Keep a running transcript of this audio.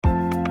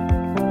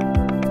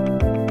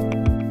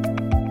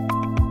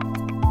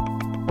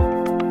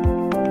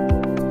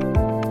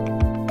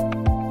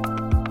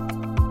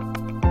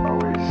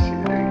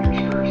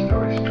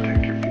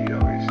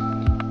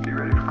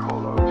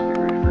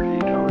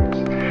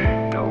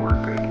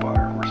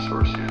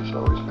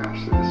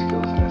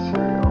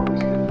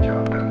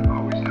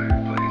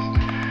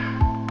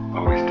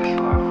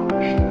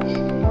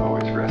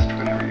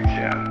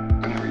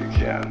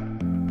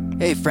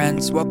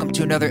friends. Welcome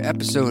to another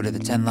episode of the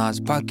 10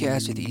 Laws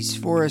Podcast with East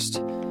Forest.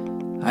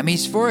 I'm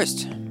East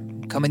Forest,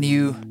 coming to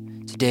you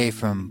today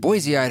from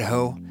Boise,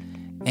 Idaho.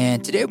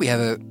 And today we have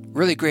a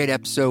really great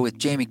episode with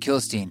Jamie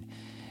Kilstein.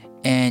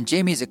 And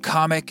Jamie's a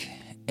comic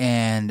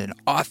and an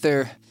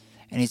author,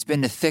 and he's been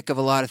in the thick of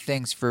a lot of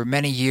things for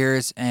many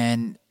years.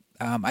 And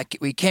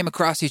we came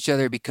across each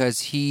other because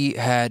he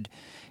had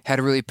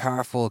a really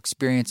powerful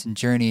experience and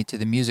journey to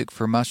the Music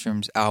for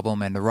Mushrooms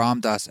album and the Ram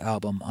Dass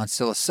album on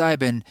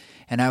psilocybin,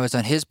 and I was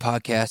on his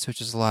podcast, which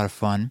was a lot of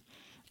fun.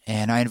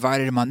 And I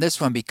invited him on this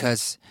one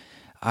because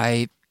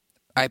I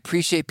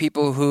appreciate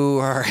people who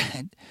are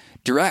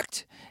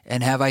direct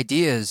and have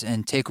ideas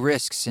and take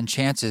risks and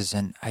chances,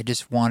 and I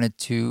just wanted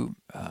to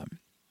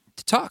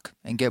talk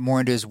and get more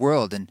into his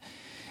world. And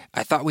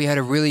I thought we had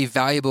a really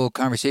valuable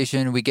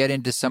conversation. We get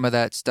into some of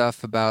that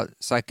stuff about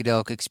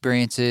psychedelic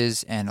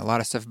experiences and a lot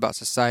of stuff about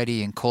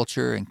society and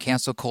culture and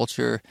cancel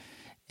culture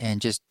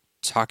and just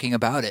talking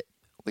about it,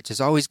 which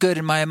is always good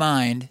in my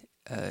mind.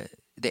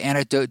 The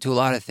antidote to a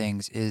lot of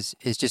things is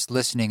just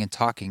listening and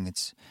talking.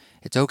 It's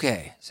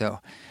okay. So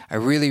I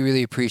really,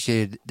 really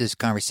appreciated this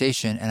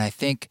conversation, and I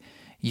think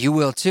you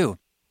will too.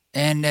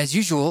 And as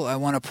usual, I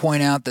want to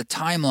point out the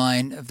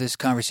timeline of this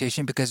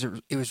conversation because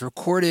it was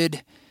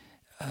recorded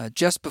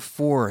just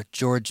before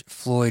George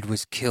Floyd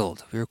was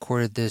killed. We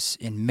recorded this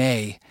in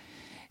May.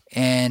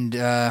 And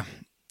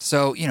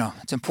so,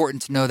 it's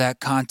important to know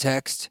that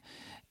context.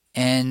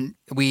 And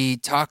we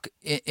talk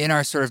in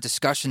our sort of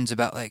discussions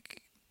about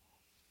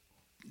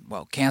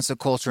cancel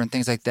culture and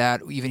things like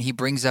that. Even he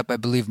brings up, I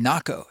believe,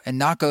 Nahko. And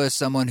Nahko is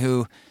someone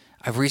who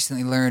I've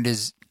recently learned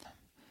is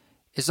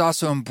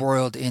also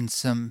embroiled in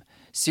some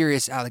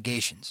serious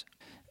allegations.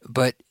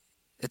 But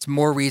it's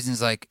more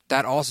reasons like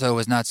that also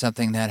was not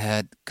something that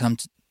had come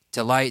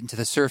to light and to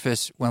the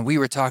surface when we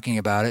were talking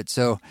about it.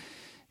 So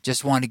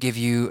just wanted to give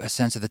you a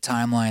sense of the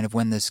timeline of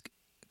when this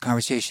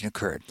conversation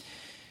occurred.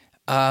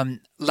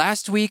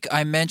 Last week,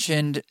 I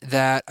mentioned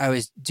that I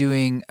was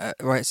doing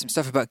some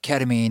stuff about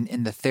ketamine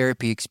in the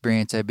therapy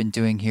experience I've been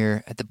doing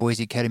here at the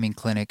Boise Ketamine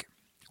Clinic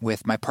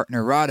with my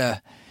partner,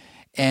 Radha.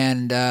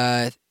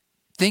 And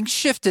things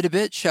shifted a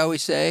bit, shall we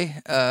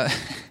say.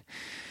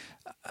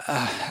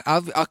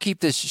 I'll keep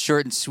this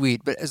short and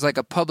sweet, but as like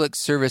a public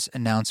service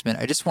announcement,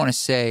 I just want to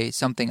say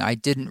something I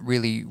didn't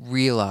really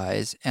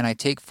realize, and I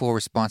take full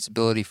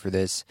responsibility for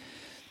this.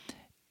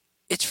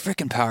 It's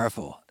freaking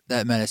powerful,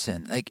 that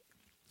medicine. Like,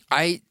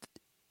 I,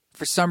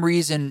 for some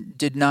reason,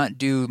 did not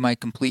do my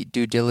complete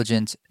due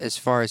diligence as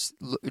far as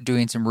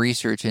doing some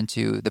research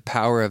into the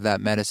power of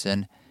that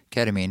medicine,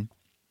 ketamine,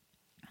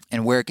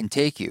 and where it can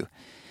take you.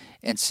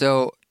 And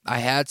so I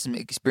had some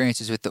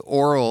experiences with the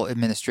oral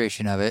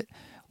administration of it,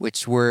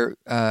 which were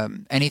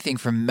anything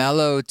from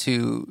mellow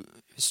to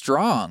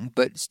strong,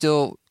 but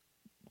still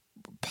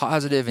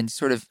positive and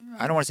sort of,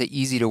 I don't want to say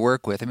easy to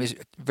work with. I mean, it's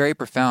very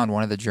profound,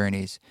 one of the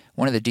journeys,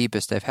 one of the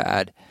deepest I've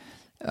had.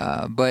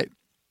 But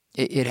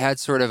it had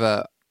sort of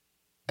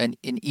an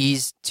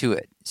ease to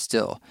it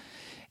still.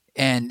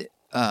 And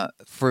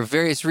for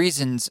various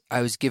reasons,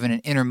 I was given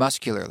an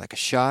intramuscular, like a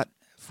shot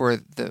for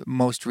the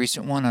most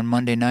recent one on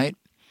Monday night.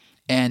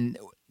 And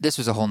this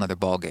was a whole nother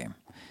ballgame.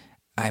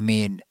 I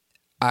mean,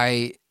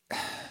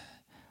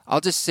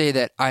 I'll just say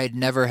that I had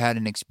never had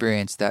an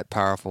experience that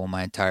powerful in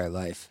my entire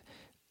life,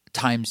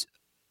 times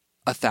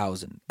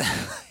 1,000.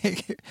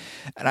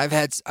 And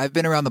I've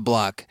been around the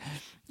block.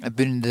 I've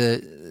been in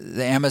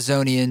the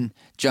Amazonian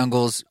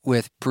jungles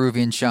with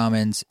Peruvian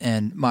shamans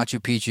and Machu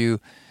Picchu,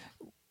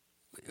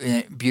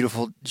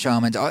 beautiful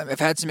shamans. I've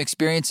had some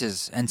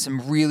experiences and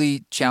some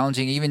really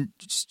challenging, even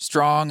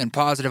strong and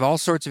positive, all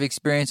sorts of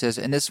experiences.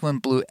 And this one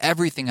blew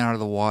everything out of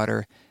the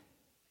water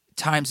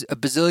times a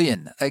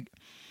bazillion.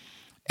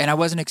 And I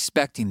wasn't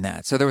expecting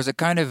that. So there was a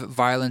kind of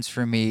violence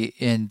for me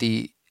in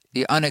the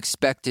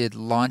unexpected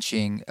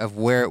launching of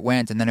where it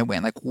went. And then it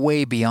went like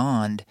way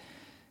beyond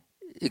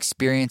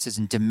experiences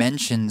and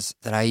dimensions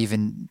that I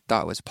even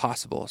thought was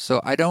possible.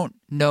 So I don't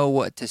know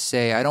what to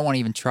say. I don't want to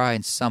even try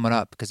and sum it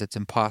up because it's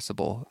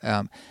impossible.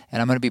 And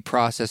I'm going to be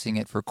processing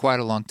it for quite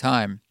a long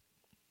time.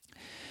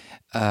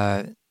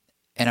 And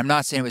I'm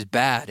not saying it was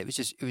bad.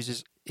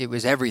 It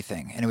was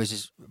everything. And it was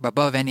just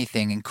above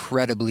anything,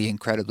 incredibly,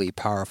 incredibly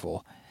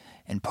powerful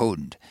and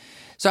potent.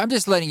 So I'm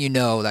just letting you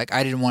know, like,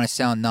 I didn't want to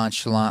sound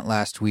nonchalant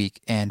last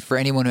week. And for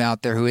anyone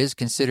out there who is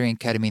considering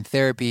ketamine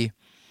therapy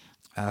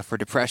for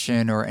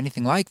depression or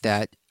anything like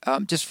that,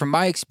 just from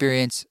my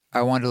experience,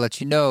 I wanted to let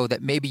you know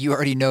that maybe you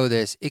already know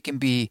this. It can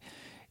be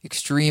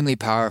extremely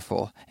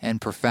powerful and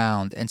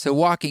profound. And so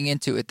walking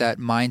into it with that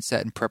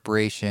mindset and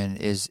preparation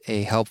is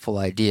a helpful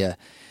idea.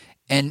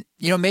 And,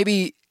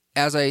 maybe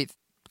as I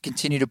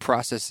continue to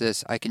process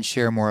this, I can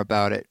share more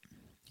about it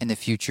in the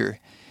future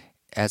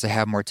as I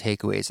have more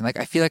takeaways. And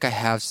I feel like I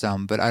have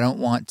some, but I don't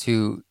want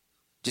to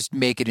just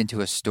make it into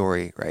a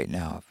story right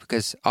now,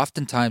 because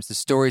oftentimes the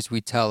stories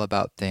we tell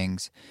about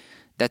things,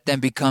 that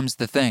then becomes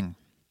the thing,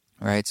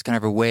 right? It's kind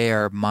of a way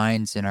our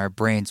minds and our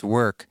brains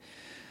work.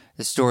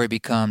 The story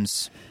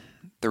becomes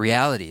the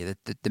reality,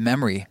 the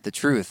memory, the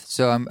truth.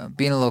 So I'm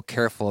being a little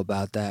careful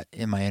about that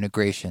in my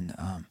integration.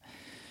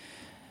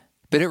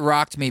 But it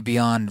rocked me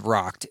beyond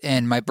rocked.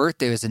 And my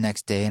birthday was the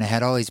next day, and I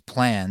had all these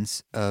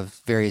plans of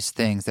various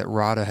things that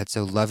Rada had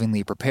so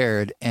lovingly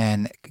prepared,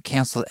 and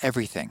canceled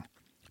everything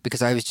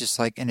because I was just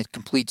like in a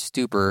complete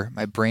stupor.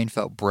 My brain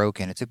felt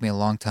broken. It took me a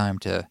long time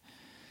I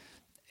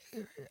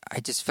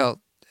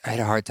had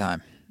a hard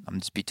time. I'm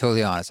just be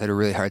totally honest. I had a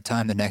really hard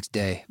time the next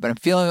day. But I'm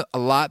feeling a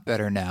lot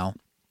better now.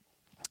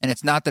 And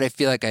it's not that I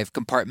feel like I've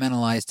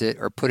compartmentalized it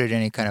or put it in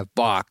any kind of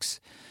box.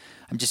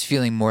 I'm just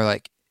feeling more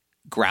like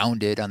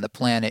grounded on the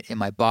planet in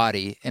my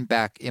body and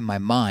back in my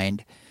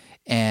mind.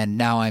 And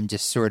now I'm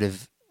just sort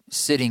of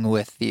sitting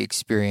with the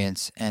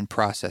experience and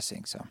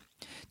processing. So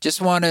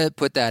just want to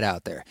put that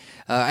out there.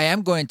 I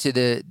am going to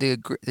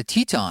the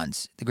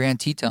Tetons, the Grand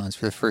Tetons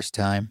for the first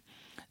time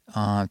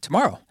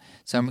tomorrow.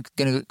 So I'm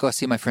going to go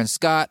see my friend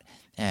Scott,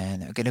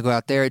 and I'm going to go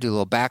out there, do a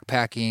little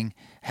backpacking.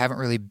 Haven't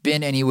really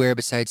been anywhere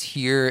besides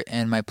here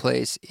and my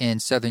place in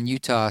southern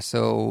Utah,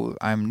 so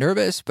I'm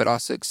nervous but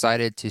also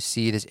excited to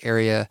see this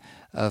area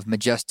of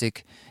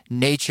majestic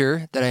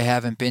nature that I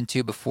haven't been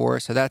to before,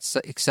 so that's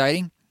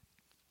exciting.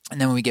 And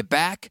then when we get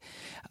back,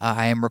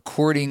 I am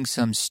recording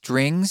some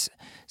strings,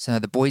 some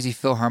of the Boise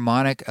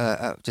Philharmonic,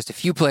 just a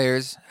few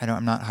players.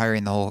 I'm not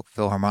hiring the whole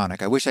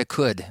Philharmonic. I wish I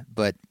could,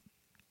 but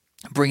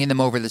bringing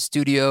them over to the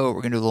studio.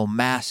 We're going to do a little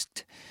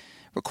masked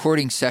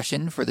recording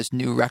session for this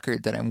new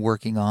record that I'm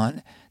working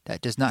on that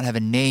does not have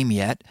a name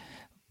yet,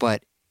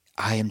 but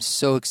I am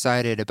so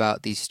excited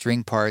about these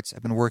string parts.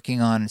 I've been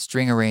working on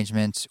string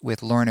arrangements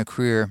with Lorna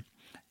Creer,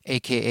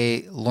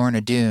 a.k.a. Lorna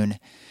Doone.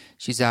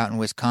 She's out in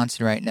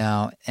Wisconsin right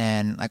now,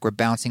 and like we're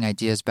bouncing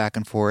ideas back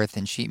and forth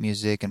and sheet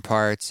music and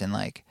parts, and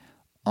like,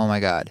 oh my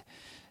God,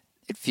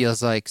 it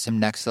feels like some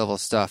next level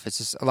stuff. It's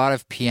just a lot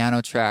of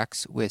piano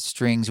tracks with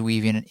strings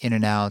weaving in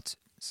and out,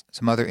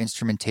 some other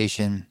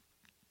instrumentation.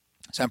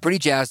 So I'm pretty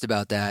jazzed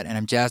about that, and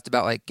I'm jazzed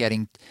about like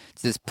getting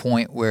to this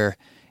point where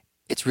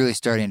it's really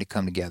starting to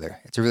come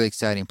together. It's a really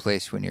exciting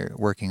place when you're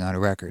working on a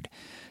record.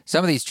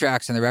 Some of these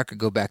tracks on the record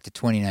go back to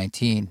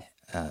 2019,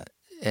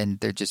 and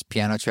they're just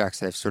piano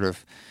tracks that I've sort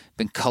of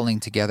been culling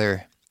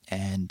together.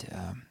 And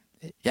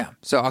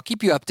so I'll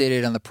keep you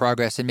updated on the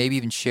progress and maybe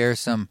even share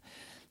some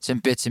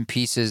bits and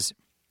pieces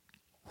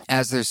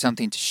as there's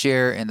something to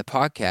share in the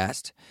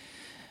podcast.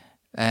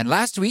 And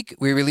last week,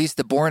 we released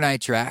the Born Eye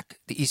track,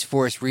 the East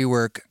Forest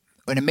rework.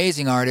 An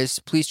amazing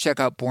artist. Please check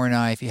out Born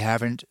Eye if you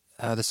haven't.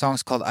 The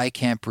song's called I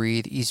Can't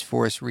Breathe, East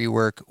Forest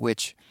rework,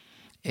 which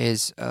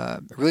is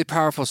a really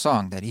powerful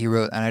song that he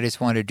wrote. And I just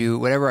wanted to do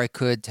whatever I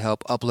could to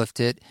help uplift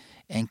it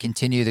and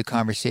continue the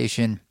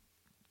conversation.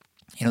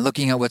 You know,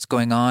 looking at what's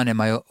going on in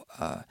my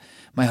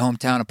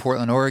hometown of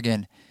Portland,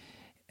 Oregon,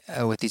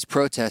 with these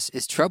protests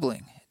is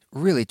troubling,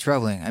 really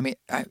troubling. I mean,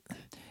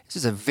 this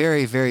is a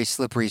very, very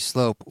slippery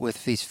slope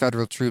with these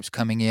federal troops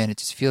coming in. It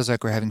just feels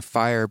like we're having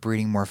fire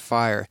breeding more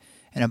fire.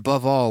 And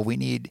above all, we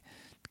need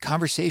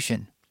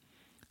conversation.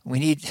 We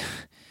need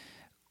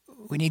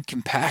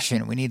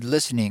compassion. We need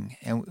listening.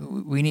 And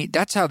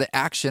that's how the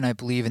action, I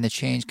believe, and the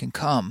change can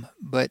come.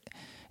 But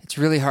it's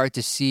really hard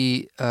to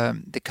see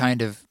the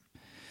kind of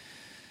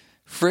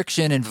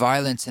friction and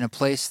violence in a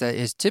place that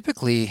is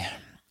typically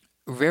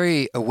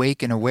very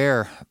awake and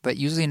aware, but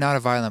usually not a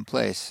violent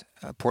place,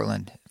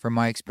 Portland, from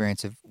my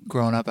experience of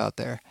growing up out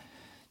there.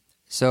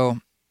 So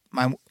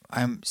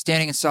I'm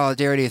standing in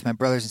solidarity with my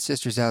brothers and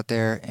sisters out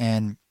there,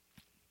 and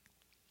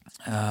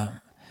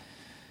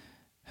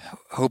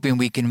hoping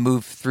we can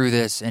move through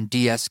this and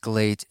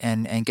de-escalate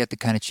and get the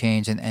kind of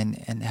change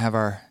and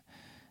have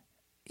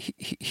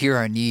hear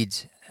our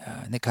needs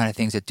and the kind of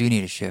things that do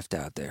need to shift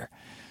out there.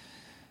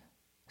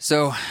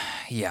 So,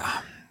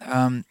 yeah.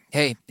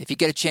 Hey, if you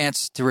get a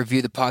chance to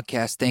review the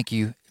podcast, thank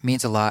you. It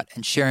means a lot.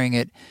 And sharing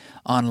it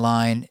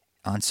online,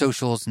 on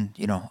socials and,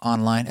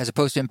 online, as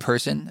opposed to in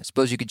person. I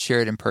suppose you could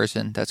share it in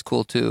person. That's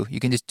cool too. You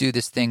can just do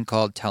this thing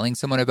called telling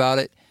someone about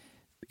it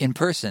in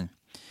person.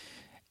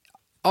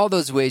 All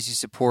those ways you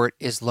support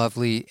is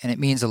lovely, and it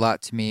means a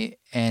lot to me.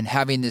 And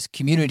having this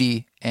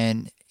community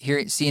and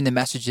seeing the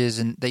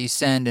messages that you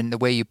send and the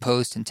way you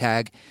post and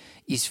tag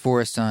East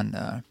Forest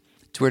on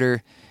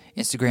Twitter,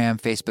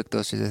 Instagram, Facebook,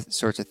 those are the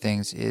sorts of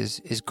things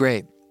is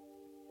great.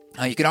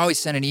 You can always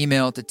send an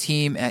email to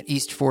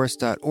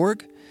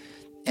team@eastforest.org.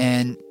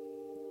 And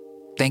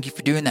thank you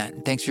for doing that.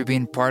 And thanks for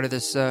being part of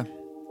this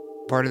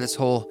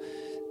whole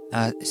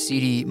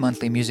CD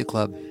monthly music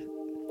club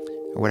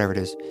or whatever it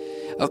is.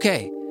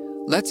 Okay,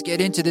 let's get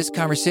into this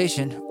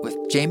conversation with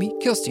Jamie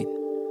Kilstein.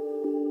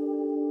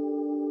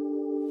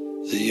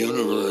 The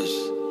universe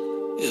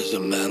is a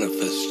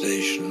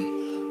manifestation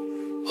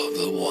of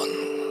the one.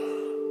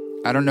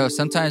 I don't know,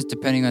 sometimes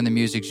depending on the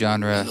music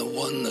genre,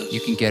 you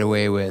can get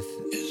away with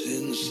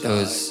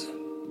those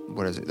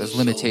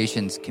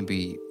limitations can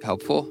be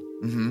helpful.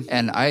 Mm-hmm.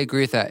 And I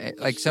agree with that.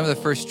 Like some of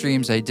the first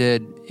streams I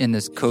did in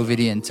this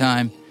COVIDian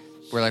time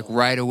were like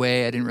right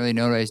away, I didn't really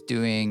know what I was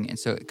doing. And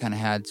so it kind of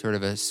had sort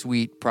of a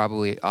sweet,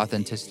 probably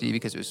authenticity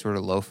because it was sort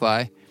of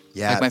lo-fi.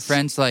 Yeah. Like my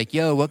friend's like,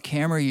 yo, what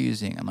camera are you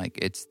using? I'm like,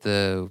 it's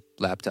the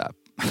laptop.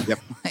 Yep.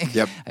 Like,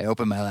 Yep. I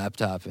open my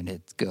laptop and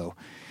hit go.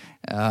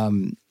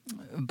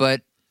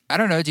 But I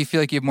don't know. Do you feel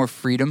like you have more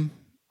freedom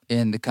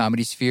in the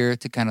comedy sphere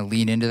to kind of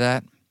lean into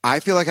that? I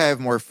feel like I have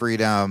more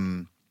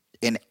freedom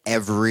in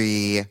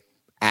every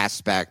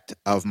aspect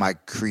of my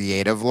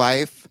creative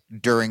life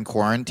during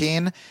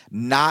quarantine,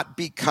 not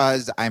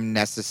because I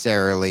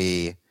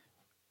necessarily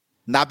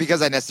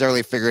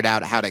figured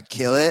out how to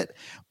kill it,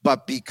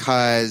 but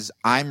because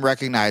I'm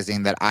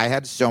recognizing that I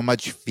had so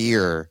much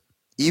fear,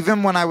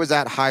 even when I was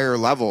at higher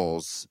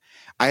levels,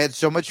 I had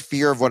so much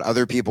fear of what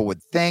other people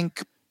would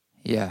think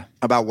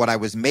about what I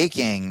was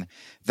making,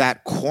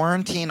 that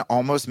quarantine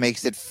almost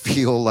makes it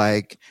feel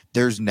like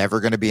there's never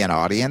going to be an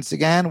audience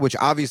again, which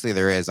obviously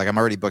there is. Like, I'm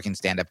already booking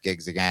stand-up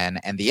gigs again,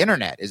 and the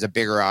internet is a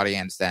bigger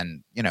audience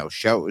than,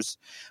 shows.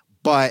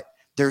 But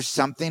there's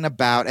something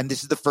about, and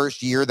this is the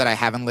first year that I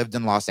haven't lived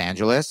in Los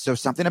Angeles, so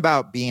something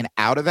about being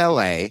out of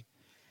LA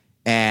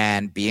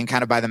and being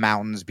kind of by the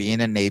mountains, being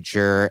in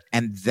nature,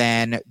 and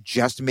then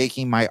just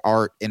making my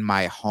art in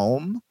my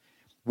home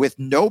with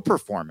no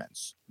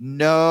performance.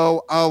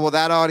 No, oh, well,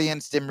 that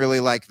audience didn't really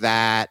like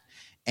that.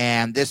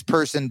 And this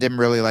person didn't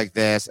really like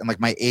this. And like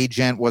my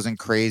agent wasn't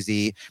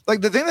crazy. Like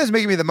the thing that's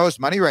making me the most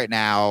money right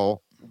now,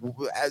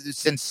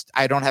 since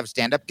I don't have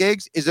stand-up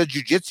gigs, is a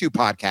jiu-jitsu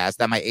podcast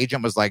that my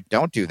agent was like,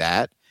 don't do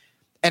that.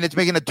 And it's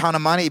making a ton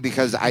of money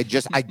because I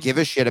give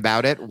a shit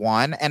about it,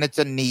 one, and it's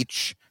a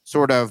niche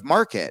sort of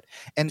market.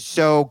 And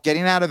so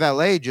getting out of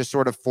LA just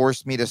sort of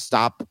forced me to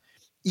stop,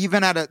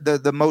 even at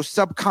the most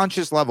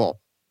subconscious level,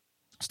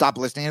 stop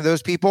listening to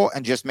those people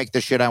and just make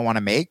the shit I want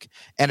to make.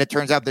 And it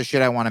turns out the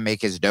shit I want to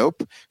make is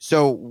dope.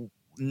 So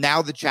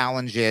now the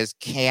challenge is,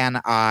 can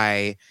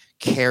I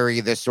carry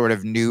this sort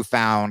of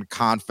newfound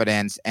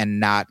confidence and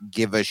not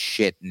give a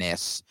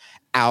shitness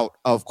out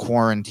of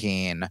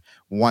quarantine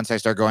once I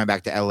start going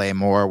back to LA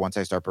more, once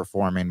I start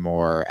performing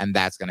more? And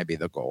that's going to be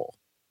the goal.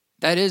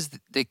 That is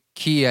the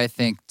key, I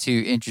think, to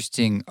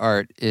interesting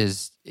art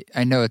is,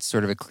 I know it's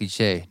sort of a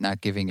cliche,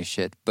 not giving a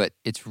shit, but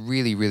it's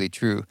really, really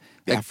true.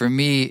 Yeah. Like for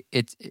me,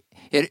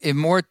 it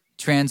more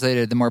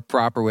translated, the more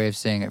proper way of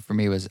saying it for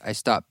me was I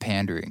stopped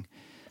pandering.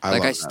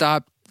 I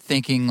stopped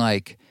thinking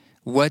like,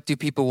 what do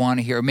people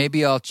want to hear? Or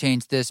maybe I'll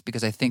change this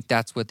because I think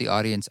that's what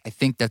I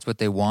think that's what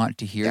they want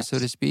to hear, so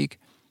to speak.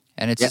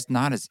 And it's just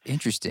not as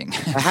interesting. It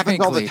happens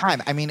all the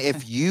time. I mean,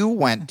 if you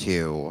went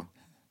to...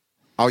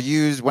 I'll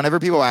use, whenever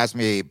people ask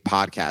me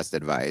podcast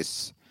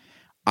advice,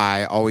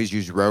 I always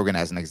use Rogan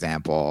as an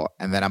example.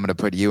 And then I'm going to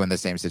put you in the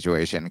same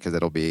situation because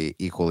it'll be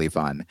equally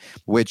fun,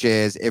 which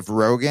is if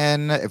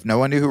no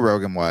one knew who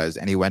Rogan was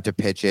and he went to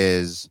pitch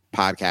his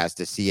podcast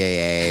to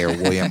CAA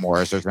or William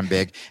Morris or some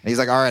big, and he's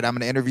like, all right, I'm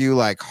going to interview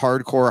like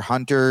hardcore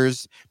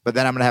hunters, but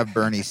then I'm going to have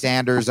Bernie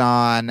Sanders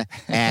on.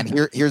 And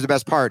here's the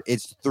best part.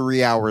 It's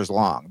 3 hours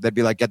long. They'd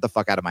be like, get the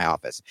fuck out of my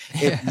office.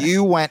 If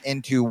you went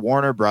into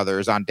Warner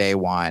Brothers on day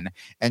one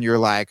and you're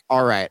like,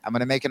 all right, I'm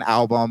going to make an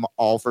album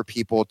all for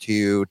people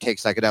to take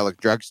psychedelic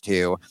drugs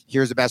to.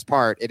 Here's the best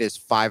part. It is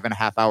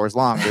 5.5 hours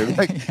long. They're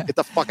like, get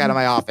the fuck out of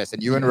my office.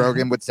 And you and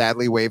Rogan would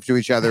sadly wave to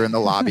each other in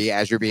the lobby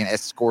as you're being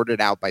escorted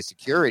out by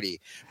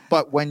security.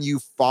 But when you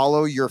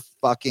follow your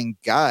fucking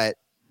gut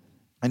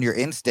and your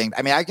instinct,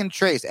 I mean, I can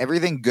trace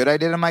everything good I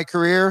did in my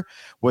career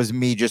was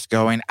me just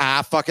going,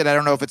 fuck it. I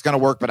don't know if it's going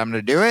to work, but I'm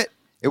going to do it.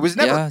 It was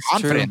never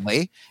confidently.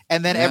 True.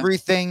 And then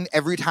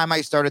every time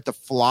I started to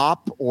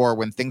flop or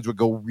when things would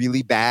go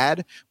really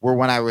bad were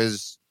when I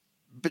was,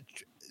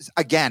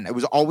 again, it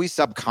was always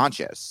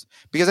subconscious.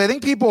 Because I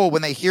think people,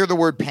 when they hear the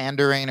word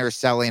pandering or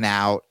selling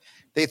out,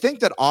 they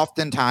think that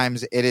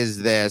oftentimes it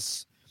is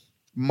this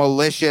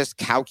malicious,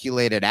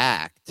 calculated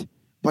act,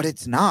 but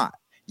it's not.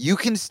 You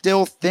can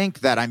still think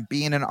that I'm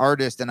being an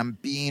artist and I'm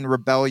being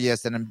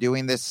rebellious and I'm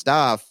doing this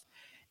stuff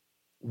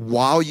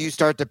while you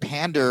start to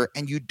pander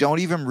and you don't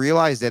even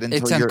realize it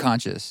until it's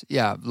unconscious.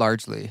 Yeah,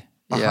 largely.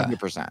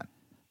 100%.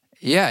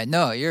 Yeah,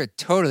 no, you're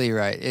totally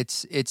right.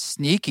 It's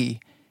sneaky.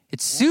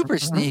 It's super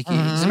sneaky.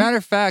 As a matter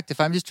of fact, if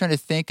I'm just trying to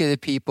think of the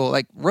people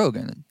like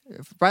Rogan,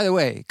 by the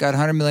way, got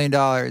 $100 million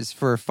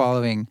for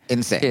following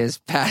his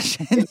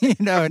passion.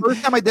 The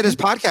first time I did his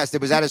podcast,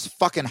 it was at his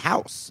fucking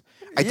house.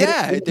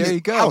 There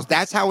you go. House.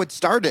 That's how it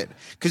started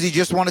because he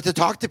just wanted to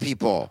talk to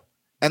people,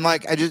 and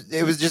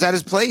it was just at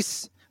his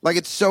place. Like,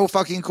 it's so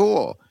fucking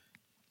cool.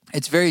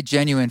 It's very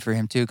genuine for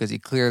him too, because he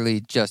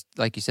clearly just,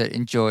 like you said,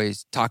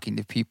 enjoys talking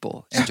to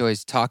people,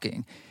 enjoys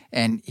talking,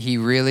 and he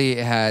really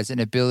has an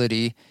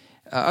ability.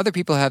 Other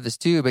people have this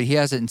too, but he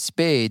has it in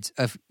spades.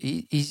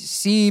 He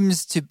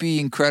seems to be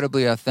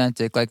incredibly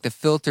authentic. Like the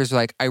filters,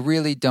 like I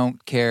really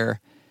don't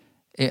care.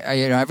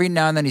 Every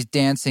now and then he's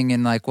dancing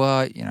and like,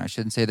 well, I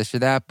shouldn't say this or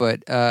that,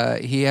 but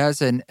he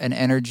has an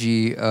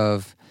energy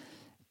of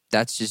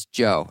that's just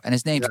Joe, and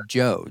his name's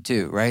Joe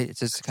too, right? It's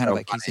just kind of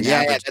like he's an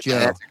average Joe.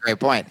 That's a great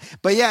point.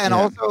 But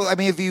also, I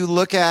mean, if you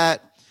look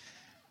at,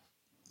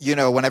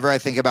 whenever I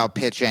think about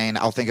pitching,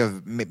 I'll think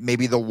of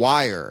maybe The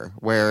Wire,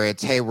 where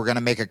it's, hey, we're going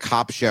to make a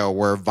cop show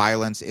where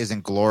violence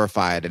isn't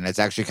glorified and it's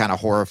actually kind of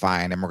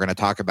horrifying. And we're going to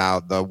talk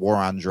about the war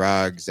on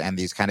drugs and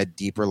these kind of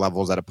deeper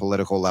levels at a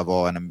political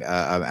level and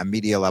a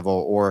media level.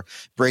 Or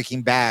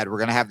Breaking Bad, we're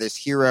going to have this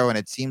hero and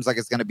it seems like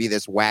it's going to be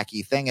this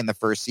wacky thing in the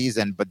first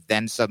season, but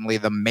then suddenly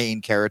the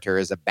main character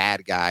is a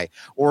bad guy.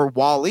 Or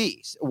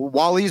Wall-E.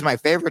 Wall-E is my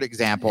favorite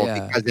example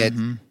because it's,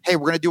 hey,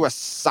 we're going to do a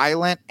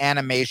silent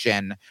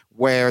animation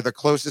where the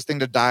closest thing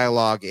to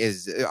dialogue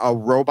is a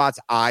robot's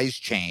eyes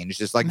change,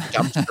 this like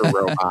dumpster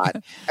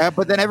robot.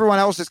 But then everyone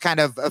else is kind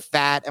of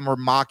fat and we're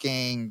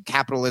mocking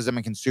capitalism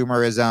and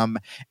consumerism.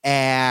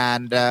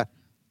 And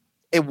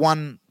it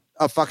won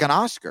a fucking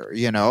Oscar,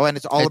 and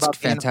it's all about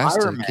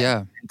fantastic, the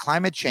environment and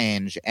climate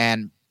change.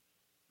 And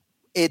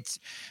it's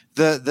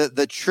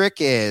the trick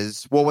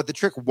is, well, what the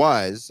trick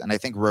was, and I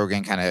think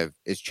Rogan kind of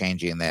is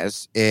changing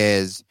this,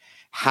 is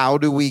how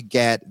do we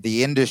get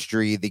the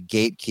industry, the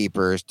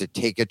gatekeepers, to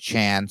take a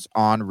chance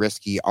on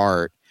risky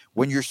art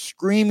when you're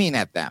screaming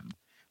at them?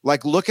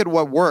 Like, look at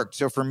what worked.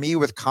 So for me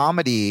with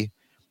comedy,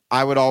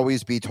 I would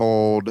always be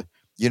told,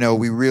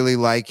 we really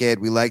like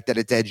it. We like that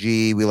it's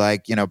edgy. We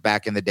like,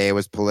 back in the day it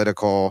was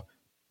political.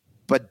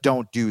 But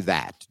don't do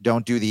that.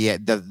 Don't do the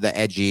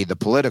edgy, the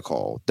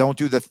political. Don't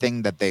do the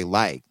thing that they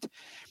liked.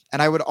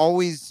 And I would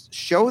always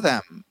show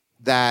them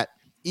that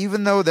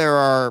even though there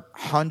are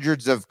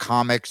hundreds of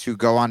comics who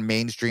go on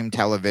mainstream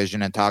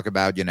television and talk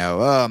about,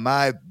 oh,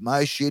 my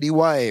shitty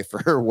wife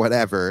or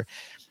whatever,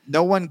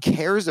 no one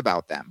cares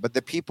about them. But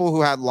the people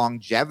who had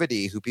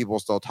longevity, who people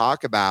still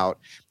talk about,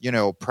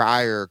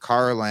 Pryor,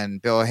 Carlin,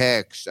 Bill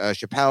Hicks,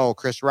 Chappelle,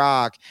 Chris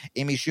Rock,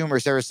 Amy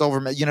Schumer, Sarah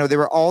Silverman, they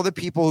were all the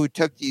people who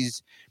took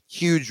these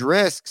huge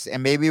risks,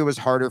 and maybe it was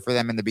harder for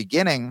them in the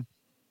beginning.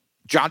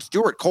 Jon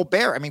Stewart,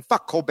 Colbert. I mean,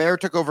 Colbert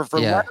took over for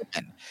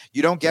Letterman.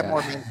 You don't get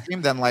more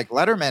mainstream than like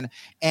Letterman.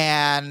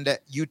 And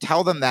you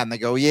tell them that and they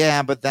go,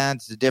 yeah, but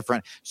that's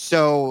different.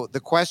 So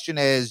the question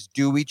is,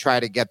 do we try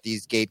to get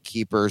these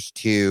gatekeepers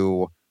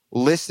to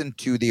listen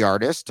to the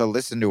artist, to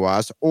listen to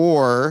us,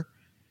 or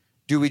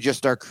do we just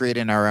start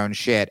creating our own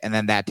shit and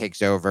then that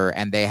takes over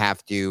and they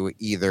have to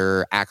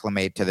either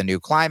acclimate to the new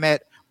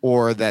climate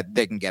or that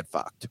they can get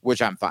fucked,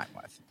 which I'm fine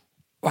with.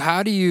 Well,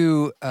 how do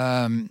you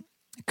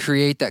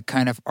create that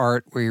kind of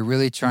art where you're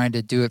really trying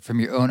to do it from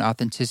your own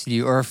authenticity,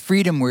 or a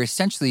freedom where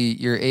essentially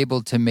you're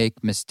able to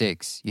make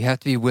mistakes? You have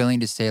to be willing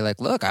to say,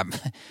 like, look, I'm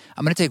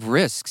going to take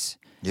risks,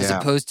 as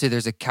opposed to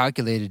there's a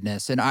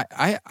calculatedness. And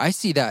I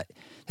see that.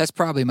 That's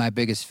probably my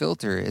biggest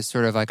filter, is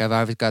sort of like I've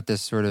always got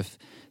this sort of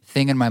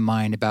thing in my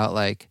mind about,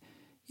 like,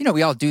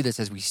 we all do this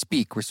as we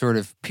speak. We're sort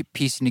of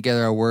piecing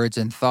together our words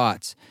and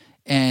thoughts.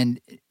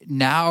 And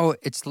now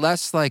it's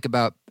less like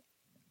about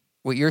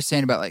what you're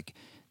saying about like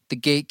the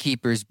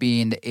gatekeepers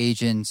being the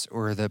agents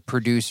or the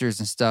producers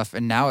and stuff.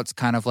 And now it's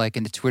kind of like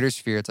in the Twitter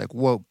sphere, it's like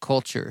woke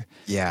culture.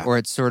 Yeah. Or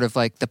it's sort of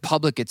like the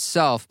public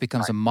itself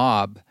becomes a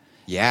mob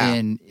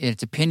in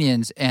its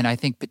opinions. And I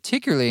think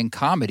particularly in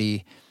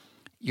comedy,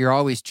 you're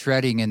always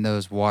treading in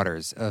those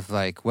waters of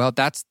like, well,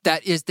 that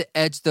is the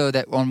edge though,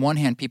 that on one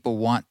hand people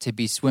want to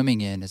be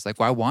swimming in. It's like,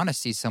 well, I want to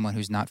see someone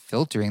who's not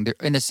filtering. They're,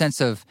 in a sense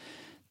of,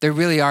 they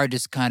really are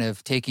just kind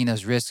of taking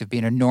those risks of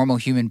being a normal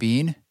human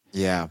being.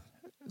 Yeah.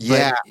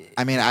 Yeah.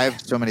 I mean, I have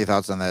so many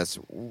thoughts on this.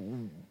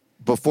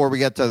 Before we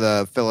get to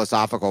the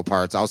philosophical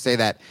parts, I'll say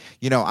that,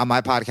 on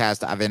my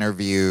podcast, I've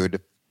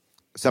interviewed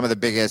some of the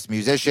biggest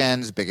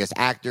musicians, biggest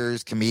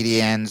actors,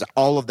 comedians.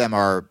 All of them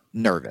are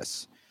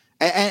nervous.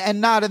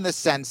 And not in the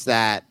sense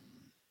that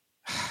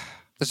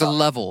there's a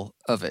level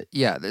of it.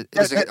 Yeah.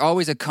 There's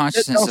always a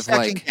consciousness of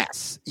like,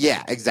 yes.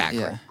 Yeah,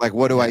 exactly. Yeah. Like,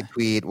 what do I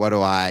tweet? What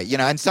do I,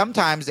 and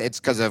sometimes it's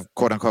because of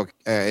quote unquote,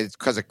 it's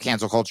because of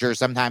cancel culture.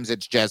 Sometimes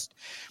it's just,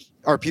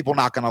 are people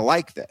not going to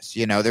like this?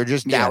 They're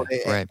just doubt.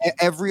 Right.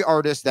 Every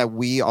artist that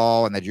we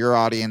all and that your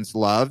audience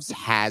loves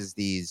has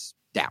these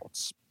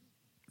doubts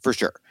for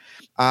sure.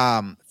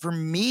 For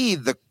me,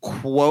 the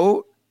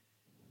quote,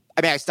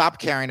 I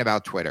stopped caring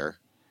about Twitter.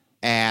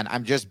 And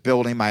I'm just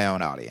building my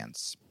own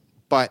audience.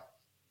 But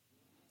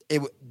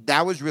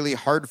that was really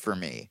hard for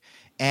me.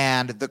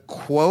 And the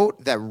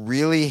quote that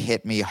really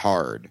hit me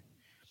hard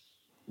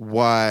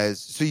was,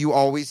 so you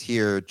always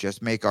hear,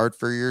 just make art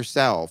for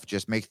yourself.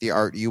 Just make the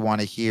art you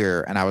want to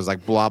hear. And I was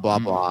like, blah, blah,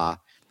 blah.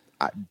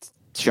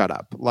 Shut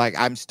up. Like,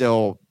 I'm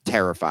still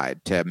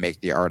terrified to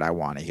make the art I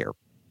want to hear.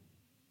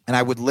 And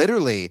I would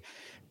literally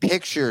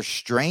picture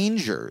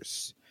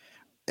strangers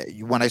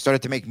when I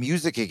started to make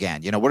music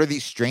again. What are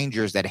these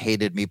strangers that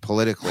hated me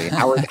politically?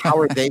 How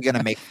are they going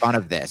to make fun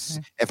of this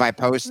if I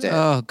post it?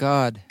 Oh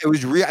God, it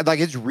was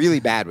it's really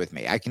bad with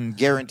me. I can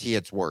guarantee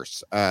it's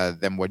worse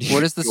than what.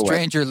 What does the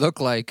stranger look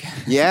like?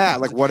 Yeah,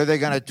 like what are they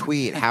going to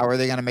tweet? How are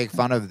they going to make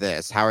fun of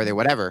this? How are they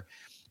whatever?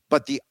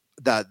 But the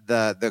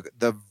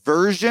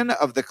version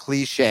of the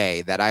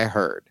cliche that I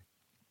heard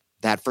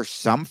that for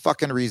some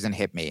fucking reason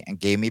hit me and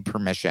gave me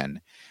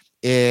permission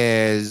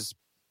is,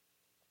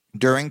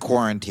 during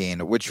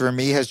quarantine, which for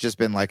me has just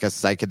been like a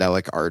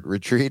psychedelic art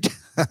retreat.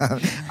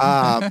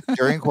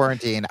 During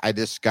quarantine, I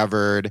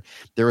discovered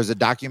there was a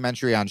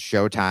documentary on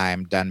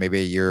Showtime done maybe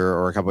a year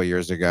or a couple of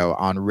years ago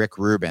on Rick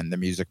Rubin, the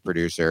music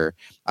producer.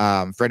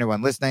 For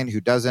anyone listening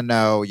who doesn't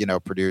know,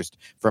 produced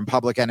from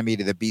Public Enemy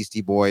to the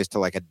Beastie Boys to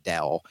like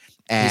Adele.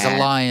 He's a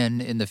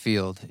lion in the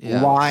field.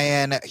 Yeah.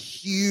 Lion,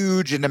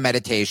 huge into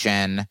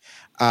meditation,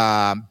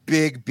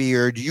 big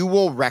beard. You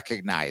will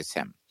recognize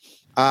him.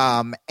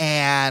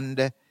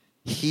 And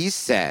he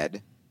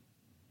said,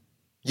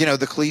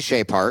 the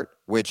cliche part,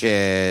 which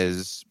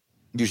is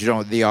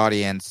the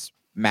audience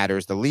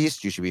matters the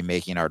least. You should be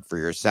making art for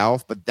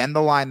yourself. But then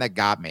the line that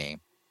got me,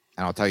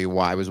 and I'll tell you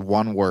why, it was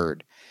one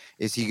word,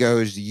 is he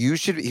goes,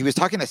 he was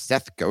talking to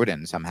Seth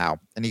Godin somehow.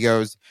 And he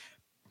goes,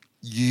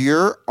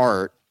 your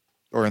art,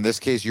 or in this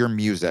case, your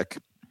music,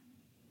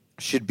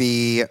 should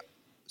be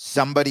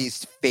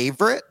somebody's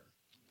favorite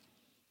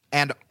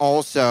and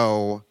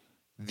also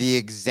the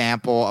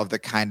example of the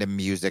kind of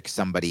music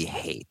somebody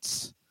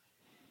hates.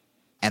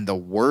 And the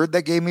word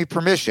that gave me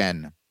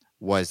permission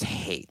was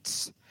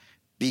hates.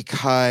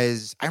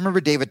 Because I remember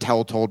David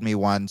Tell told me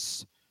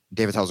once,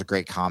 David Tell's a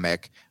great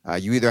comic,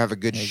 you either have a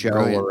good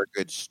show or a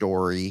good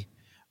story.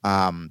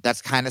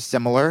 That's kind of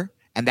similar.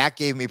 And that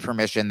gave me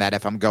permission that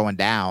if I'm going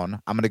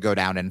down, I'm going to go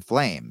down in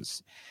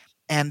flames.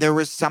 And there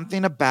was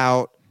something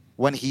about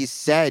when he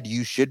said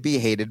you should be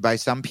hated by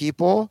some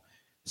people,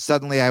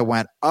 suddenly I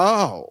went,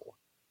 oh,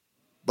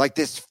 like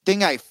this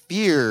thing I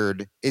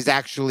feared is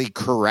actually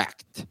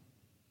correct.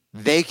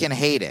 They can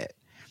hate it.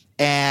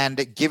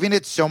 And giving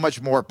it so much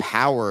more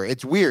power,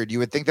 it's weird. You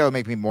would think that would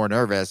make me more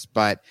nervous,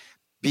 but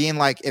being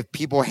like, if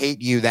people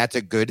hate you, that's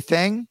a good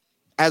thing.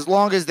 As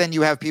long as then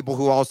you have people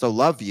who also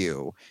love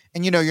you.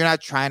 And, you're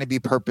not trying to be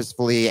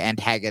purposefully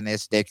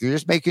antagonistic. You're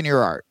just making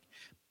your art.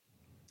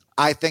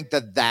 I think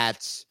that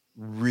that's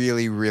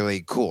really,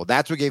 really cool.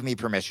 That's what gave me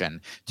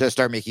permission to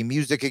start making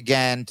music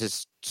again, to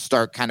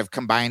start kind of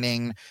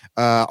combining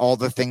all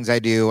the things I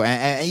do,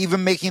 and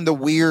even making the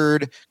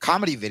weird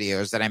comedy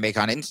videos that I make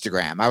on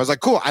Instagram. I was like,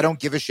 cool, I don't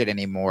give a shit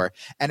anymore.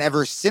 And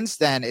ever since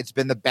then, it's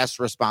been the best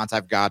response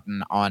I've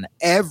gotten on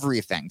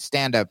everything,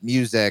 stand-up,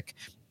 music,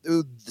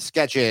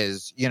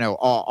 sketches,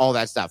 all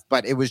that stuff.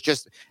 But it was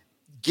just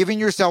giving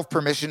yourself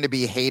permission to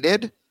be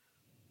hated,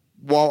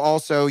 while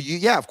also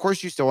of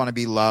course you still want to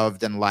be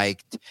loved and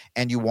liked,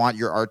 and you want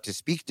your art to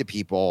speak to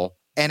people,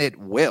 and it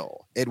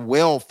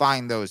will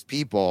find those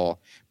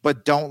people,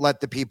 but don't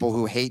let the people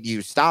who hate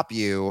you stop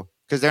you,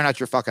 because they're not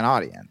your fucking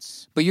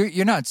audience. But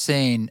you're not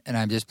saying, and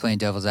I'm just playing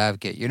devil's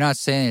advocate, you're not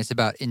saying it's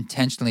about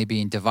intentionally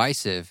being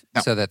divisive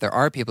so that there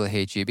are people that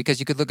hate you, because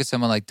you could look at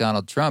someone like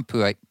Donald Trump,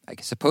 who I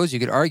suppose you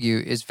could argue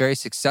is very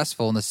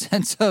successful in the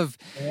sense of,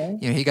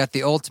 he got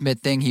the ultimate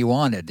thing he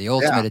wanted, the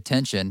ultimate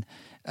attention.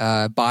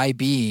 By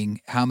being,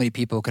 how many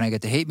people can I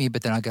get to hate me,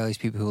 but then I got all these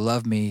people who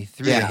love me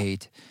through the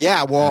hate.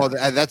 Yeah, well,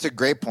 that's a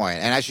great point.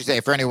 And I should say,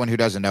 for anyone who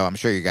doesn't know, I'm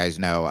sure you guys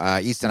know,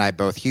 East and I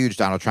both huge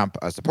Donald Trump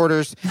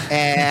supporters.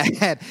 And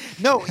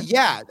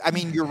I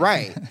mean, you're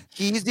right.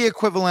 He's the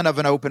equivalent of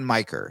an open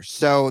micer.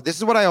 So this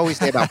is what I always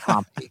say about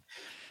comedy.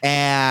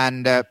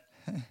 And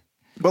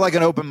but like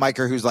an open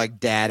micer who's like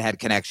dad had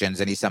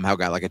connections and he somehow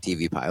got like a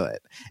TV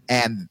pilot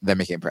and then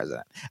became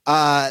president,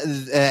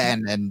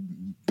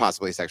 and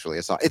possibly sexually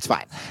assaulted. It's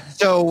fine.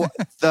 So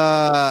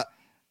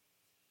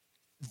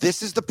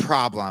this is the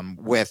problem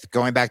with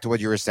going back to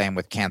what you were saying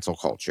with cancel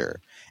culture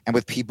and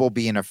with people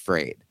being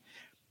afraid.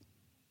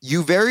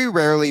 You very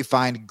rarely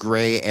find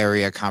gray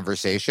area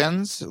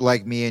conversations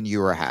like me and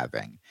you are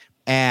having.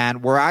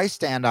 And where I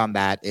stand on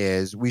that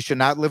is we should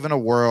not live in a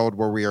world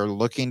where we are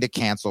looking to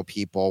cancel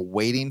people,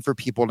 waiting for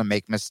people to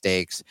make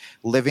mistakes,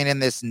 living in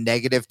this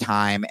negative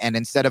time. And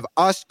instead of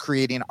us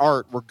creating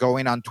art, we're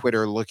going on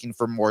Twitter looking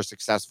for more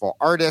successful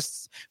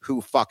artists who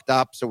fucked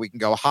up so we can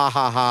go, ha,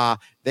 ha, ha,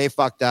 they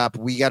fucked up.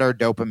 We get our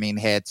dopamine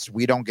hits.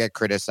 We don't get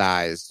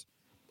criticized,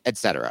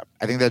 etc.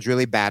 I think that's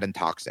really bad and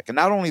toxic. And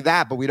not only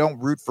that, but we don't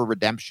root for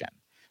redemption,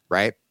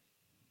 right?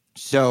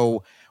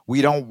 So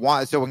we don't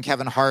want, so when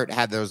Kevin Hart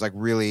had those like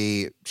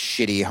really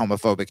shitty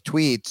homophobic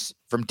tweets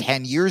from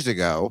 10 years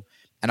ago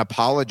and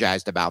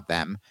apologized about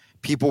them,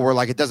 people were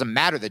like, it doesn't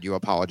matter that you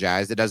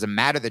apologized. It doesn't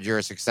matter that you're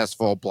a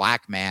successful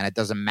black man. It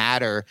doesn't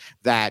matter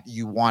that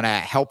you want to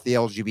help the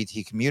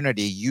LGBT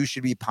community. You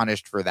should be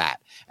punished for that.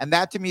 And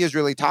that to me is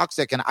really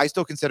toxic. And I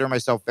still consider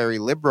myself very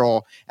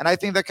liberal. And I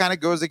think that kind of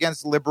goes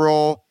against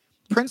liberal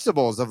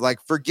principles of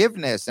like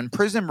forgiveness and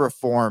prison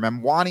reform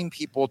and wanting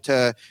people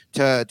to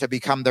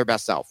become their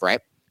best self, right?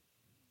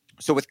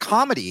 So with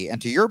comedy, and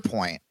to your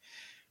point,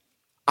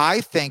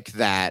 I think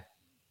that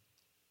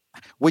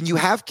when you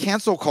have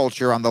cancel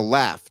culture on the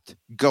left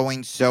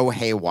going so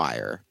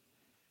haywire,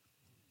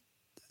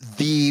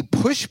 the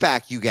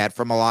pushback you get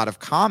from a lot of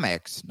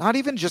comics, not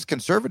even just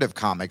conservative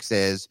comics,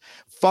 is,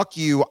 fuck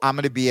you, I'm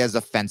going to be as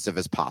offensive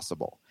as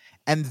possible.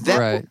 And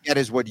then that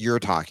is what you're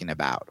talking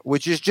about,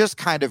 which is just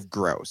kind of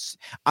gross.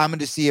 I'm going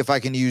to see if I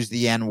can use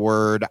the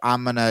N-word.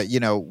 I'm going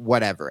to,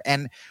 whatever.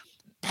 And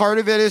part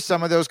of it is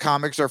some of those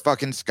comics are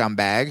fucking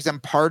scumbags,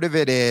 and part of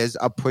it is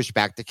a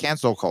pushback to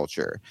cancel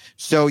culture.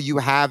 So you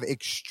have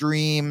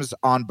extremes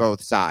on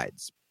both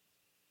sides.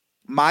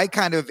 My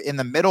kind of in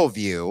the middle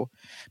view,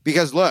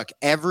 because look,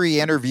 every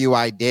interview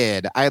I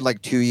did, I had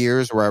like 2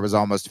 years where I was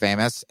almost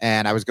famous,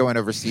 and I was going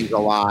overseas a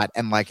lot,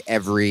 and like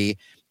every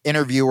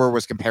interviewer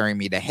was comparing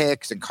me to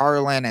Hicks and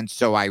Carlin, and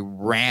so I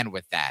ran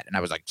with that, and I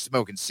was like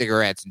smoking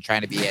cigarettes and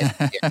trying to be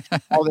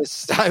all this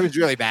stuff. It was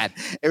really bad,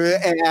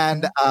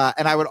 and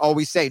I would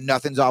always say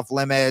nothing's off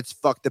limits,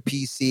 fuck the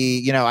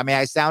PC. You know, I mean,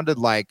 I sounded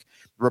like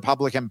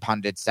Republican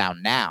pundits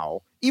sound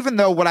now, even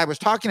though what I was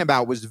talking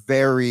about was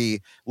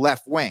very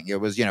left wing. It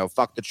was, you know,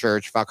 fuck the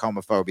church, fuck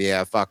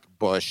homophobia, fuck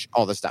Bush,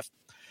 all this stuff.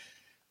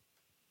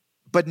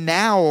 But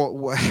now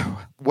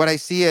what I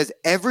see is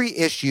every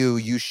issue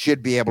you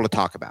should be able to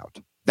talk about.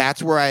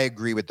 That's where I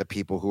agree with the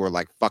people who are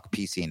like, fuck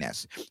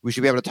PC-ness. We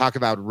should be able to talk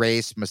about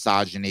race,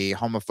 misogyny,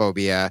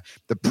 homophobia,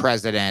 the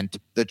president,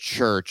 the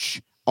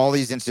church, all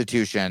these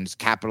institutions,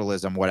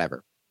 capitalism,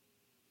 whatever.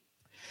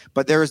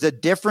 But there is a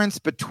difference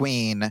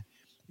between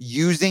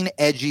using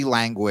edgy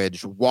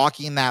language,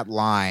 walking that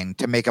line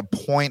to make a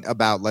point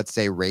about, let's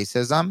say,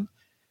 racism,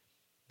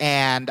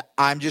 and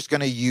I'm just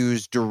going to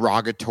use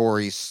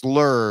derogatory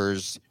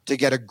slurs to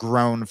get a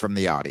groan from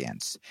the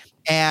audience.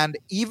 And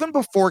even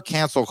before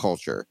cancel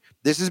culture,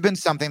 this has been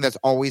something that's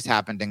always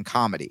happened in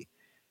comedy.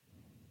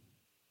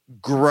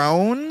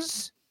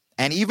 Groans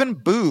and even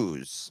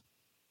boos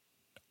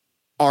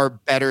are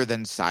better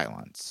than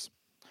silence.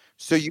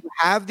 So you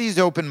have these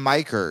open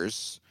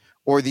micers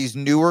or these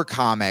newer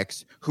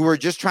comics who are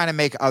just trying to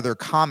make other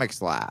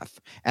comics laugh.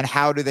 And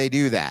how do they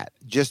do that?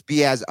 Just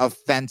be as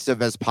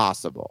offensive as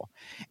possible.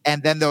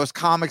 And then those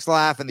comics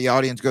laugh and the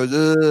audience goes,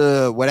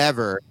 ugh,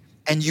 whatever.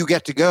 And you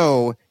get to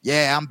go,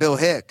 yeah, I'm Bill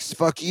Hicks.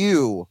 Fuck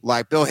you.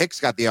 Like Bill Hicks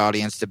got the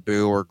audience to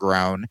boo or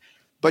groan.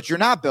 But you're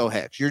not Bill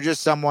Hicks. You're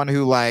just someone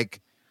who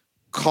like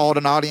called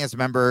an audience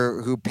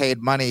member who paid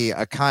money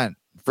a cunt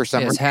for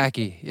some reason. It's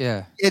hacky.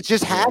 Yeah. It's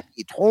just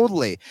hacky.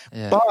 Totally.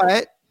 Yeah.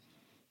 But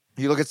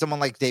you look at someone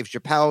like Dave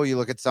Chappelle, you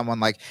look at someone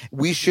like,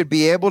 we should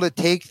be able to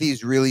take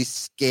these really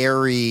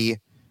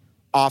scary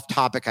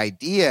off-topic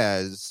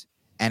ideas,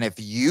 and if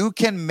you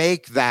can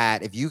make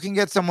that, if you can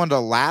get someone to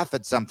laugh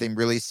at something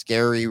really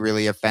scary,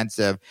 really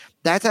offensive,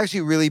 that's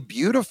actually really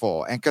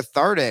beautiful and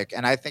cathartic,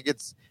 and I think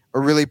it's a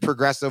really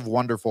progressive,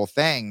 wonderful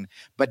thing.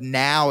 But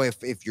now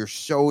if you're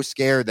so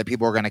scared that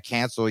people are going to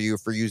cancel you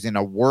for using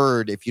a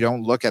word, if you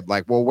don't look at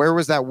like, well, where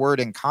was that word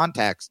in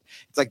context?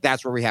 It's like,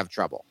 that's where we have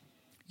trouble.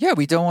 Yeah,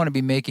 we don't want to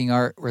be making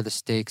art where the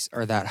stakes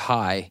are that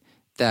high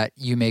that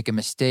you make a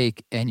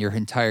mistake and your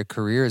entire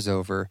career is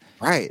over.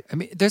 Right. I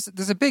mean,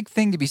 there's a big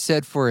thing to be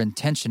said for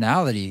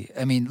intentionality.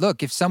 I mean,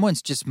 look, if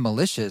someone's just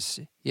malicious,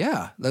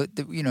 yeah,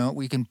 you know,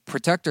 we can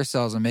protect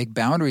ourselves and make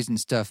boundaries and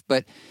stuff.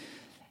 But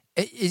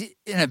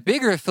in a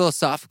bigger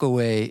philosophical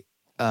way,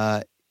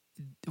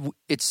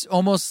 it's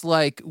almost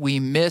like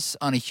we miss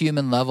on a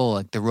human level,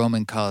 like the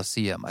Roman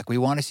Colosseum. Like we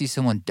want to see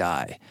someone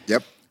die.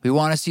 Yep. We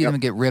want to see them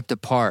get ripped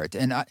apart.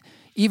 And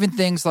even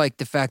things like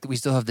the fact that we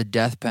still have the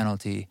death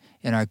penalty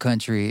in our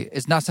country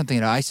is not something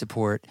that I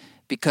support,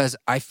 because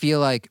I feel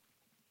like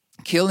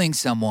killing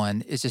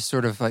someone is just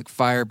sort of like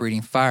fire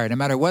breeding fire. No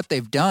matter what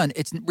they've done,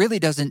 it really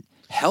doesn't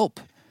help.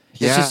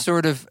 Yeah. It's just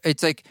sort of,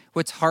 it's like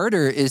what's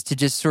harder is to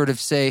just sort of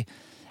say,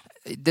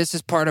 this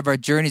is part of our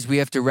journeys. We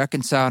have to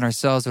reconcile in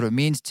ourselves what it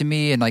means to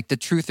me. And like the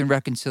Truth and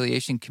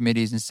Reconciliation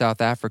Committees in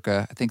South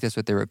Africa, I think that's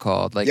what they were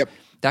called. Like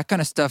that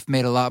kind of stuff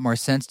made a lot more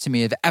sense to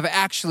me of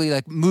actually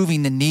like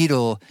moving the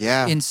needle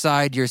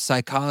inside your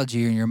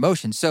psychology and your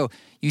emotions. So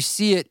you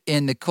see it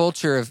in the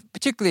culture of,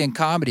 particularly in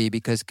comedy,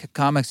 because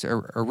comics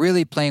are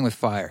really playing with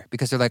fire,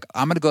 because they're like,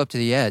 I'm going to go up to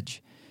the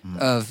edge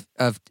of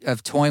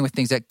toying with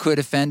things that could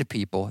offend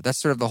people. That's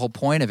sort of the whole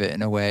point of it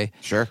in a way.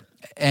 Sure.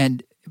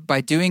 And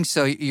by doing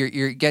so,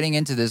 you're getting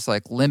into this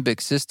like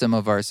limbic system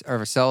of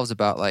ourselves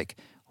about like,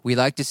 we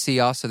like to see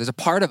also, there's a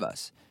part of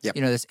us,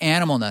 you know, this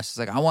animalness. It's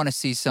like, I want to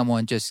see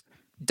someone just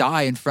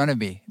die in front of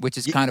me, which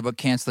is kind of what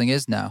canceling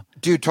is now.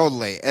 Dude,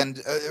 totally. And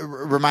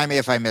remind me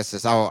if I miss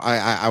this.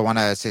 I want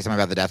to say something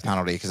about the death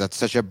penalty, because that's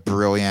such a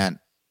brilliant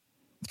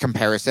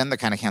comparison, the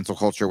kind of cancel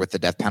culture with the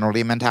death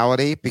penalty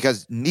mentality,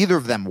 because neither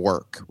of them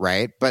work,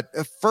 right? But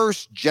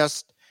first,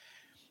 just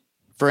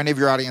for any of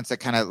your audience that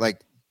kind of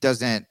like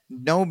doesn't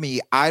know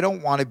me, I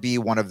don't want to be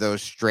one of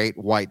those straight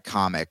white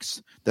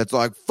comics that's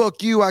like,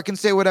 fuck you, I can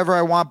say whatever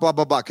I want, blah,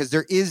 blah, blah, because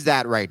there is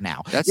that right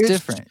now. That's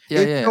different.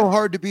 It's so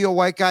hard to be a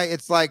white guy.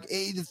 It's like,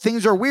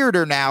 things are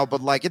weirder now,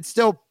 but like, it's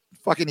still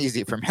fucking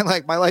easy for me.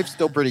 Like, my life's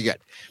still pretty good.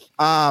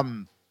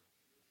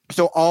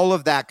 So all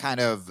of that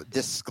kind of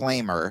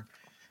disclaimer,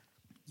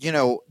 you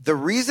know, the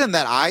reason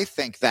that I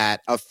think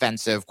that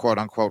offensive, quote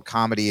unquote,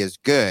 comedy is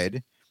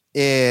good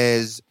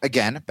is,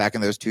 again, back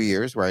in those 2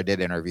 years where I did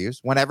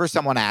interviews, whenever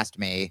someone asked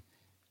me,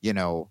 you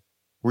know,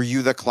 were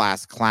you the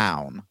class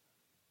clown?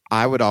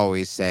 I would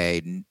always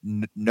say,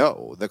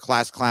 no, the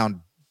class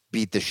clown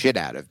beat the shit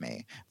out of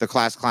me. The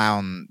class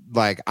clown,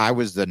 like, I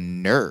was the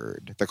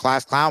nerd. The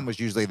class clown was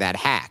usually that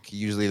hack,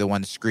 usually the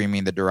one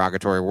screaming the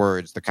derogatory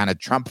words, the kind of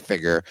Trump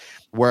figure,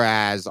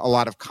 whereas a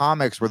lot of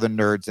comics were the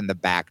nerds in the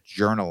back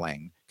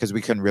journaling because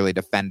we couldn't really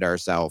defend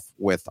ourselves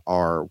with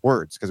our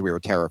words because we were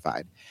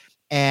terrified.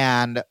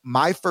 And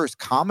my first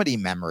comedy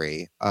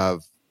memory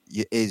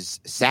is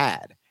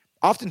sad.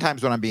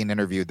 Oftentimes when I'm being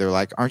interviewed, they're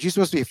like, aren't you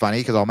supposed to be funny?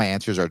 Because all my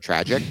answers are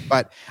tragic.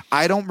 But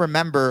I don't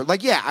remember,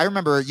 like, yeah, I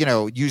remember,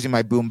 using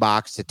my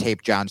boombox to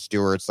tape Jon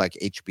Stewart's like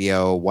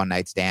HBO One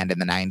Night Stand in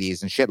the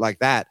 90s and shit like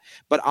that.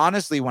 But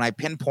honestly, when I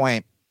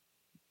pinpoint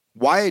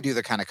why I do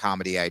the kind of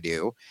comedy I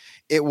do,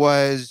 it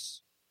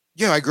was,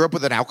 I grew up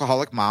with an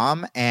alcoholic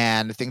mom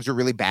and things were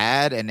really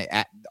bad. And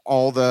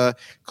all the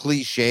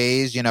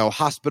cliches,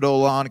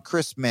 hospital on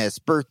Christmas,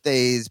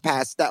 birthdays,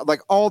 passed out,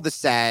 like all the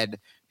sad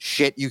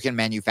shit you can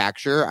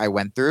manufacture, I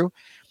went through.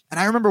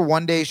 And I remember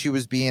one day she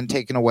was being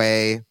taken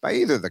away by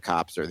either the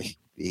cops or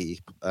the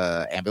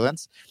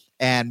ambulance.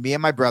 And me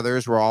and my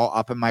brothers were all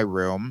up in my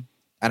room,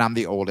 and I'm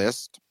the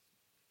oldest.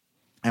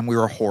 And we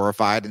were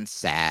horrified and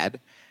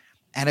sad.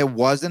 And it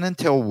wasn't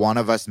until one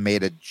of us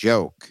made a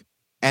joke,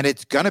 and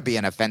it's going to be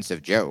an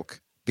offensive joke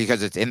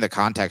because it's in the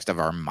context of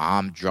our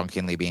mom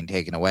drunkenly being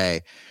taken away.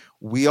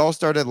 We all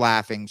started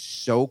laughing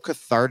so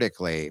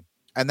cathartically.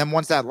 And then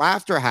once that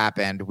laughter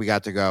happened, we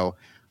got to go,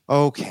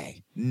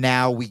 okay,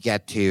 now we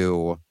get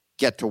to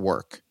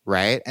work,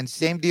 right? And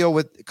same deal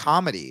with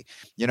comedy.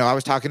 I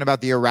was talking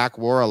about the Iraq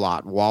War a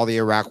lot while the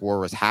Iraq War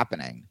was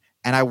happening.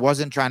 And I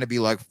wasn't trying to be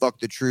like,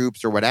 fuck the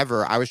troops or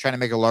whatever. I was trying to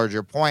make a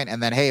larger point.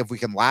 And then, hey, if we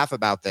can laugh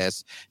about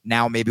this,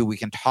 now maybe we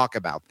can talk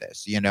about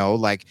this,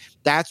 like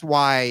that's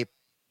why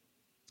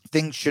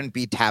things shouldn't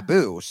be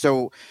taboo.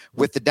 So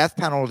with the death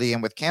penalty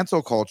and with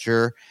cancel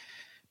culture,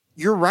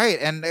 you're right.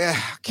 And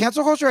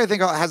cancel culture, I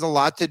think, has a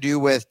lot to do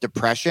with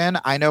depression.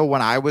 I know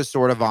when I was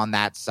sort of on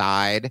that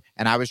side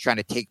and I was trying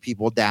to take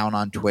people down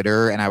on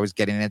Twitter and I was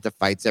getting into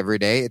fights every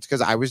day, it's because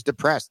I was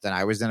depressed and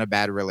I was in a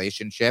bad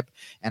relationship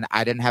and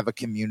I didn't have a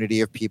community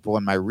of people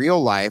in my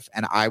real life,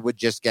 and I would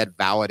just get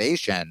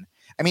validation.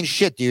 I mean,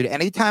 shit, dude,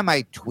 anytime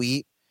I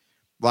tweet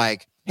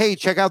like, hey,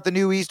 check out the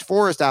new East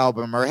Forest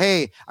album, or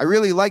hey, I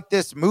really like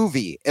this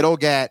movie, it'll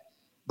get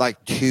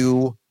like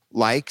 2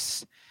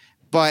 likes.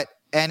 But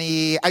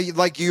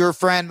like your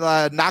friend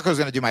Nako's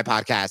going to do my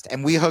podcast,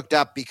 and we hooked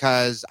up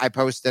because I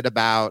posted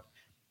about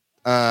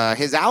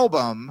his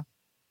album,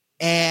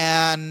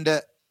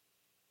 and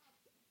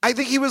I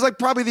think he was like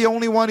probably the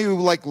only one who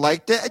liked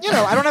it. And,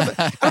 I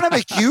don't have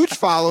a huge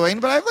following,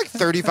 but I have like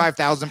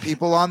 35,000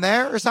 people on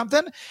there or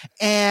something.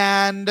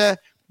 And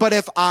but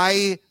if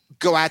I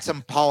go at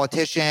some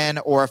politician,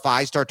 or if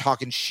I start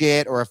talking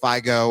shit, or if I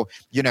go,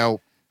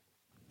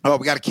 oh,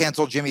 we got to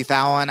cancel Jimmy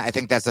Fallon, I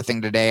think that's the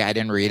thing today, I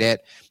didn't read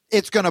it,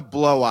 it's going to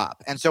blow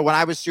up. And so when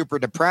I was super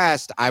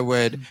depressed, I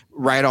would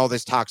write all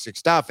this toxic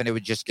stuff and it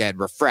would just get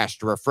refreshed,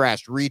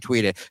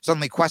 retweeted.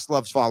 Suddenly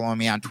Questlove's following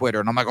me on Twitter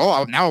and I'm like,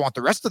 oh, now I want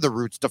the rest of the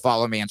Roots to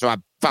follow me. And so I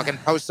fucking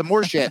post some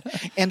more shit.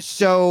 And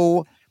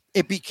so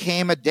it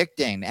became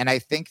addicting. And I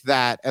think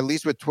that at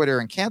least with Twitter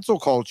and cancel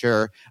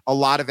culture, a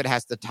lot of it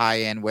has to tie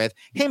in with,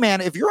 hey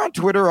man, if you're on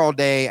Twitter all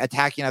day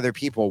attacking other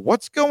people,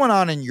 what's going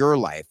on in your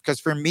life?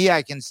 Because for me,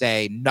 I can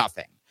say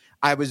nothing.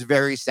 I was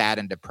very sad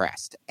and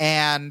depressed.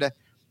 And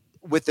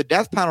with the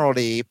death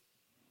penalty,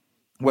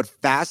 what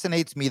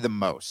fascinates me the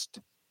most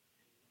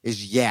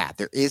is,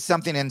 there is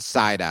something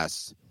inside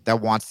us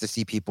that wants to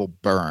see people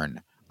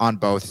burn on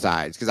both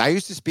sides. Because I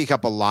used to speak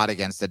up a lot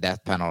against the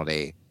death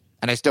penalty,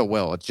 and I still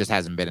will. It just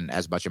hasn't been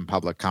as much in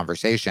public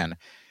conversation.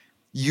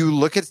 You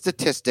look at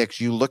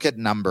statistics, you look at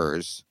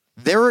numbers.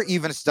 There are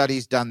even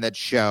studies done that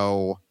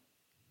show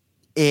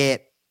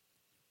it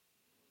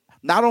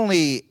not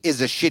only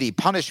is a shitty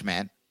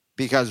punishment,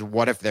 because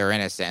what if they're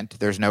innocent?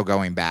 There's no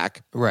going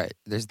back. Right.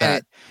 There's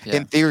that.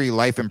 In theory,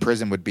 life in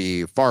prison would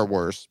be far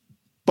worse.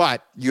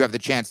 But you have the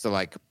chance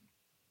to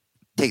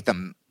take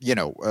them,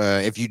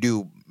 if you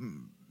do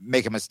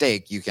make a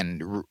mistake, you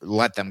can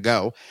let them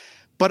go.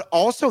 But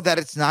also that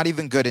it's not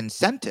even good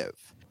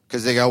incentive,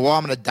 because they go, well,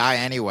 I'm going to die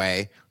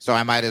anyway, so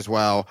I might as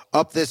well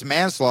up this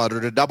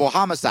manslaughter to double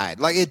homicide.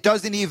 Like, it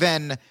doesn't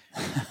even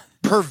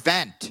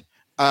prevent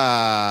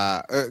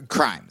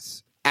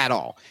crimes at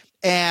all.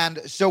 And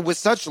so with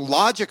such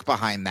logic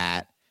behind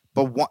that,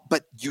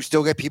 but you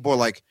still get people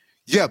like,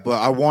 yeah,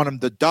 but I want him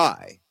to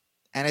die.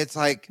 And it's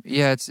like,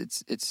 yeah,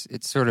 it's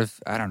sort of,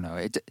 I don't know.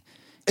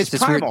 It's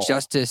this primal. Weird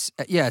justice.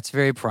 Yeah, it's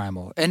very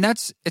primal. And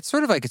it's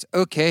sort of like, it's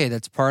okay.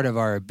 That's part of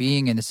our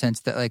being, in the sense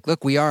that, like,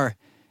 look, we are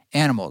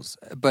animals,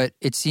 but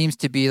it seems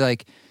to be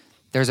like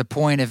there's a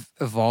point of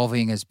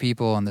evolving as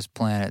people on this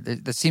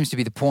planet. That seems to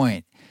be the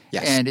point.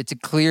 Yes. And it's a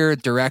clear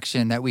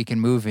direction that we can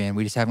move in.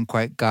 We just haven't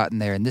quite gotten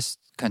there in this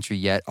country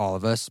yet, all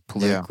of us,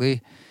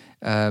 politically.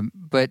 Yeah.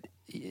 But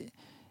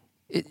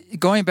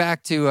going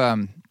back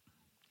to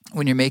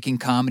when you're making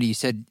comedy, you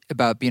said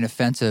about being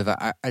offensive.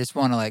 I just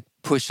want to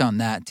push on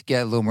that to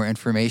get a little more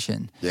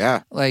information.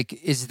 Yeah.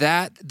 Is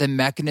that the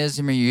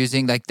mechanism you're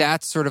using?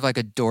 That's sort of like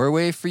a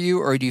doorway for you?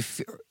 Or do you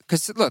 –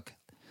 because, look,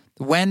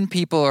 when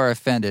people are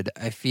offended,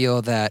 I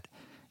feel that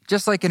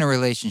just like in a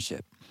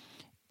relationship,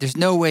 there's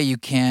no way you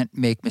can't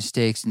make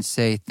mistakes and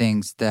say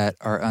things that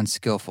are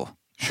unskillful.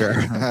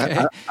 Sure.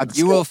 Okay.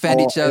 You will offend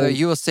each other.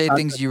 You will say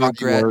things you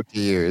regret. Word to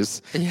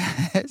use.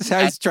 Yeah. So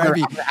I was trying to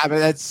be. I mean,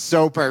 that's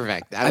so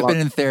perfect. I've been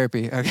in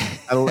therapy. Okay.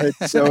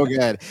 It's so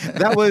good.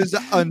 That was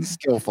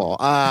unskillful.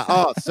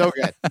 So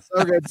good.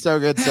 So good. So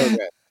good. So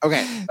good.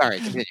 Okay. Sorry.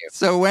 Continue.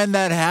 So when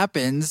that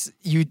happens,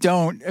 you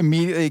don't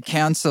immediately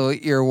cancel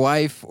your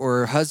wife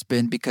or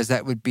husband because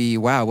that would be,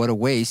 wow, what a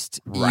waste.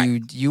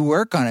 Right. You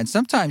work on it.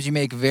 Sometimes you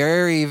make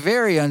very,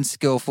 very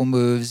unskillful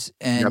moves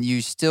and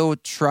you still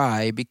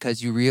try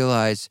because you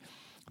realize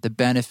the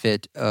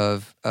benefit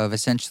of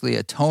essentially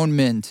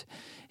atonement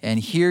and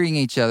hearing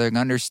each other and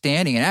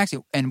understanding and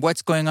actually, and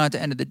what's going on at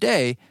the end of the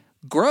day,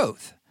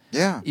 growth.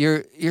 Yeah.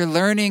 You're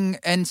learning,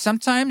 and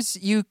sometimes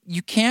you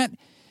can't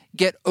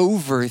get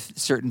over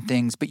certain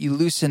things, but you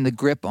loosen the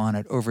grip on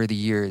it over the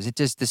years.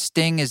 The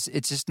sting is,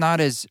 it's just not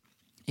as,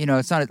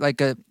 it's not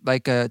like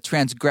a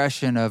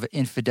transgression of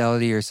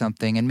infidelity or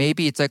something. And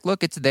maybe it's like,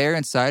 look, it's there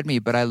inside me,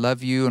 but I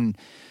love you and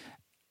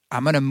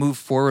I'm going to move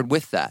forward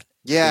with that.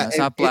 Yeah. It's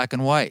not black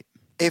and white.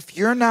 If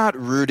you're not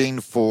rooting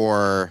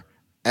for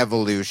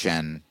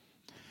evolution,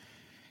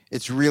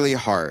 it's really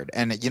hard.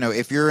 And,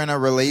 if you're in a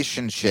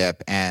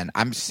relationship, and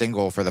I'm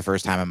single for the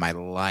first time in my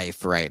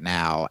life right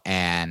now,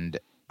 and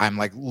I'm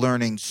like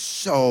learning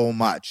so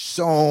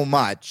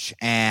much.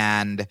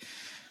 And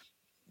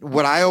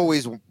what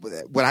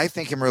I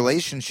think in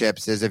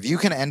relationships is if you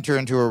can enter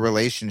into a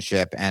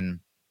relationship and,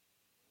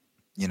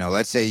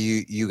 let's say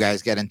you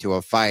guys get into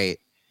a fight,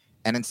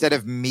 and instead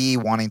of me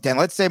wanting to, and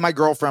let's say my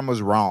girlfriend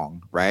was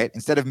wrong, right?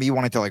 Instead of me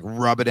wanting to like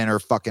rub it in her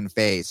fucking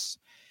face,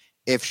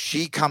 if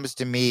she comes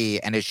to me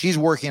and if she's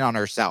working on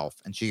herself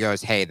and she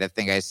goes, hey, that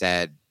thing I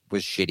said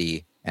was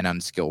shitty and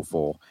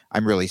unskillful,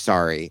 I'm really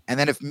sorry. And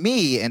then if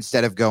me,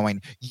 instead of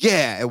going,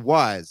 yeah, it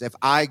was, if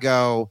I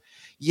go,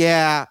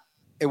 yeah,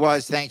 it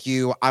was, thank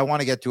you, I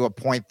want to get to a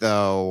point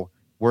though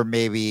where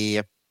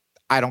maybe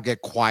I don't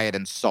get quiet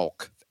and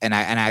sulk, and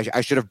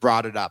I should have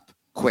brought it up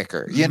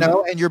quicker,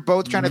 and you're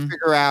both trying to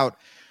figure out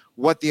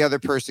what the other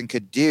person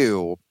could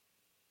do.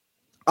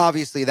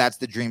 Obviously that's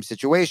the dream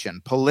situation.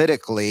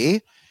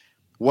 Politically,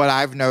 what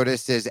I've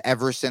noticed is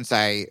ever since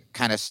I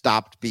kind of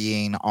stopped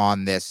being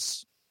on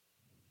this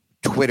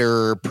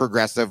Twitter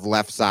progressive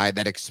left side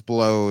that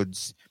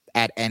explodes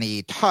at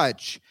any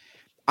touch,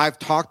 I've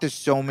talked to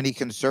so many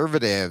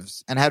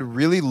conservatives and had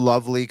really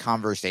lovely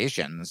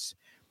conversations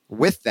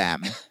with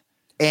them.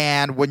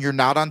 And when you're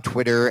not on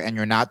Twitter and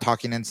you're not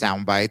talking in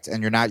sound bites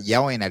and you're not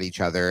yelling at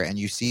each other and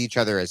you see each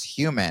other as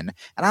human,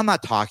 and I'm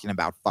not talking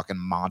about fucking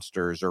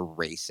monsters or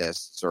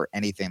racists or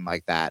anything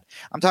like that.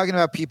 I'm talking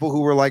about people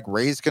who were like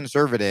raised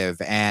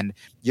conservative and,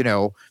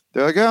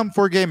 they're like, I'm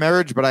for gay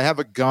marriage, but I have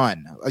a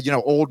gun.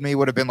 Old me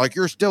would have been like,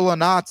 you're still a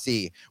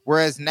Nazi.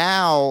 Whereas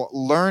now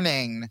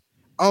learning,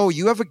 oh,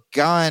 you have a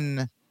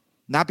gun,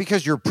 not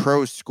because you're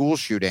pro school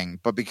shooting,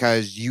 but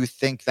because you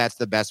think that's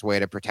the best way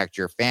to protect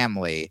your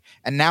family.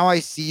 And now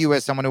I see you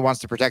as someone who wants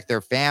to protect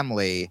their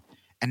family.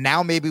 And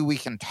now maybe we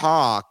can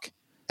talk,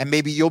 and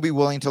maybe you'll be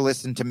willing to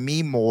listen to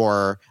me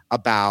more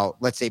about,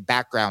 let's say,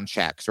 background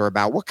checks or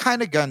about what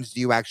kind of guns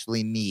do you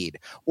actually need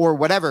or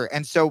whatever.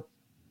 And so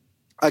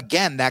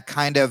again, that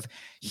kind of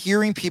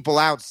hearing people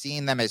out,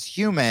 seeing them as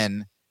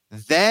human,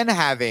 then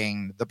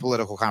having the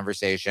political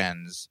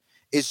conversations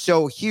is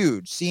so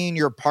huge. Seeing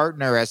your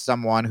partner as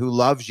someone who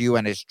loves you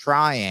and is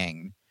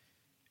trying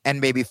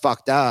and maybe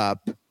fucked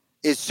up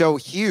is so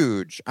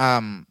huge.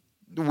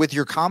 With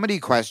your comedy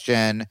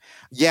question,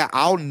 yeah,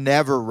 I'll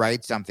never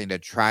write something to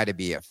try to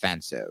be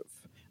offensive.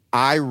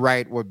 I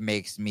write what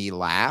makes me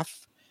laugh.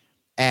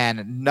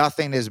 And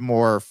nothing is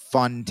more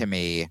fun to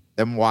me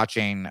than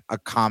watching a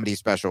comedy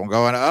special and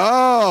going,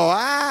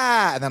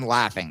 and then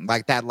laughing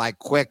like that, like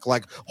quick,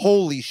 like,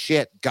 holy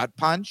shit, gut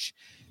punch.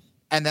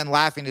 And then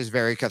laughing is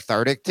very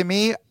cathartic to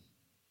me.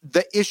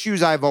 The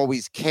issues I've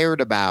always cared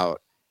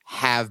about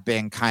have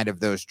been kind of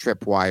those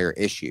tripwire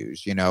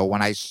issues.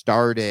 When I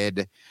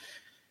started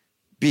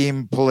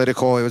being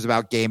political, it was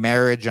about gay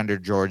marriage under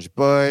George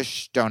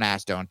Bush, don't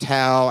ask, don't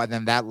tell. And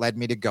then that led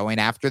me to going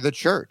after the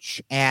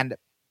church.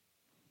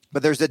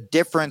 But there's a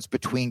difference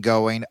between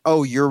going,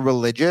 oh, you're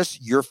religious,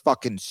 you're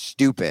fucking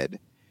stupid,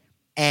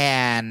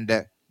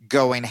 and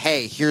going,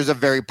 hey, here's a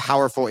very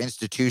powerful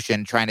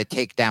institution trying to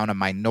take down a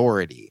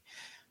minority.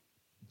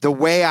 The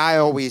way I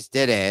always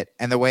did it,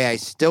 and the way I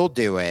still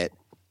do it,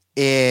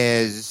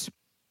 is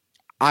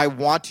I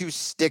want to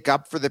stick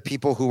up for the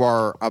people who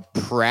are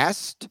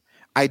oppressed.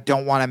 I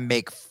don't want to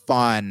make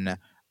fun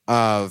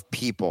of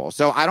people.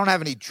 So I don't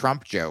have any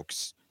Trump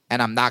jokes.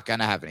 And I'm not going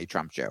to have any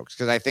Trump jokes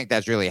because I think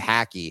that's really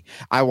hacky.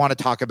 I want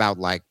to talk about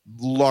like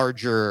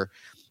larger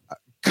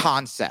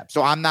concepts.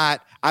 So I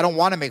don't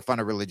want to make fun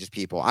of religious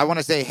people. I want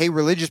to say, hey,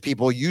 religious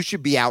people, you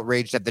should be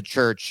outraged at the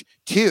church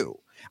too.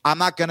 I'm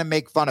not going to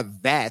make fun of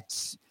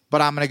vets,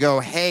 but I'm going to go,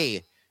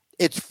 hey,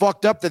 it's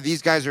fucked up that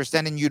these guys are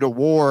sending you to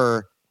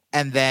war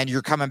and then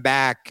you're coming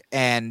back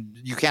and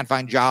you can't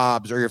find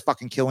jobs, or you're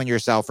fucking killing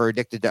yourself or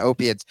addicted to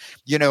opiates.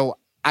 You know,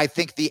 I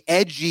think the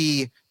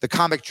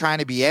comic trying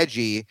to be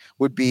edgy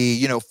would be,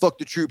 you know, fuck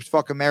the troops,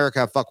 fuck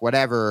America, fuck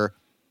whatever.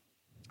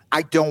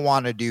 I don't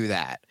want to do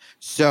that.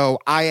 So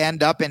I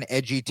end up in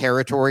edgy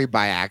territory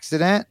by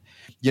accident.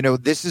 You know,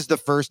 this is the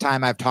first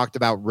time I've talked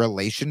about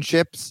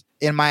relationships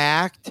in my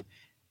act.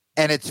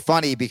 And it's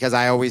funny because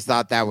I always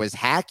thought that was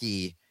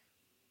hacky,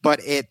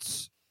 but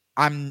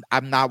I'm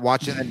not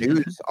watching the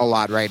news a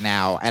lot right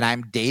now, and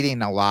I'm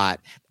dating a lot,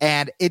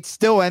 and it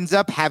still ends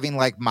up having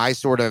like my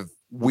sort of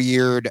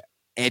weird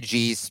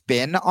edgy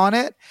spin on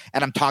it,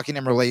 and I'm talking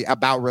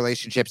about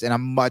relationships in a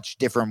much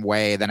different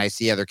way than I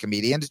see other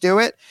comedians do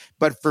it.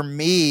 But for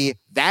me,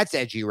 that's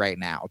edgy right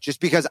now, just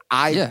because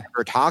I've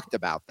never talked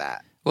about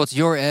that. Well, it's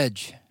your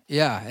edge.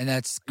 Yeah. And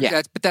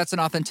but that's an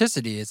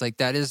authenticity. It's like,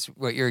 that is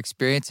what your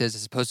experience is,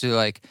 as opposed to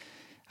like,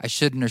 I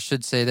shouldn't or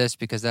should say this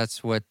because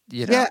that's what,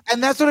 you know. Yeah.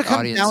 And that's what it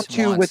comes down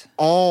to with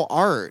all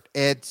art.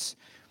 It's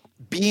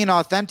being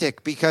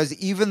authentic, because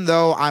even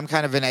though I'm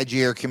kind of an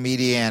edgier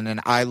comedian,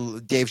 and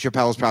Dave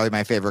Chappelle is probably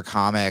my favorite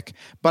comic,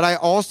 but I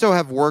also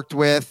have worked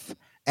with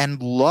and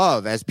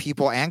love as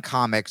people and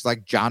comics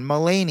like John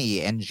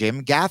Mulaney and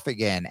Jim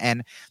Gaffigan.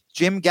 And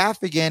Jim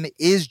Gaffigan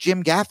is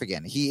Jim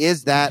Gaffigan. He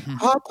is that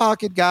hot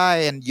pocket guy,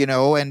 and you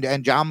know, and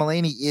John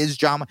Mulaney is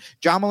John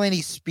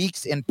Mulaney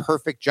speaks in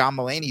perfect John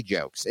Mulaney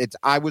jokes.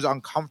 I was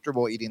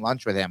uncomfortable eating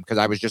lunch with him because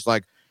I was just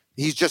like,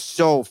 he's just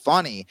so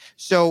funny.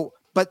 So,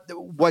 but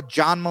what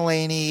John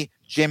Mulaney,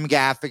 Jim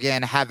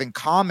Gaffigan have in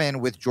common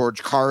with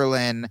George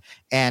Carlin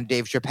and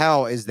Dave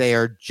Chappelle is they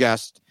are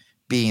just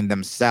being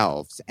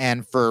themselves.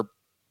 And for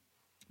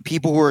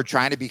people who are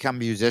trying to become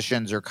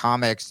musicians or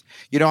comics,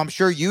 you know, I'm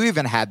sure you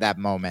even had that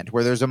moment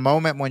where there's a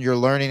moment when you're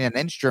learning an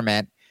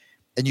instrument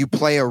and you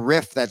play a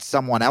riff that's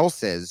someone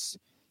else's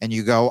and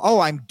you go,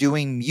 oh, I'm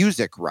doing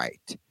music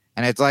right.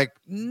 And it's like,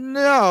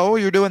 no,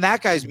 you're doing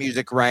that guy's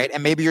music right.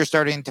 And maybe you're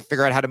starting to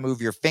figure out how to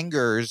move your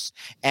fingers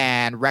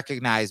and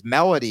recognize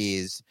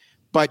melodies,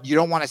 but you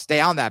don't want to stay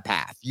on that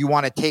path. You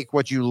want to take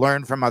what you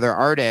learn from other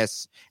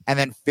artists and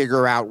then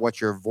figure out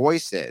what your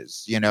voice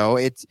is. You know,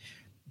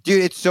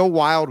 dude, it's so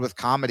wild with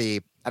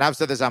comedy. And I've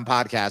said this on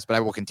podcasts, but I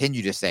will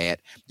continue to say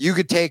it. You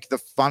could take the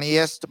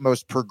funniest,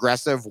 most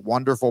progressive,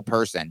 wonderful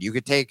person. You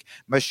could take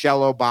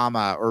Michelle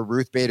Obama or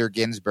Ruth Bader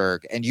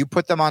Ginsburg, and you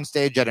put them on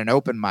stage at an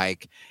open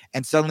mic,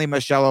 and suddenly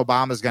Michelle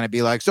Obama is going to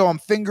be like, so I'm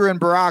fingering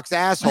Barack's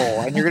asshole.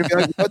 And you're going to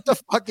be like, what the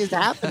fuck is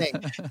happening?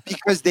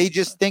 Because they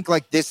just think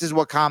like this is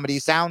what comedy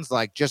sounds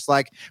like. Just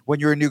like when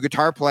you're a new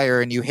guitar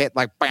player and you hit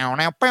like, bow,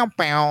 now, bow,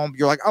 bow,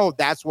 you're like, oh,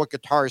 that's what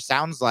guitar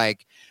sounds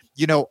like.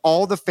 You know,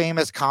 all the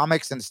famous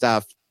comics and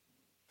stuff,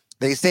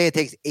 they say it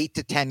takes 8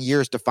 to 10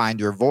 years to find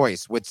your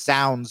voice, which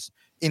sounds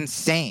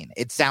insane.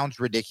 It sounds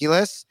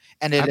ridiculous,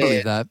 and it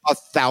is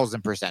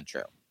 1,000%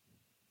 true.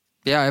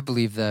 Yeah, I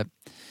believe that.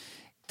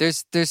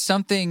 There's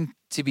something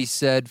to be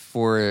said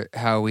for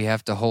how we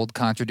have to hold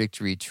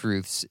contradictory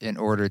truths in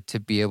order to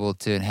be able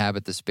to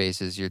inhabit the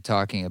spaces you're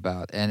talking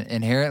about. And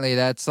inherently,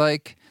 that's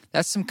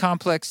some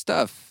complex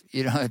stuff.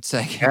 You know, it's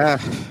like,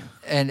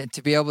 and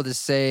to be able to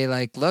say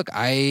like, look,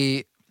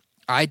 I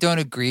don't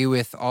agree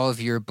with all of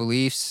your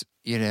beliefs,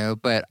 you know,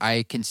 but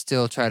I can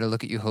still try to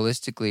look at you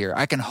holistically, or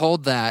I can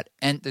hold that.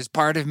 And there's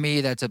part of me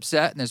that's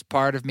upset, and there's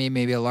part of me,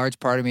 maybe a large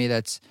part of me,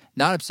 that's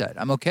not upset.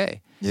 I'm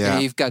okay. Yeah.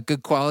 And you've got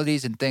good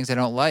qualities and things I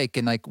don't like.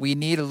 And like, we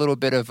need a little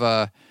bit of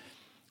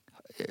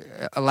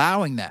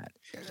allowing that.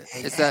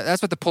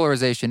 That's what the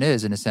polarization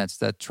is, in a sense,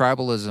 that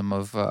tribalism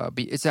of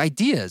it's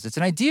ideas. It's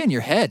an idea in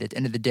your head at the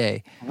end of the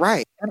day.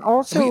 Right. And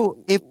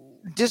also, if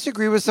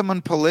disagree with someone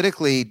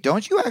politically,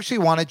 don't you actually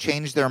want to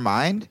change their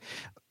mind?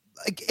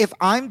 Like, if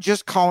I'm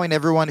just calling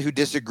everyone who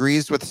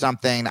disagrees with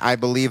something I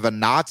believe a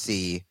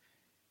Nazi,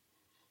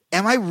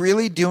 am I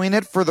really doing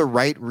it for the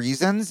right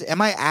reasons? Am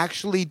I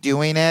actually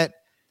doing it?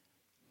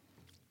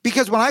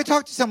 Because when I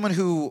talk to someone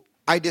who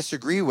I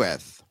disagree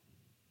with,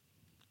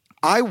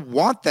 I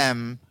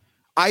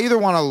either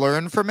want to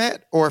learn from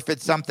it, or if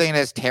it's something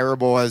as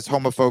terrible as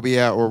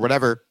homophobia or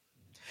whatever,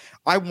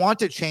 I want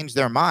to change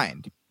their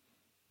mind.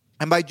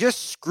 And by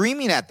just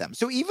screaming at them.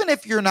 So even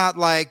if you're not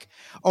like,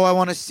 oh, I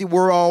want to see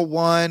we're all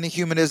one,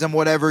 humanism,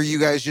 whatever, you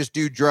guys just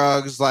do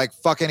drugs, like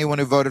fuck anyone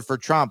who voted for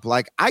Trump.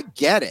 Like, I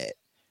get it.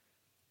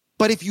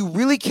 But if you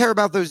really care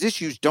about those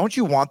issues, don't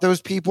you want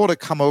those people to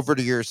come over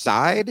to your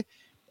side?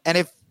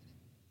 And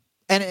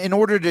in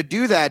order to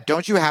do that,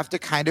 don't you have to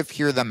kind of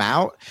hear them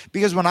out?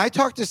 Because when I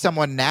talk to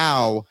someone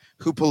now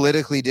who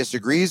politically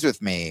disagrees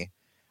with me,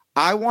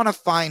 I want to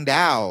find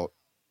out,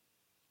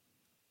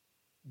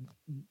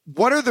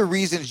 what are the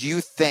reasons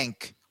you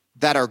think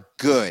that are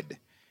good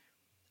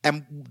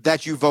and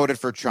that you voted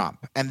for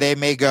Trump? And they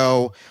may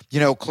go, you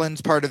know,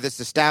 Clinton's part of this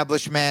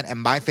establishment and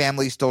my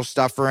family's still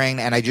suffering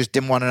and I just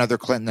didn't want another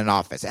Clinton in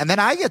office. And then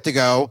I get to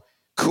go,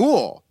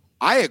 cool,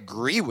 I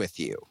agree with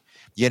you,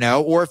 you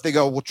know? Or if they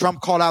go, well,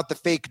 Trump called out the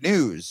fake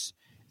news,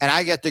 and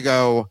I get to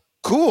go,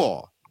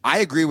 cool, I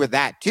agree with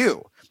that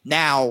too.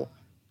 Now,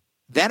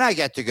 then I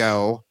get to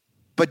go,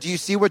 But do you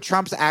see what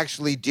Trump's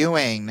actually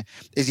doing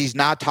is he's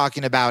not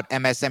talking about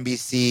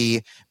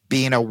MSNBC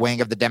being a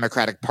wing of the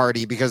Democratic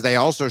Party because they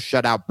also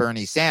shut out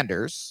Bernie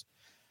Sanders.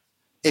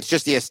 It's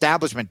just the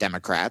establishment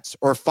Democrats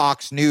or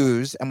Fox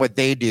News and what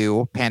they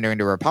do pandering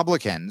to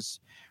Republicans.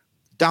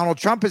 Donald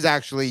Trump is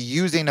actually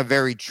using a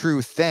very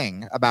true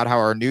thing about how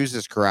our news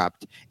is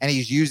corrupt, and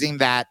he's using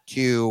that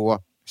to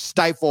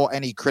stifle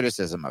any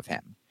criticism of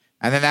him.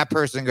 And then that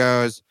person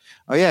goes,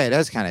 oh, yeah, he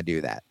does kind of do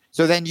that.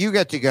 So then you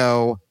get to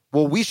go,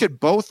 well, we should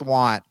both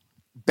want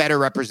better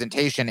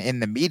representation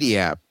in the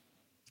media.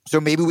 So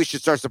maybe we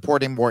should start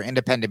supporting more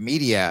independent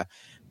media.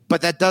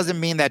 But that doesn't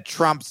mean that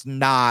Trump's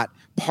not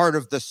part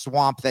of the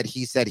swamp that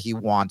he said he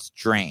wants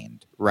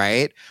drained,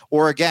 right?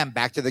 Or again,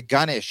 back to the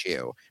gun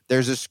issue.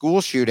 There's a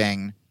school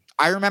shooting.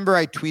 I remember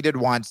I tweeted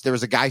once, there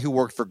was a guy who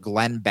worked for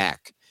Glenn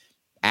Beck,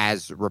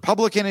 as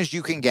Republican as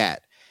you can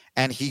get.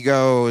 And he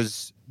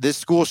goes, this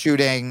school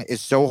shooting is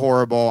so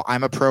horrible.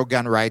 I'm a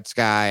pro-gun rights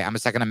guy. I'm a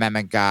Second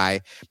Amendment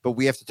guy. But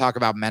we have to talk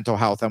about mental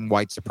health and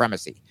white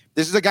supremacy.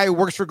 This is a guy who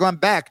works for Glenn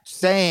Beck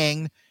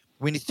saying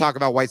we need to talk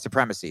about white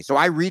supremacy. So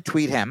I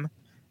retweet him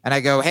and I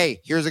go,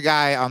 hey, here's a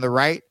guy on the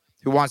right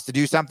who wants to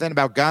do something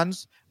about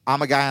guns.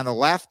 I'm a guy on the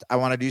left. I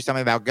want to do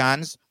something about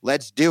guns.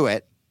 Let's do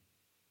it.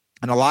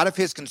 And a lot of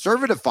his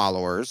conservative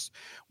followers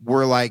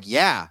were like,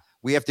 yeah,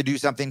 we have to do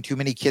something. Too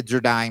many kids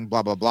are dying,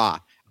 blah, blah, blah.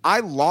 I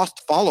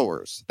lost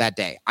followers that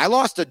day. I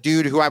lost a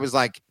dude who I was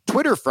like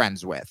Twitter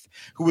friends with,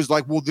 who was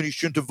like, well, then he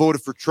shouldn't have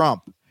voted for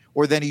Trump,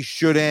 or then he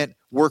shouldn't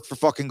work for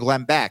fucking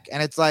Glenn Beck.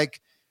 And it's like,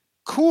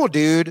 cool,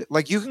 dude.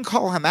 Like, you can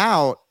call him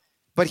out,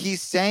 but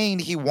he's saying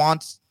he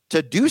wants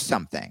to do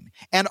something.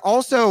 And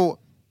also,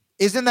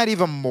 isn't that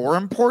even more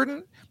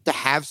important to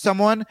have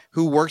someone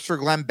who works for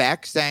Glenn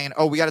Beck saying,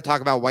 oh, we got to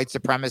talk about white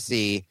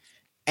supremacy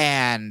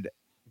and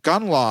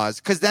gun laws?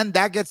 Because then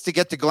that gets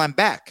to Glenn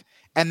Beck.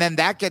 And then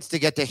that gets to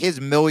get to his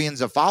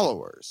millions of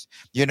followers,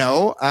 you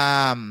know?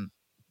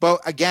 But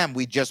again,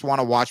 we just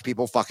want to watch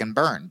people fucking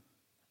burn.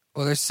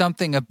 Well, there's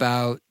something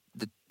about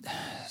the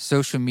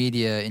social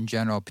media in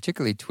general,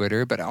 particularly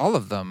Twitter, but all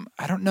of them.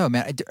 I don't know,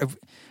 man. I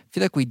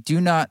feel like we do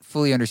not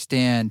fully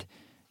understand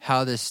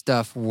how this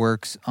stuff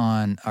works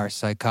on our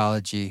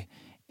psychology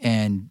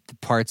and the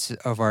parts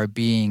of our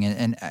being.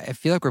 And I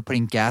feel like we're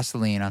putting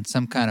gasoline on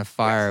some kind of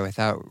fire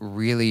without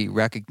really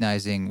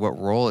recognizing what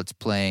role it's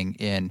playing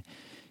in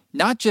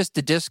not just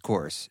the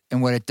discourse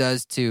and what it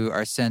does to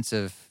our sense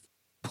of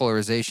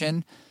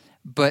polarization,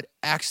 but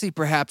actually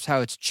perhaps how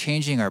it's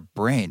changing our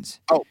brains.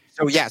 Oh,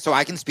 so yeah. So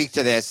I can speak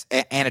to this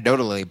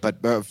anecdotally,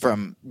 but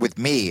from with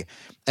me,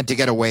 and to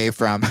get away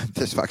from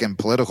this fucking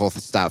political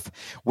stuff,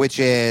 which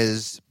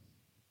is,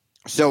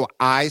 so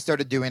I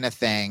started doing a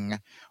thing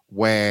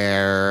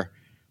where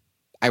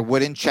I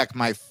wouldn't check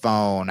my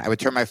phone. I would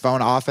turn my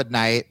phone off at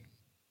night.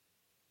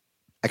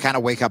 I kind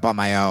of wake up on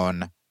my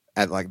own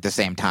at like the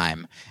same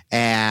time.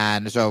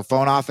 And so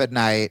phone off at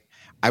night,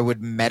 I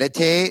would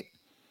meditate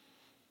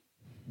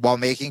while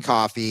making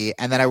coffee,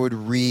 and then I would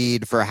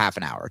read for a half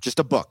an hour, just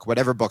a book,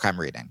 whatever book I'm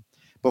reading,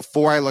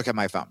 before I look at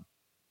my phone.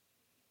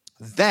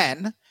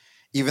 Then,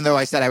 even though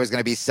I said I was going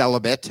to be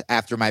celibate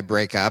after my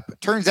breakup,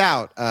 turns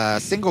out,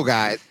 single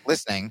guys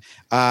listening,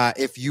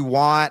 if you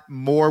want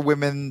more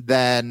women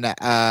than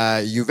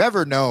you've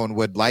ever known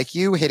would like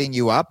you, hitting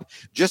you up,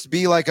 just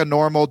be like a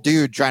normal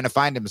dude trying to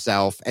find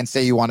himself and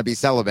say you want to be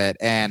celibate.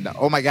 And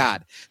oh my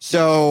God.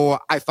 So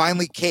I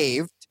finally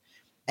caved,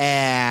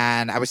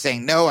 and I was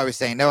saying no.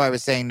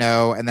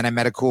 And then I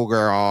met a cool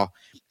girl,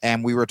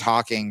 and we were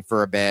talking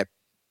for a bit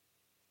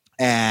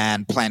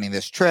and planning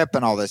this trip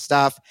and all this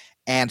stuff.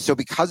 And so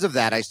because of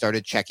that, I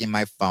started checking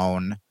my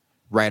phone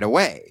right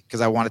away because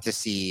I wanted to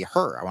see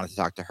her. I wanted to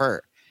talk to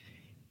her.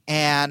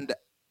 And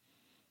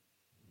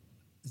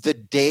the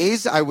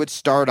days I would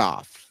start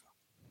off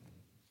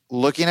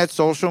looking at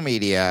social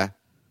media,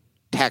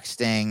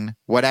 texting,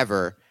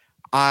 whatever,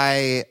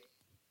 I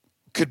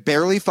could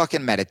barely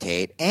fucking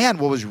meditate. And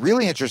what was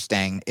really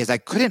interesting is I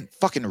couldn't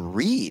fucking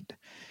read.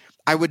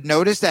 I would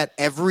notice that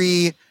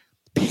every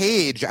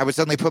page, I would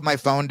suddenly put my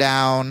phone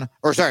down,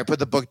 put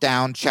the book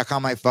down, check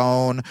on my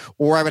phone,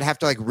 or I would have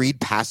to like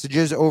read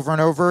passages over and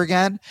over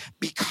again,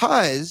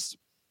 because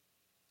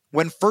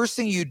when first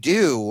thing you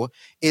do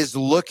is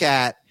look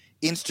at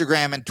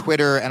Instagram and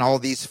Twitter and all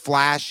these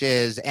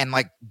flashes and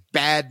like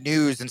bad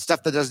news and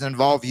stuff that doesn't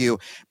involve you,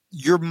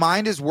 your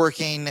mind is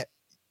working.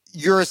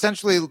 You're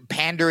essentially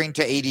pandering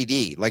to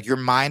ADD. Like your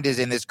mind is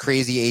in this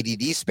crazy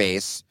ADD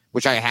space,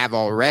 which I have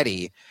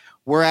already.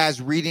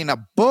 Whereas reading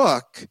a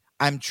book,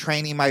 I'm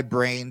training my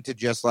brain to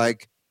just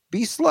like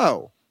be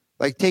slow,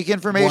 like take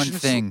information. One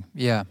thing.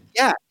 Yeah.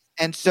 Yeah.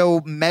 And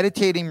so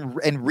meditating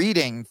and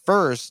reading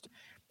first,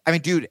 I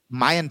mean, dude,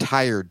 my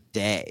entire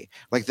day,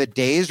 like the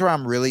days where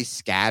I'm really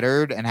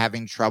scattered and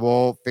having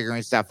trouble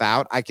figuring stuff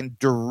out, I can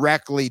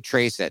directly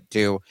trace it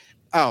to,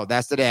 oh,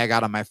 that's the day I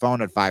got on my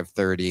phone at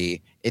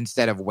 5:30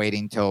 instead of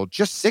waiting till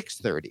just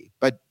 6:30,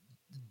 but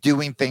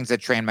doing things that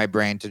train my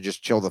brain to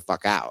just chill the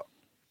fuck out.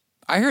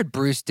 I heard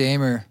Bruce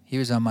Damer. He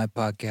was on my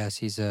podcast.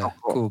 He's a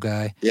cool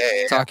guy.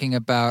 Yeah. Talking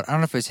about, I don't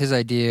know if it's his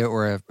idea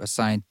or a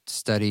science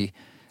study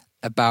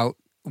about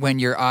when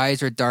your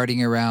eyes are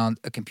darting around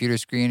a computer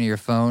screen or your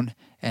phone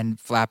and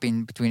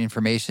flapping between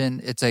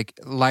information. It's like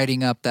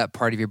lighting up that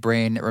part of your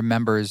brain that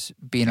remembers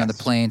being on the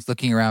planes,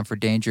 looking around for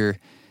danger.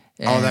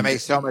 And that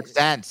makes so much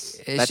sense.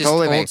 It's That just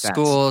totally old makes sense.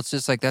 school. It's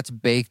just like that's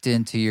baked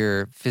into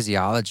your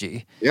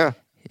physiology. Yeah.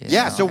 You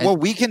know? So what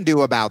we can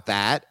do about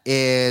that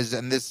is,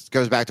 and this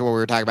goes back to what we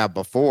were talking about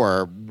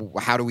before,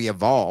 how do we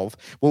evolve?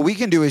 What we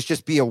can do is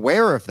just be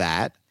aware of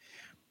that.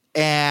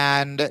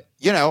 And,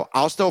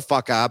 I'll still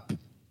fuck up.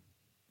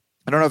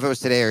 I don't know if it was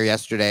today or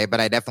yesterday, but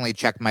I definitely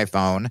checked my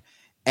phone.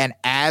 And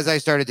as I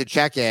started to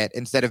check it,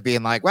 instead of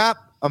being like, well,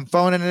 I'm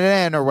phoning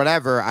it in or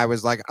whatever, I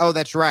was like, oh,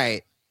 that's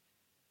right.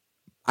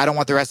 I don't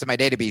want the rest of my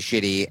day to be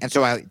shitty. And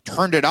so I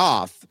turned it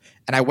off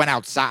and I went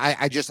outside.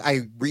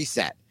 I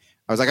reset.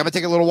 I was like, I'm going to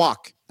take a little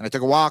walk. And I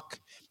took a walk.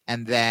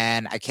 And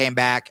then I came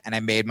back and I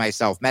made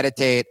myself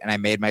meditate and I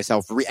made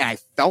myself and I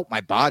felt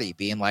my body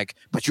being like,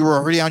 but you were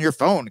already on your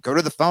phone. Go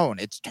to the phone.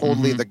 It's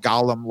totally the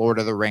Gollum Lord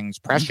of the Rings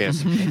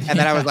precious. And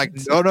then I was like,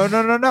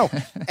 no.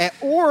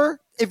 Or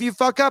if you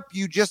fuck up,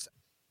 you just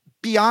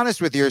be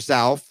honest with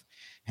yourself.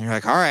 And you're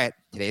like, all right,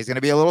 today's going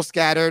to be a little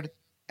scattered.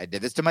 I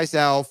did this to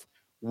myself.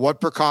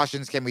 What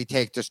precautions can we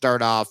take to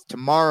start off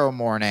tomorrow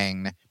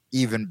morning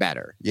even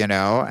better,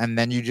 And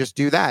then you just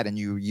do that and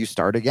you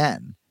start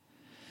again.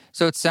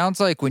 So it sounds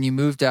like when you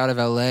moved out of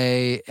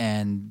LA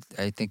and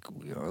I think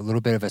a little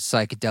bit of a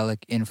psychedelic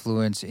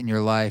influence in your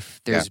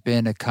life, there's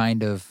been a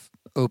kind of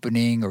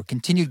opening or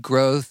continued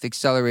growth,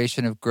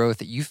 acceleration of growth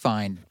that you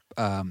find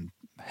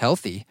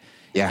healthy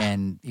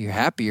and you're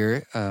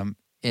happier.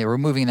 We're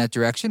moving in that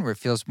direction where it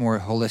feels more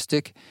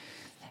holistic.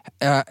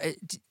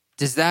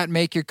 Does that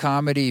make your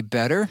comedy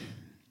better?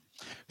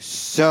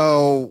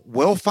 So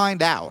we'll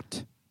find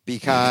out.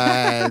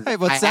 Because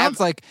well, it sounds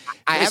like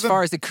as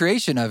far as the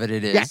creation of it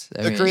is. Yes,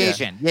 the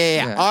creation.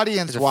 Yeah.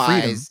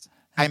 Audience-wise,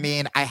 I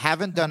mean, I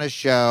haven't done a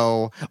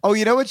show. Oh,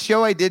 you know what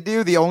show I did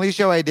do? The only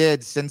show I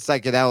did since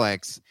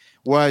Psychedelics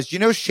was,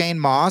 Shane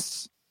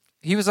Moss?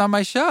 He was on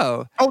my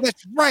show. Oh,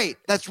 that's right.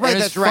 That's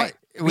right.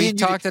 We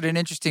talked at an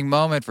interesting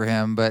moment for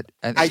him, but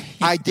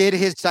I did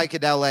his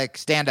psychedelic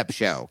stand-up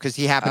show because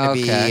he happened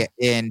to be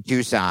in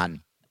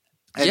Tucson.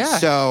 And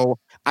so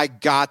I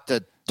got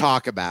to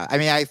talk about. I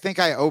mean, I think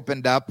I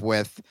opened up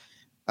with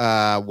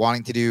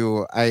wanting to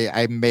do.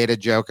 I made a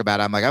joke about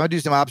it. I'm like, I'm gonna do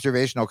some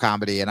observational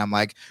comedy, and I'm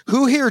like,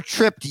 who here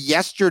tripped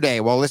yesterday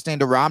while listening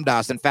to Ram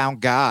Dass and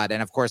found God?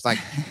 And of course,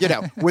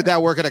 would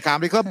that work at a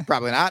comedy club?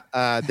 Probably not.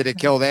 Did it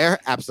kill there?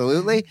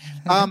 Absolutely.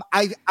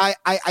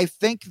 I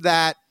think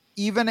that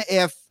even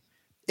if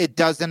it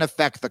doesn't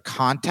affect the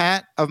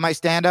content of my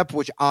stand-up,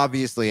 which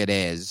obviously it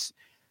is.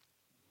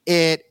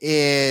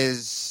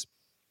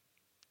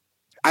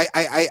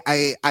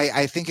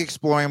 I think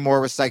exploring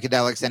more with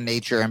psychedelics and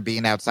nature and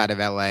being outside of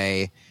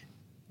LA,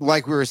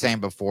 like we were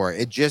saying before,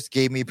 it just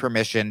gave me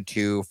permission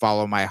to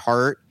follow my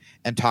heart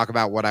and talk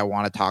about what I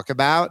want to talk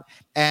about.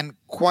 And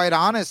quite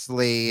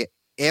honestly,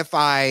 if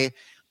I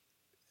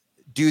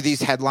do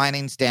these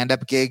headlining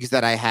stand-up gigs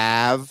that I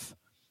have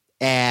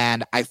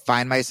and I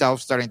find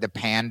myself starting to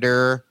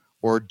pander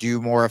or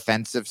do more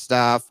offensive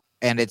stuff,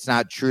 and it's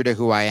not true to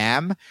who I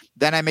am,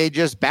 then I may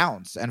just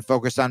bounce and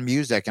focus on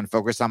music and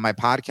focus on my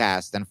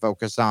podcast and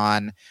focus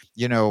on,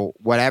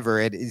 whatever.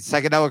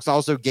 Psychedelics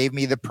also gave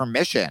me the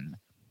permission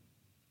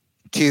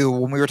to,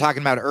 when we were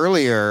talking about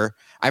earlier,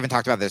 I haven't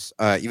talked about this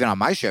even on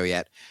my show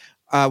yet,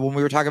 when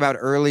we were talking about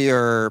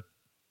earlier,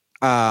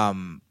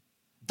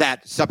 that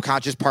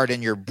subconscious part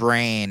in your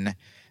brain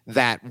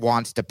that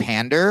wants to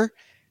pander,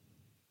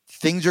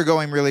 things are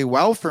going really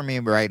well for me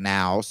right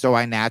now. So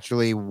I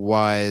naturally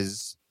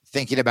was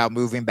thinking about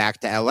moving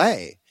back to LA.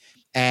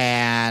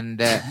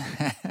 And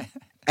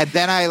and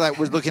then I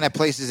was looking at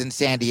places in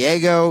San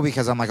Diego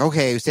because I'm like,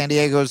 okay, San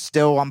Diego's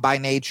still on by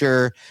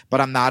nature, but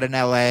I'm not in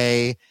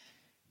LA.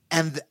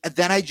 And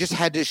then I just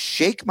had to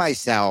shake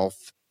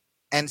myself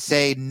and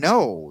say,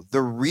 no,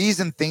 the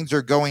reason things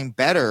are going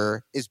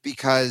better is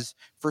because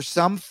for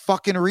some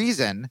fucking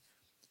reason,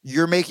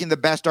 you're making the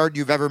best art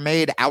you've ever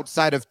made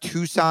outside of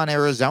Tucson,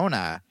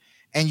 Arizona,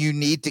 and you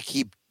need to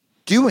keep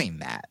doing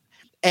that.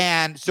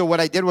 And so what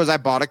I did was I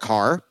bought a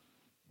car,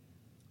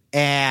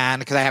 and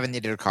because I haven't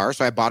needed a car,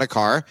 so I bought a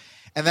car,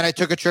 and then I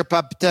took a trip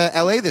up to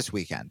LA this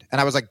weekend,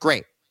 and I was like,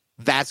 great,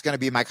 that's going to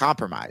be my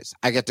compromise.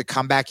 I get to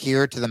come back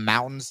here to the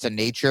mountains, to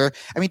nature.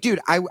 I mean, dude,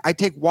 I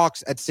take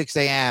walks at 6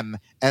 a.m.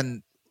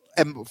 and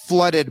am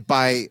flooded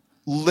by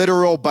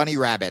literal bunny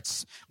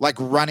rabbits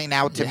running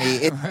out to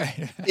me.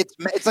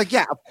 It's like,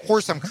 yeah, of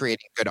course I'm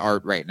creating good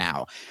art right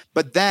now.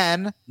 But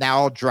then now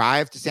I'll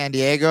drive to San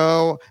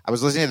Diego. I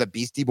was listening to the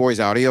Beastie Boys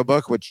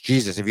audiobook, which,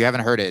 Jesus, if you haven't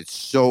heard it, it's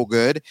so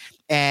good.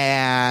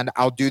 And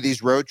I'll do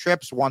these road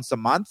trips once a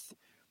month.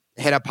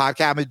 Hit a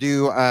podcast. I'm gonna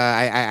do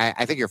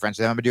I think you're friends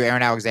with them. I'm gonna do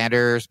Aaron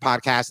Alexander's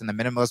podcast and the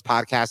Minimalist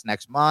podcast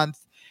next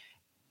month.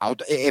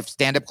 If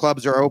stand-up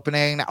clubs are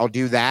opening, I'll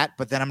do that.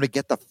 But then I'm gonna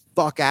get the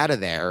fuck out of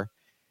there,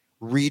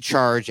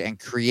 recharge, and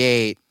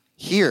create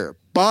here.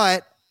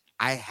 But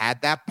I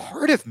had that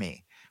part of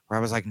me where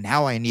I was like,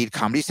 now I need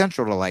Comedy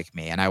Central to like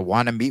me, and I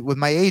want to meet with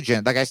my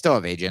agent. Like, I still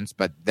have agents,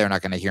 but they're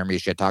not going to hear me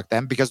shit talk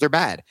them because they're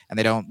bad and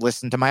they don't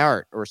listen to my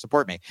art or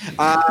support me.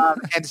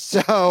 And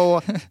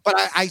so, but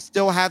I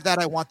still have that.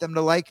 I want them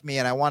to like me,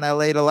 and I want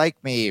LA to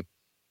like me.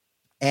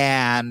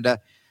 And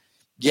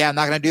yeah, I'm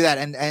not going to do that.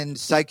 And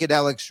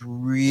psychedelics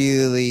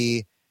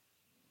really,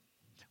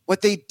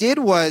 what they did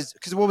was,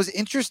 because what was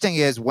interesting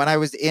is when I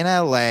was in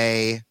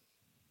LA,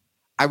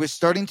 I was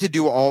starting to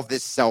do all of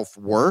this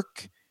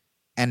self-work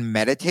and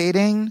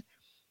meditating,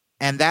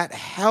 and that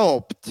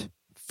helped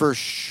for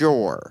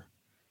sure.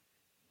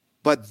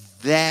 But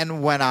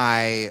then when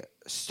I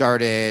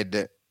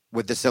started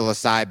with the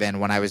psilocybin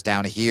when I was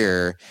down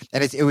here,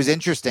 and it was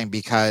interesting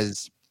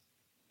because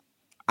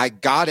I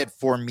got it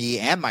for me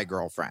and my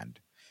girlfriend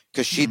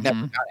because she'd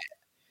never got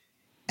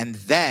it. And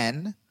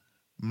then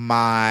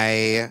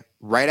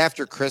right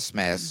after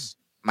Christmas,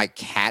 my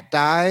cat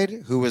died,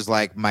 who was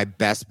like my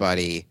best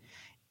buddy.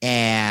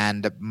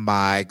 And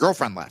my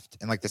girlfriend left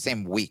in like the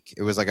same week.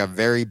 It was like a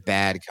very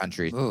bad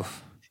country.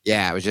 Oof.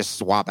 Yeah, it was just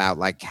swap out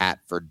like cat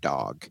for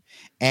dog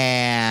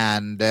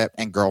and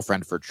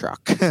girlfriend for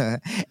truck.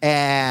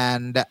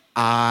 And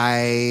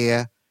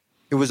it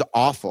was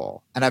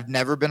awful. And I've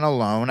never been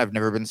alone. I've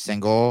never been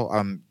single.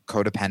 I'm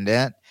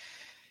codependent.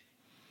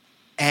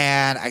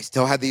 And I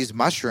still had these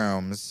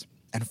mushrooms.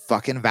 And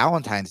fucking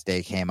Valentine's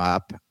Day came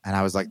up, and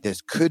I was like, "This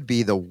could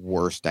be the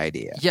worst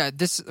idea." Yeah,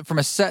 this from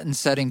a set and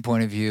setting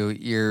point of view,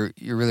 you're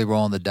really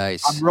rolling the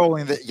dice. I'm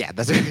rolling that's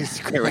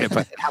a great way to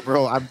put it.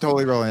 I'm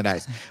totally rolling the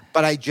dice.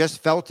 But I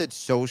just felt it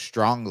so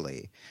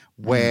strongly,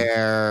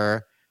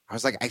 where I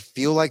was like, I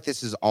feel like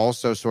this is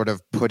also sort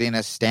of putting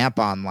a stamp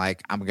on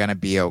like I'm gonna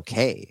be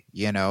okay,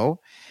 you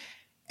know.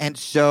 And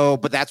so,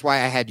 but that's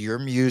why I had your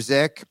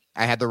music.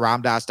 I had the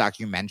Ram Dass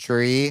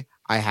documentary.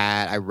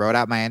 I wrote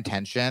out my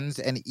intentions,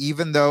 and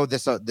even though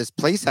this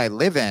place I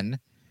live in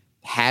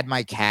had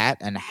my cat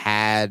and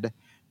had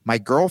my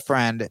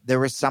girlfriend, there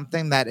was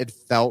something that it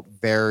felt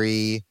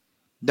very,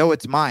 no,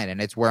 it's mine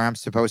and it's where I'm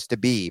supposed to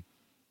be.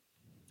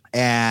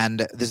 And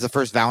this is the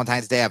first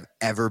Valentine's Day I've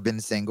ever been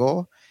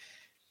single.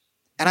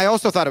 And I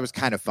also thought it was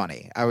kind of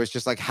funny. I was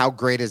just like, how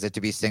great is it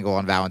to be single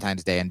on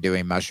Valentine's Day and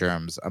doing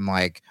mushrooms? I'm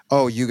like,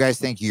 oh, you guys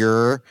think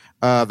your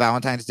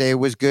Valentine's Day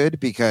was good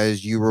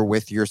because you were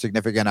with your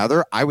significant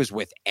other? I was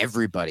with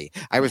everybody.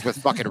 I was with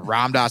fucking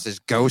Ram Dass's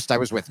ghost. I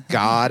was with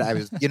God. I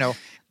was,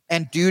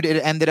 and dude,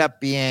 it ended up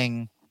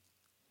being,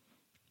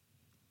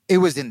 it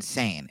was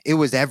insane. It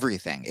was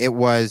everything. It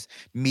was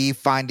me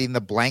finding the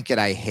blanket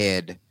I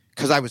hid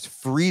because I was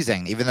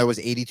freezing, even though it was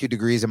 82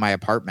 degrees in my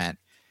apartment.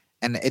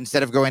 And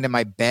instead of going to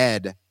my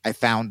bed, I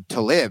found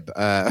Talib.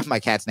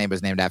 My cat's name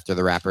was named after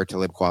the rapper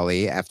Talib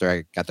Kweli after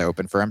I got to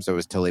open for him. So it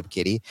was Talib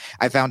Kitty.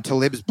 I found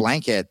Talib's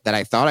blanket that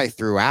I thought I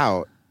threw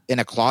out in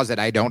a closet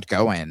I don't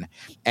go in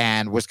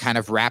and was kind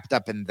of wrapped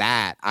up in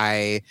that.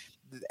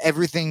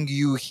 Everything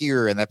you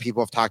hear and that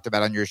people have talked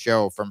about on your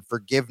show, from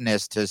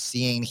forgiveness to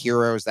seeing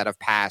heroes that have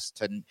passed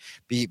to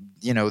be,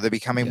 the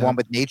becoming one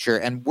with nature.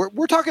 And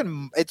we're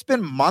talking, it's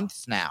been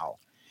months now.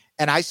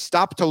 And I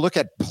stopped to look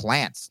at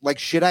plants, like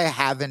shit I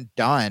haven't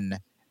done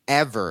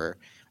ever.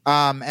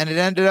 And it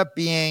ended up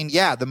being,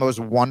 the most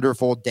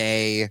wonderful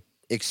day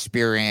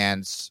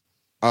experience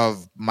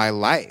of my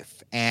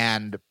life.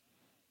 And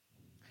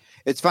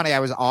it's funny, I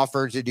was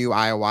offered to do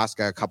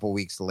ayahuasca a couple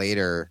weeks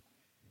later.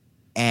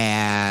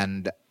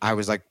 And I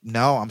was like,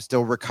 no, I'm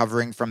still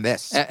recovering from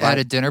this. At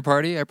a dinner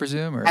party, I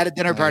presume? Or? At a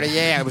dinner party,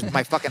 yeah. It was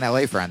my fucking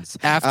LA friends.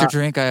 After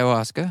drink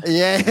ayahuasca?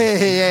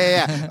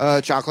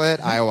 Yeah. Chocolate,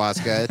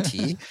 ayahuasca,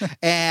 tea.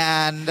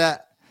 And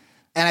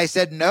I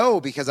said no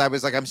because I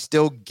was like, I'm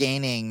still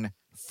gaining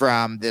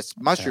from this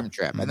mushroom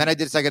trip. And then I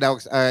did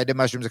psychedelics. I did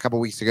mushrooms a couple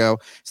weeks ago.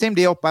 Same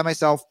deal, by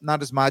myself,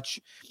 not as much.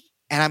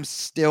 And I'm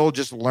still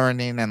just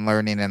learning and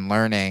learning and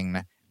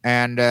learning.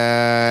 And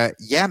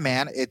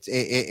man,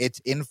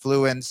 it's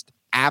influenced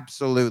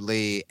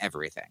absolutely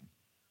everything.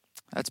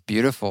 That's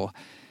beautiful.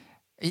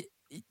 Do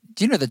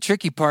you know the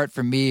tricky part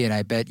for me, and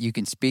I bet you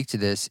can speak to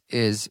this,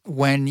 is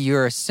when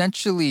you're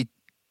essentially,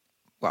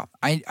 well,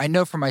 I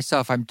know for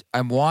myself,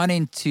 I'm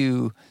wanting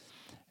to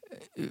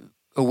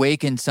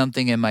awaken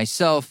something in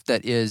myself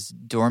that is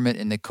dormant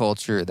in the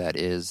culture, that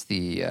is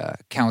the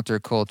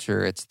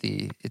counterculture. It's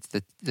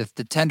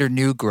the tender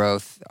new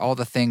growth, all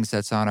the things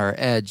that's on our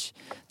edge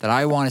that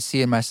I want to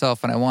see in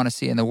myself and I want to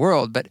see in the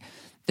world. But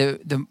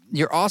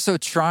you're also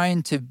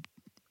trying to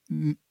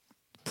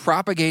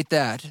propagate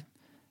that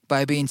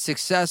by being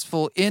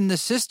successful in the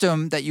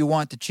system that you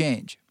want to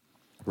change.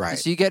 Right.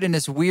 So you get in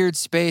this weird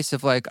space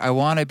of like, I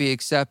want to be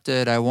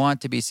accepted, I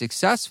want to be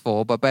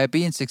successful, but by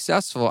being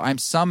successful, I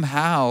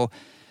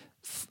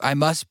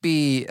must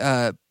be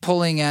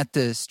pulling at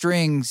the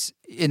strings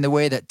in the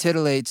way that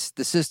titillates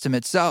the system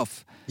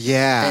itself.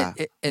 Yeah.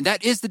 And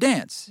that is the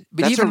dance.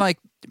 But even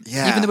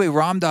the way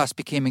Ram Dass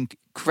became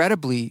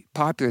incredibly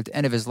popular at the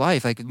end of his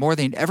life, like more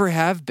than he'd ever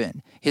have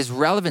been, his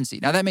relevancy.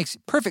 Now that makes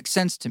perfect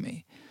sense to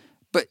me,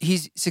 but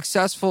he's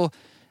successful.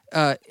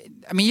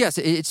 Yes,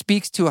 it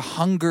speaks to a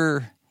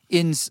hunger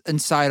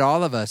inside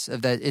all of us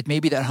of that. It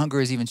maybe that hunger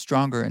is even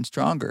stronger and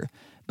stronger.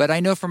 But I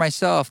know for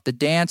myself, the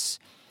dance,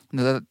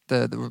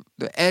 the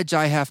edge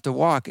I have to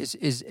walk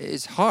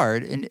is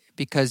hard, and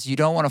because you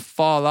don't want to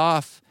fall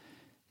off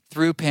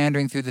through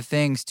pandering through the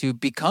things to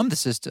become the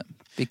system,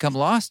 become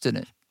lost in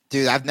it.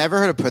 Dude, I've never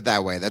heard it put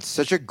that way. That's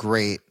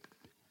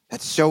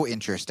so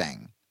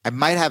interesting. I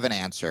might have an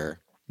answer.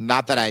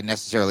 Not that I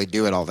necessarily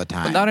do it all the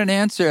time. Well, not an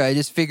answer. I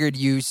just figured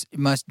you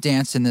must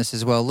dance in this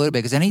as well a little bit,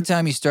 because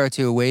anytime you start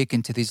to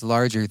awaken to these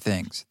larger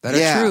things that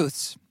are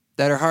truths,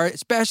 that are hard,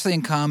 especially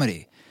in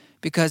comedy,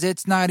 because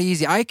it's not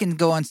easy. I can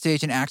go on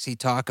stage and actually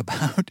talk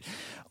about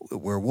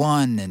we're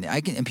one,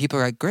 and people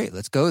are like, great,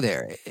 let's go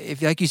there.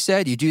 If, like you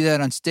said, you do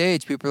that on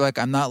stage, people are like,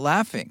 I'm not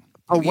laughing.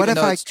 Oh, what if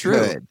I true.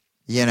 could?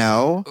 You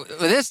know?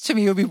 This to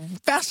me would be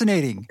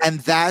fascinating. And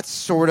that's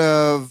sort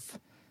of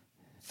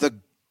the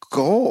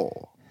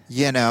goal,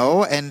 you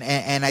know?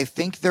 And I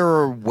think there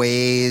are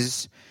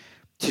ways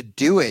to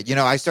do it. You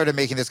know, I started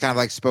making this kind of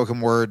like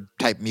spoken word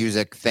type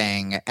music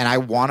thing, and I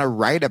want to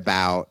write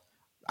about,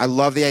 I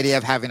love the idea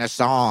of having a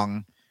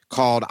song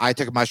called I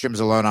Took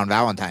Mushrooms Alone on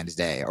Valentine's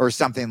Day or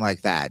something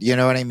like that. You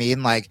know what I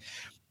mean? Like,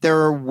 there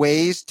are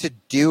ways to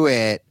do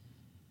it.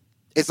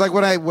 It's like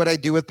what I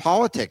do with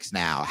politics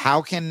now.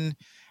 How can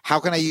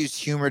I use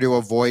humor to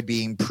avoid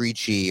being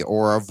preachy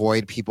or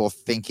avoid people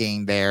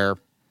thinking they're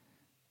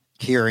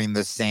hearing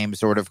the same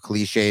sort of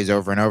cliches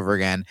over and over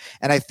again?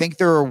 And I think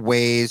there are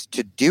ways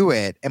to do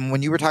it. And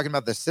when you were talking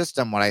about the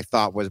system, what I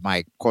thought was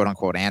my quote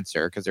unquote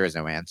answer, because there is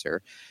no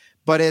answer,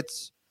 but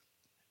it's,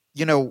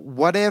 you know,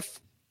 what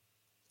if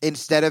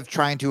instead of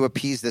trying to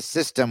appease the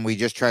system, we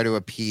just try to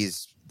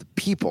appease the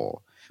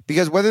people?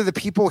 Because whether the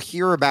people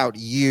hear about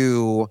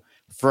you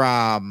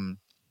from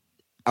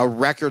a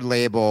record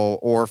label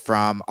or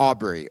from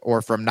Aubrey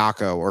or from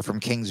Nako or from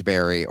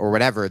Kingsbury or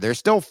whatever, they're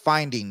still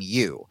finding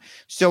you.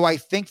 So I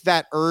think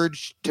that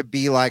urge to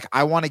be like,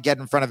 I want to get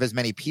in front of as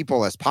many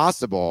people as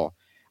possible,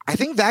 I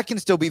think that can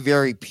still be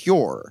very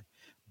pure.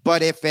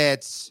 But if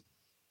it's,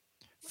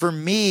 for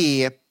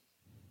me,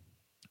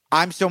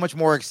 I'm so much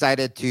more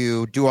excited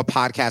to do a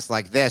podcast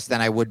like this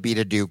than I would be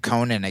to do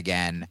Conan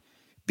again,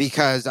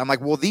 because I'm like,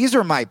 well, these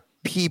are my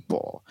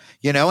people,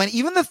 you know? And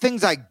even the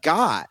things I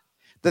got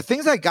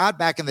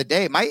back in the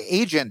day, my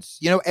agents,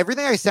 you know,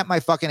 everything I sent my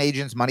fucking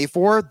agents money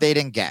for, they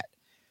didn't get.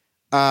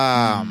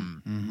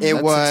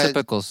 It was a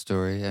typical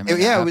story. I mean,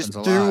 it was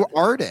through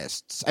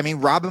artists. I mean,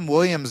 Robin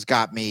Williams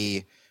got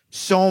me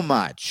so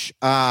much.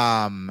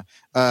 Doug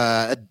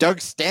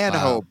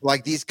Stanhope,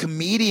 like these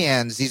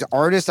comedians, these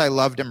artists I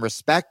loved and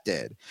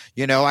respected.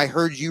 You know, I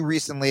heard you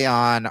recently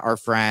on our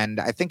friend,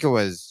 I think it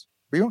was,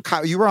 were you on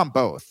Kyle? You were on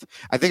both.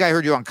 I think I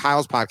heard you on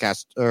Kyle's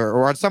podcast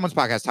or on someone's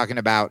podcast talking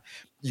about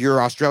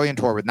your Australian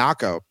tour with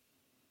Nako.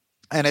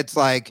 And it's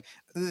like,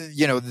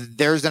 you know,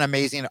 there's an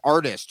amazing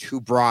artist who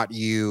brought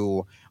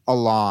you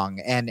along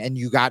and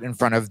you got in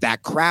front of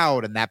that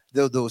crowd and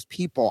those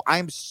people.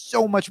 I'm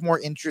so much more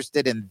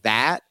interested in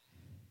that.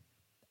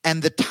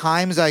 And the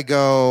times I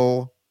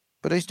go,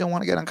 but I still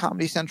want to get on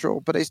Comedy Central,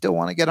 but I still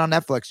want to get on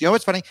Netflix. You know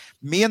what's funny?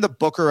 Me and the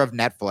booker of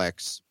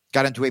Netflix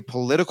got into a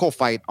political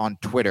fight on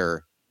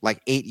Twitter like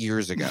 8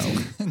 years ago.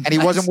 And he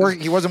wasn't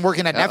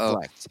working at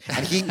Netflix.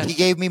 And he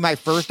gave me my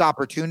first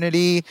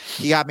opportunity.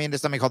 He got me into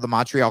something called the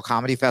Montreal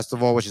Comedy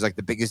Festival, which is like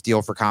the biggest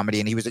deal for comedy.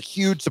 And he was a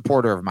huge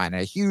supporter of mine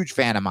and a huge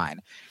fan of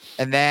mine.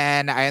 And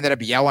then I ended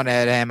up yelling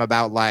at him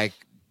about like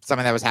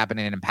something that was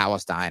happening in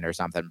Palestine or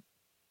something.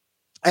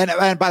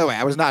 And by the way,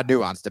 I was not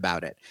nuanced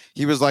about it.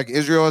 He was like,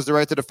 Israel has the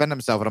right to defend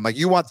himself. And I'm like,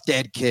 you want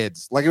dead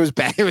kids. Like, it was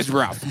bad. It was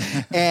rough.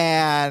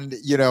 And,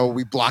 you know,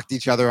 we blocked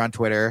each other on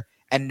Twitter.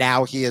 And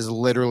now he is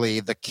literally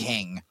the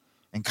king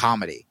in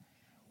comedy.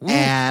 Ooh.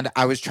 And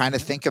I was trying to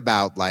think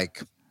about,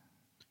 like,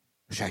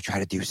 should I try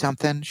to do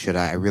something?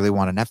 I really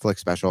want a Netflix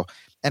special?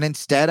 And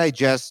instead, I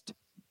just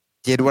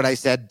did what I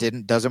said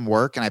doesn't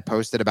work. And I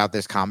posted about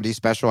this comedy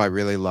special I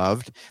really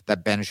loved,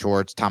 that Ben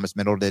Schwartz, Thomas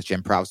Middleditch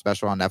improv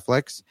special on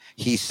Netflix.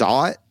 He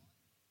saw it.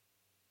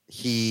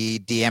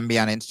 He DM'd me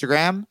on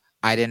Instagram.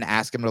 I didn't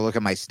ask him to look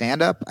at my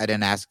stand-up. I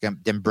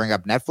didn't bring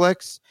up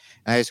Netflix.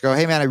 And I just go,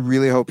 hey, man, I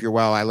really hope you're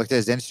well. I looked at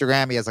his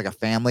Instagram. He has like a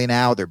family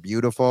now. They're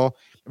beautiful.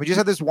 And we just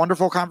had this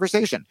wonderful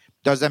conversation.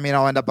 Does that mean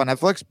I'll end up on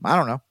Netflix? I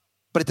don't know.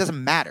 But it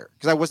doesn't matter,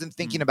 because I wasn't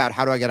thinking about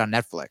how do I get on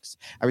Netflix.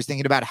 I was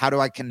thinking about how do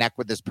I connect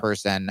with this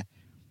person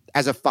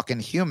as a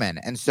fucking human.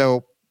 And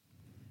so,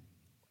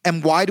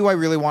 and why do I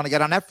really want to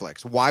get on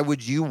Netflix? Why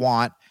would you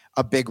want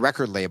a big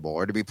record label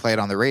or to be played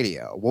on the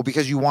radio? Well,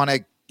 because you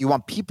want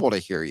people to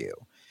hear you.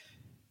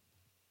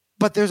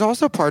 But there's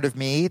also part of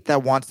me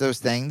that wants those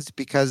things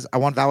because I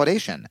want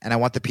validation, and I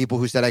want the people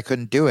who said I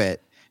couldn't do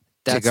it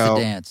to go,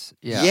 the dance.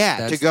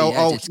 Yeah. To go,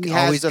 oh, it's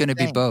always going to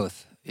be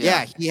both.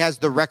 Yeah, he has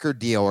the record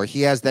deal or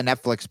he has the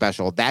Netflix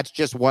special. That's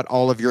just what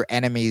all of your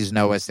enemies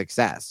know as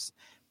success.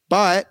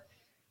 But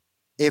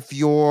if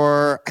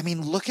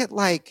look at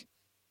like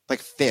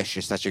Fish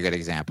is such a good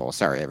example.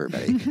 Sorry,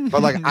 everybody.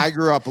 But like, I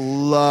grew up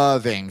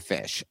loving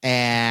Fish,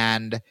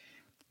 and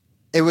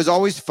it was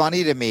always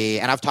funny to me,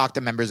 and I've talked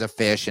to members of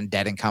Phish and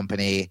Dead and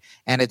Company,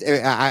 and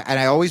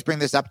I always bring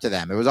this up to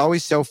them. It was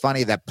always so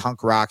funny that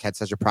punk rock had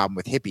such a problem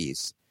with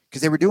hippies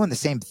because they were doing the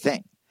same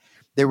thing.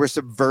 They were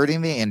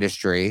subverting the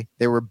industry.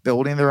 They were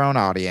building their own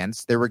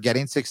audience. They were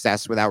getting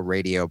success without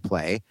radio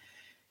play.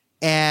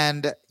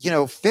 And,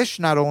 Phish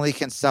not only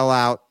can sell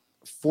out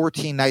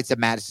 14 nights at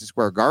Madison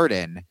Square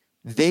Garden,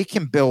 they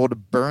can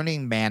build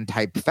Burning Man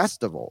type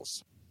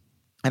festivals.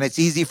 And it's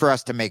easy for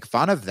us to make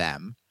fun of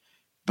them.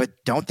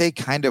 But don't they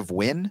kind of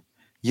win?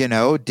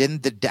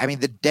 Didn't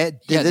the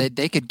Dead?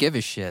 They could give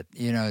a shit.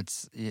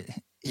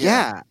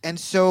 Yeah. And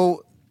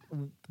so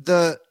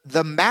the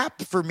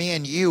map for me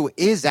and you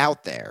is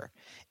out there.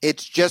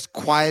 It's just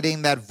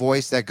quieting that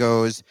voice that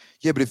goes,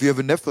 yeah, but if you have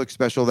a Netflix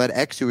special, that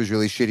X who is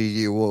really shitty to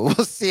you, we'll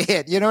see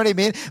it. You know what I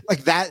mean?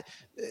 Like that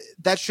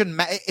shouldn't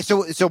matter.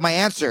 So my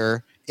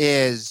answer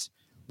is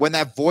when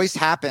that voice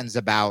happens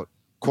about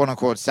quote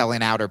unquote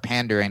selling out or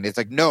pandering, it's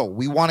like, no,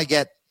 we want to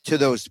get to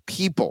those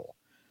people.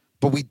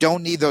 But we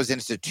don't need those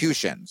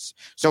institutions.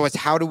 So it's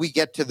how do we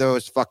get to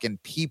those fucking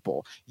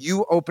people?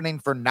 You opening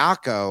for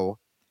Nako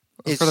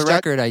is for the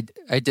record, I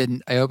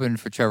opened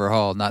for Trevor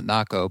Hall, not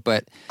Nako,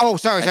 but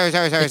sorry.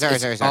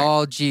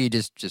 All G,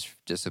 just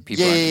so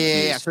people.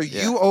 Yeah. So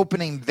you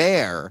opening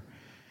there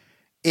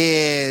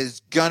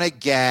is gonna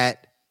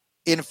get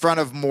in front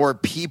of more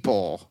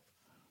people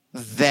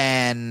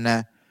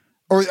than,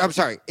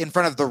 in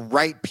front of the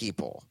right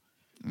people.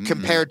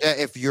 Compared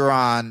to if you're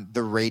on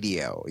the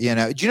radio, do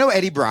you know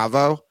Eddie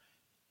Bravo?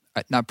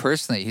 Not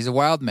personally. He's a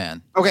wild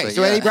man. Okay,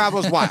 so yeah. Eddie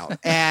Bravo's wild.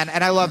 and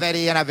I love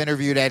Eddie, and I've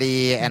interviewed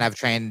Eddie, and I've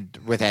trained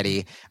with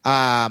Eddie.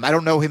 I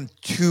don't know him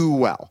too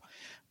well.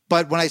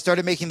 But when I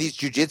started making these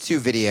jiu-jitsu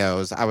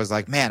videos, I was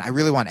like, man, I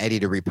really want Eddie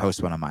to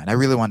repost one of mine.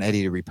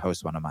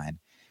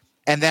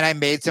 And then I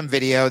made some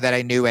video that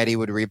I knew Eddie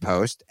would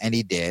repost, and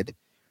he did.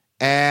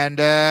 And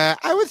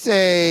I would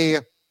say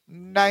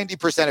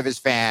 90% of his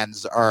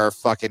fans are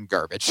fucking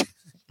garbage.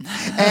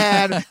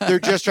 And they're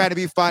just trying to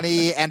be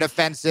funny and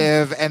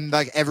offensive. And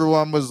like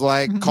everyone was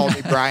like, called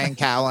me Brian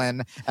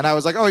Callen. And I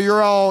was like, oh,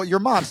 you're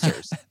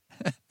monsters.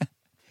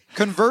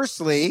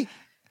 Conversely,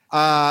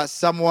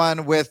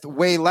 someone with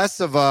way less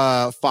of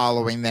a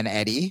following than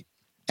Eddie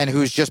and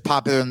who's just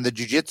popular in the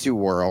jiu-jitsu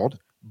world,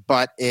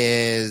 but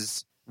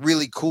is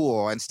really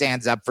cool and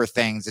stands up for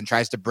things and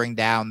tries to bring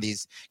down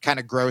these kind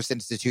of gross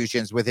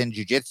institutions within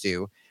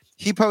jiu-jitsu.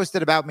 He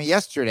posted about me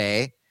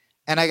yesterday,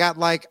 and I got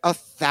like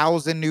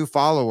 1,000 new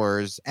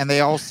followers, and they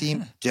all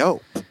seem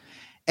dope.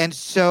 And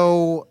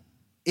so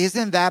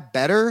isn't that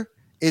better?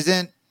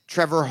 Isn't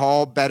Trevor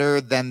Hall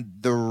better than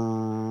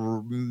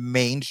the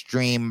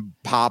mainstream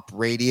pop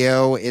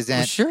radio?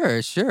 Well,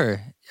 sure.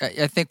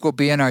 I think we'll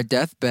be in our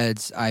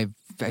deathbeds. I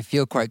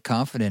feel quite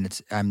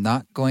confident. I'm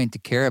not going to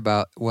care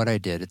about what I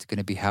did. It's going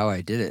to be how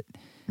I did it.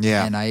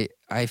 Yeah. And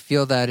I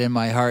feel that in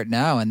my heart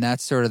now, and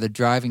that's sort of the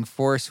driving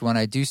force when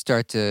I do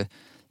start to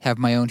have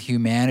my own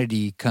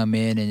humanity come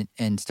in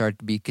and start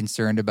to be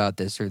concerned about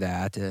this or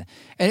that.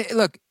 And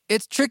look,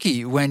 it's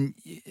tricky when,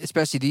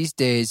 especially these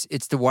days,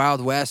 it's the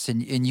Wild West,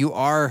 and you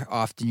are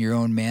often your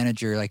own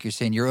manager, like you're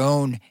saying, your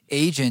own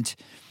agent.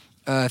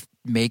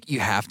 You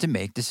have to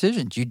make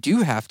decisions. You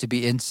do have to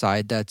be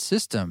inside that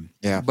system.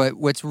 Yeah. But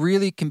what's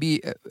really can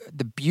be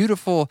the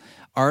beautiful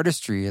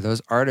artistry of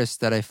those artists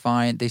that I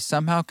find, they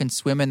somehow can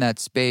swim in that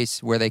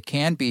space where they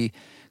can be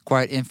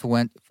quite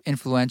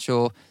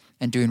influential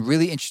and doing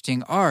really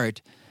interesting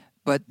art.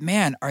 But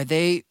man, are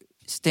they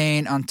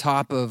staying on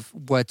top of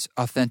what's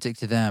authentic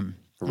to them,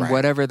 right,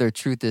 whatever their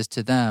truth is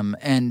to them.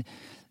 And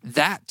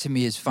that to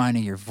me is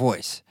finding your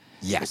voice.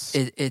 Yes.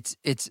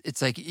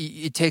 It's like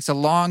it takes a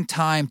long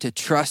time to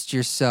trust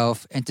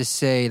yourself and to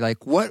say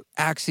like what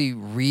actually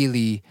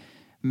really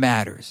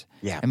matters.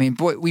 Yeah. I mean,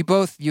 boy,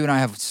 you and I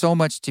have so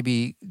much to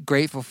be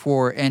grateful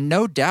for, and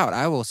no doubt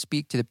I will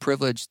speak to the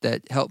privilege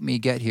that helped me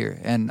get here,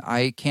 and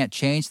I can't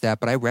change that,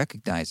 but I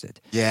recognize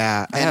it.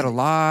 Yeah. I had a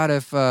lot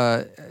of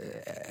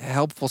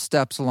helpful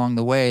steps along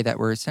the way that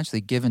were essentially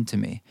given to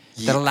me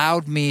that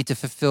allowed me to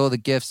fulfill the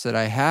gifts that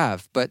I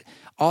have. But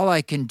all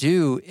I can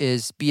do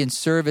is be in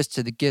service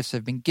to the gifts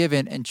I've been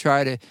given and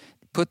try to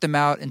put them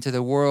out into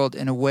the world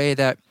in a way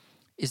that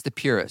is the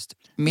purest.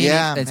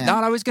 Meaning it's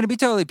not always going to be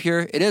totally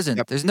pure. It isn't.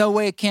 Yep. There's no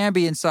way it can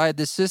be inside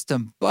this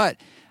system. But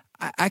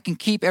I can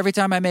keep, every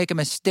time I make a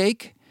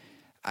mistake,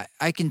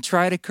 I can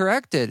try to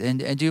correct it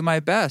and do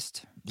my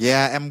best.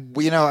 Yeah, and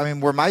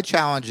where my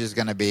challenge is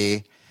going to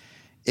be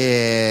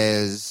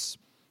is,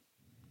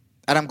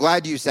 and I'm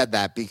glad you said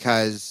that,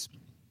 because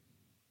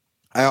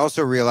I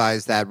also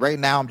realize that right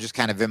now I'm just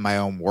kind of in my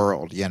own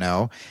world,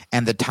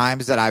 and the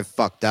times that I've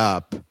fucked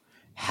up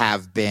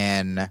have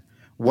been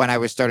when I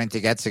was starting to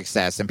get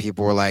success and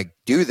people were like,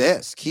 do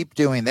this, keep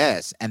doing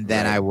this. And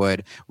then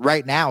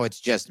right now it's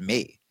just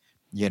me,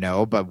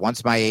 but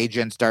once my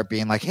agents start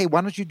being like, hey, why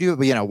don't you do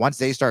it? Once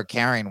they start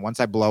caring, once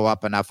I blow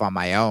up enough on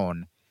my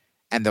own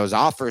and those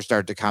offers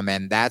start to come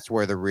in, that's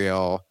where the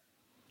real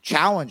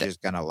challenge is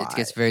going to lie. It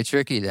gets very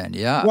tricky then.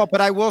 Yeah. Well, but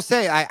I will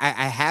say I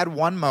had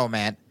one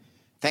moment,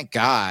 thank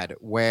God,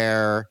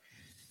 where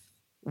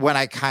when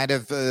I kind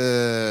of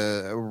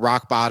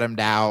rock bottomed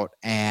out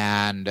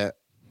and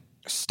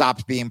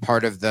stopped being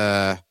part of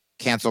the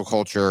cancel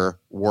culture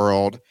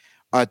world,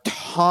 a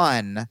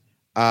ton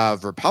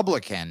of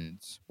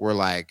Republicans were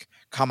like,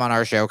 come on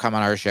our show,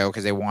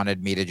 because they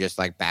wanted me to just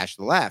like bash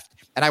the left.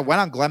 And I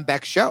went on Glenn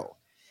Beck's show.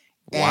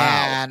 Wow.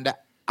 And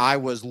I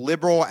was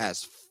liberal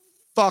as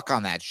fuck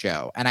on that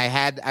show. And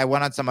I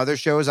went on some other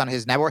shows on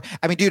his network.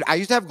 I mean, dude, I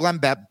used to have Glenn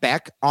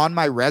Beck on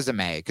my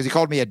resume because he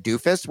called me a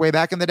doofus way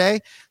back in the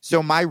day.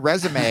 So my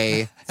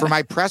resume for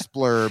my press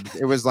blurb,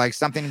 it was like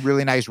something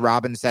really nice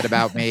Robin said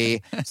about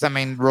me,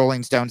 something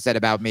Rolling Stone said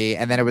about me.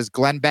 And then it was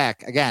Glenn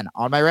Beck, again,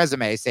 on my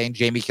resume saying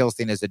Jamie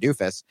Kilstein is a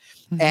doofus.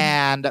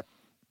 And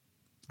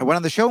I went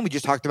on the show and we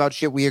just talked about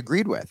shit we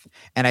agreed with.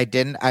 And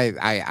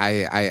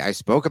I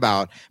spoke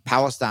about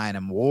Palestine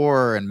and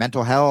war and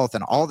mental health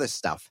and all this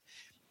stuff.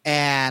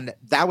 And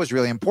that was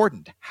really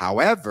important.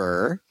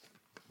 However,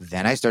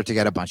 then I start to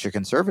get a bunch of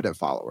conservative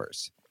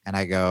followers. And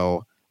I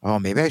go, oh,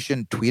 maybe I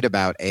shouldn't tweet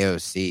about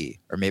AOC,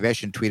 or maybe I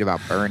shouldn't tweet about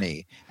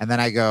Bernie. And then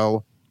I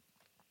go,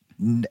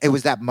 it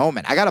was that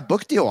moment. I got a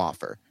book deal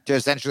offer to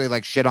essentially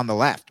like shit on the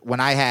left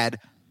when I had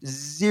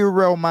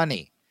zero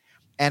money.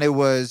 And it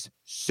was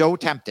so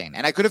tempting.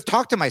 And I could have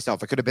talked to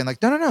myself. I could have been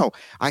like, no.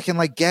 I can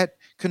like get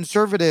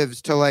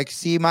conservatives to like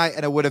see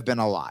and it would have been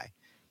a lie.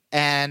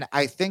 And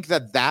I think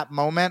that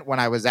moment when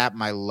I was at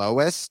my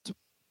lowest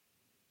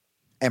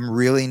and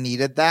really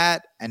needed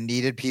that and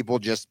needed people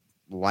just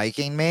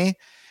liking me,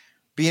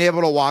 being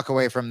able to walk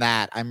away from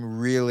that, I'm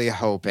really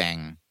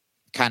hoping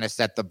kind of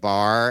set the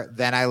bar.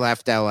 Then I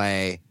left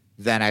LA.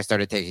 Then I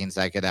started taking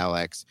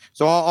psychedelics.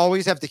 So I'll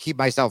always have to keep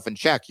myself in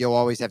check. You'll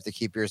always have to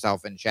keep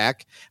yourself in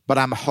check. But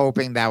I'm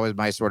hoping that was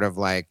my sort of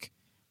like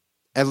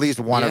at least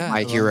one of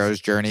my hero's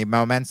journey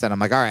moments. And I'm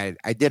like, all right,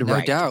 I did right.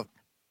 No doubt.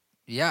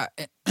 Yeah.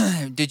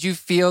 Did you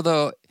feel,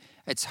 though,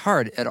 it's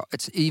hard.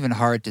 It's even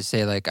hard to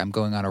say, like, I'm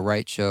going on a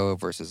right show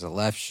versus a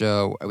left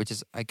show, which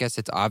is, I guess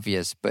it's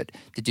obvious. But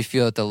did you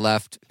feel at the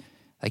left,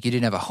 like you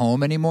didn't have a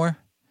home anymore?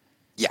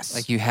 Yes.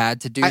 Like you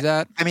had to do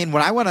that? I mean,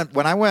 when I went,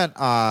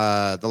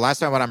 the last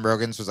time I went on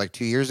Rogan's was like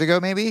 2 years ago,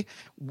 maybe.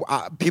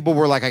 People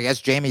were like, I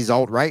guess Jamie's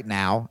alt-right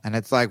now. And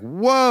it's like,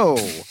 whoa.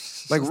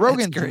 Like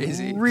Rogan's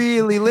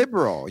really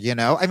liberal, you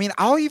know? I mean,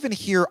 I'll even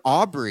hear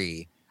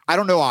Aubrey. I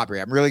don't know Aubrey.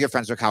 I'm really good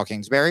friends with Kyle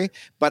Kingsbury.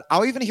 But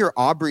I'll even hear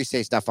Aubrey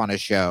say stuff on his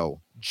show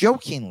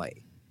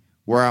jokingly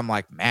where I'm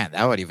like, man,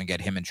 that would even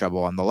get him in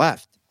trouble on the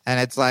left.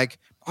 And it's like,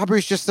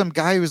 Aubrey's just some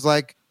guy who's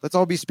like, let's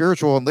all be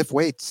spiritual and lift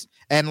weights.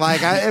 And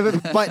like,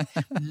 but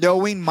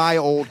knowing my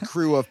old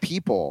crew of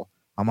people,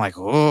 I'm like,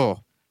 oh,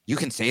 you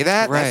can say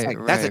that?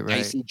 That's a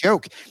dicey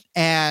joke.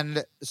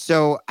 And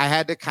so I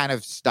had to kind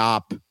of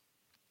stop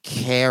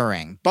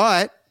caring.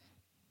 But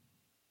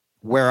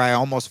where I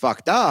almost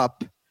fucked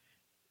up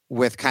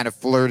with kind of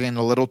flirting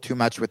a little too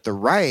much with the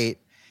right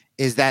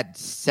is that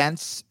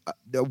sense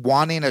of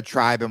wanting a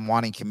tribe and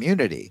wanting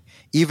community.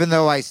 Even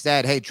though I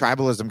said, hey,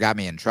 tribalism got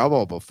me in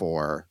trouble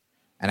before,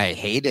 and I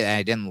hated it, and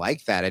I didn't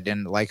like that. I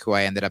didn't like who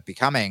I ended up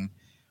becoming.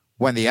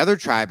 When the other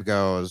tribe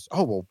goes,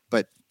 oh, well,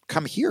 but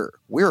come here.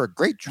 We're a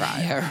great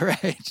tribe. Yeah,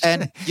 right.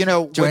 And, you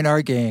know. Join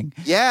our gang.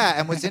 Yeah,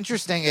 and what's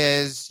interesting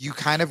is you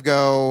kind of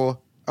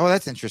go, oh,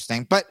 that's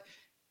interesting. But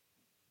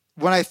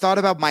when I thought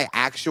about my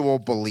actual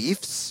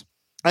beliefs,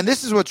 and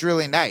this is what's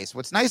really nice.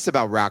 What's nice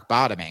about rock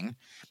bottoming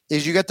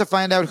is you get to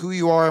find out who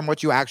you are and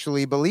what you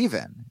actually believe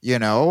in. You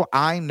know,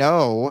 I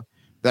know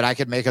that I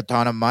could make a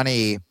ton of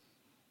money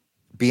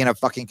being a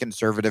fucking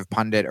conservative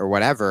pundit or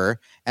whatever.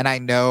 And I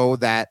know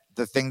that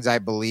the things I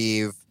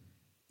believe,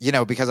 you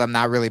know, because I'm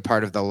not really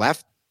part of the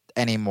left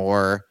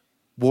anymore,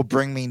 will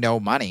bring me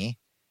no money.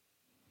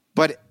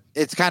 But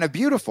it's kind of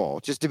beautiful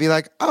just to be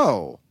like,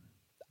 oh,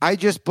 I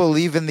just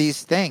believe in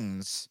these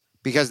things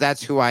because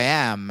that's who I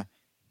am.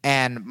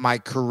 And my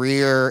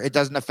career, it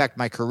doesn't affect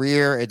my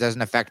career. It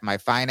doesn't affect my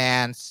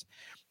finance.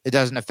 It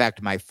doesn't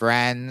affect my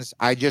friends.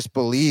 I just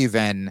believe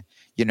in,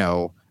 you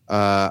know,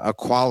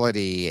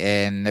 equality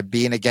and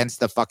being against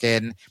the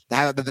fucking,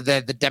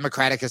 the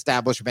Democratic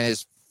establishment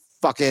is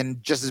fucking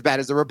just as bad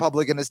as the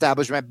Republican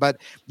establishment. But,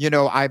 you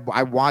know,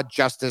 I want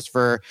justice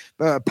for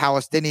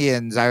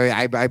Palestinians.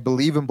 I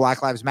believe in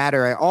Black Lives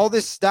Matter. All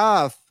this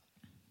stuff.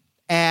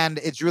 And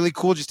it's really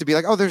cool just to be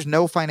like, oh, there's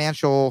no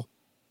financial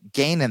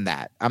gain in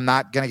that. I'm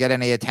not going to get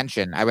any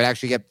attention. I would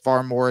actually get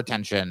far more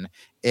attention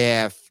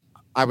if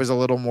I was a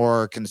little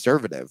more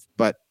conservative,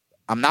 but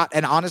I'm not.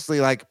 And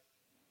honestly, like,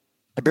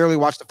 I barely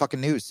watch the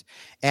fucking news.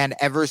 And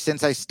ever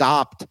since I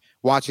stopped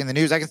watching the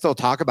news, I can still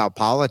talk about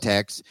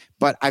politics,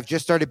 but I've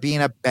just started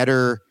being a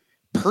better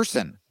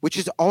person, which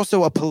is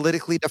also a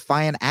politically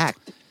defiant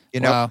act. You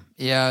know? Wow.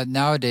 Yeah,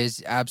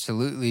 nowadays,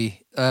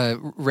 absolutely.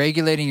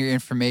 Regulating your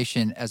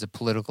information as a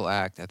political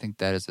act, I think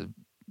that is a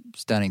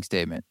stunning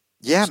statement.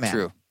 Yeah, it's man.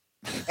 True.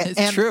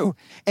 It's true.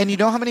 And you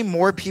know how many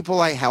more people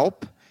I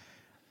help?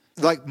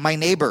 Like my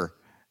neighbor,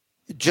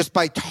 just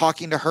by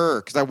talking to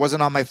her, because I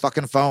wasn't on my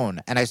fucking phone,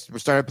 and I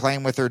started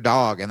playing with her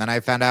dog, and then I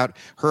found out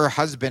her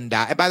husband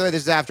died. And by the way,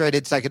 this is after I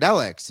did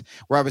psychedelics,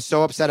 where I was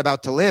so upset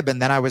about Talib,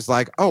 and then I was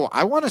like, oh,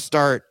 I want to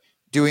start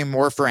doing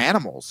more for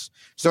animals.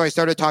 So I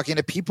started talking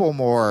to people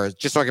more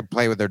just so I could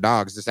play with their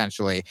dogs,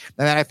 essentially.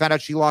 And then I found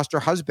out she lost her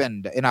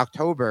husband in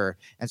October.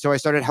 And so I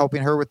started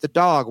helping her with the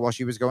dog while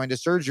she was going to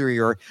surgery,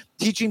 or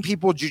teaching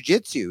people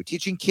jujitsu,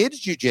 teaching kids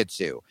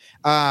jujitsu,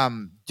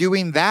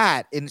 doing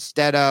that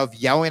instead of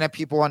yelling at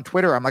people on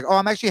Twitter. I'm like, oh,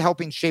 I'm actually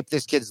helping shape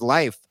this kid's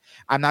life.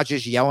 I'm not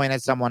just yelling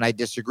at someone I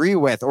disagree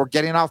with, or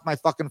getting off my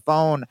fucking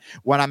phone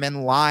when I'm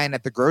in line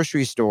at the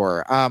grocery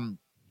store.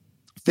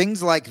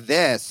 Things like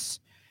this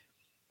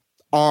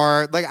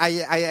are like,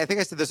 I think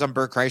I said this on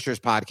Bert Kreischer's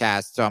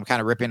podcast, so I'm kind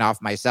of ripping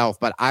off myself,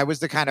 but I was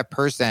the kind of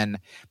person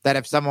that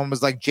if someone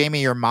was like,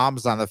 Jamie, your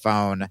mom's on the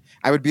phone,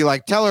 I would be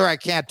like, tell her I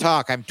can't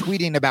talk. I'm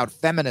tweeting about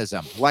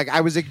feminism. Like,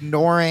 I was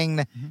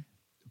ignoring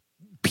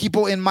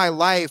people in my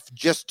life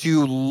just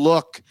to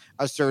look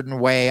a certain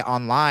way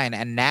online.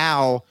 And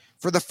now,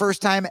 for the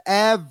first time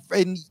ever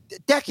in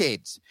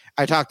decades,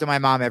 I talk to my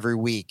mom every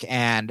week,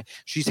 and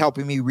she's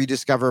helping me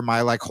rediscover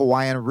my like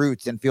Hawaiian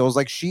roots, and feels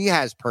like she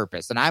has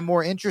purpose, and I'm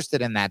more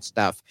interested in that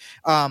stuff.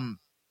 And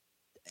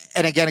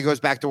again, it goes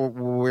back to what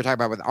we were talking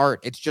about with art.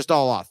 It's just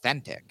all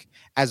authentic,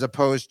 as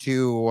opposed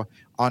to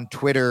on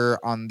Twitter,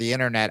 on the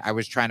internet, I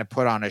was trying to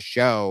put on a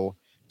show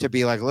to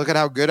be like, look at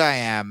how good I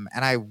am.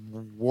 And I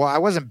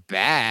wasn't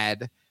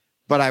bad,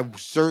 but I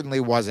certainly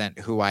wasn't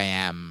who I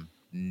am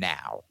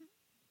now.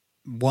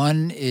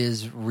 One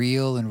is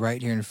real and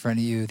right here in front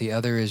of you. The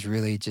other is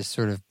really just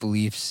sort of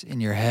beliefs in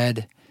your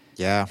head.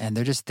 Yeah. And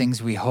they're just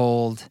things we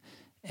hold.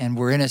 And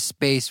we're in a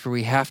space where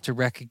we have to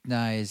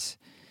recognize,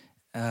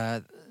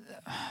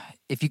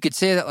 if you could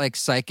say that like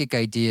psychic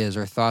ideas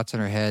or thoughts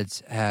in our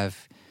heads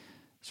have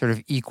sort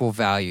of equal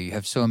value. You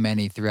have so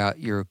many throughout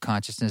your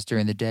consciousness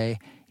during the day.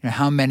 You know,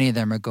 how many of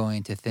them are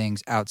going to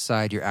things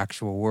outside your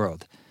actual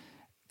world?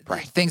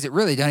 Right. Things that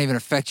really don't even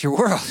affect your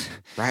world.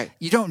 Right.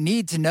 You don't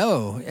need to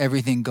know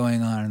everything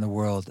going on in the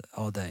world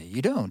all day.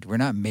 You don't. We're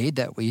not made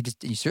that way.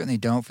 You certainly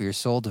don't for your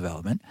soul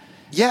development.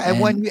 Yeah,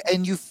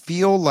 and you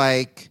feel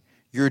like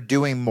you're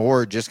doing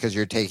more just because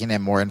you're taking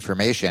in more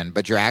information,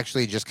 but you're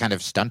actually just kind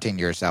of stunting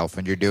yourself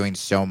when you're doing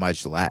so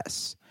much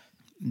less.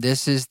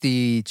 This is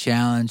the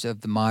challenge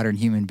of the modern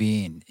human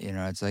being. You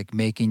know, it's like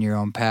making your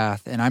own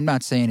path. And I'm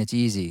not saying it's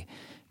easy,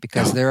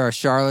 because there are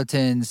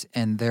charlatans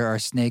and there are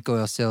snake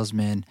oil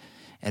salesmen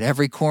at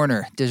every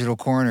corner, digital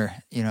corner,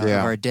 of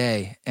our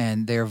day.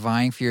 And they're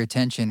vying for your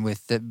attention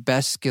with the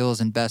best skills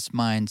and best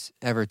minds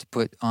ever to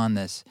put on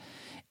this.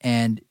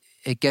 And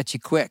it gets you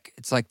quick.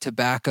 It's like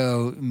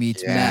tobacco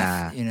meets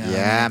meth,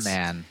 Yeah,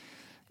 man.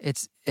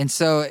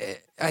 So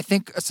I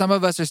think some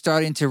of us are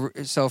starting to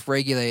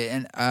self-regulate.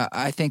 And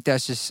I think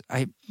that's just,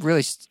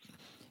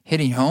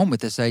 hitting home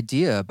with this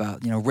idea about,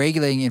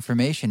 regulating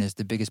information is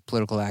the biggest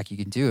political act you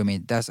can do. I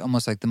mean, that's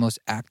almost like the most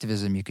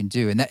activism you can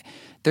do. And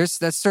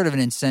that's sort of an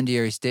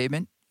incendiary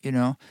statement,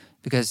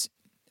 because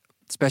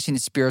especially in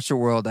the spiritual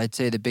world, I'd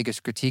say the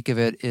biggest critique of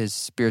it is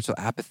spiritual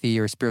apathy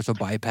or spiritual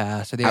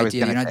bypass, or the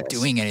idea that you're not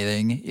doing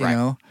anything, you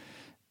know.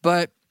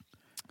 But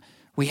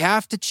we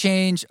have to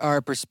change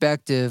our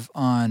perspective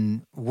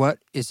on what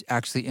is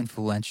actually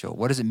influential.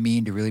 What does it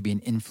mean to really be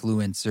an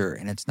influencer?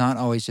 And it's not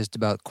always just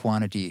about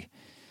quantity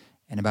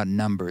and about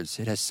numbers.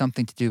 It has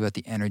something to do about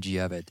the energy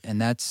of it. And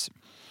that's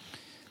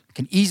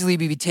can easily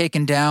be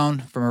taken down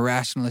from a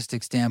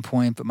rationalistic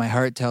standpoint, but my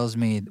heart tells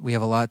me we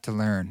have a lot to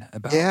learn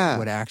about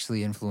what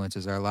actually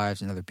influences our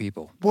lives and other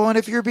people. Well, and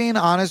if you're being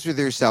honest with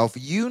yourself,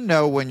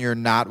 when you're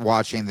not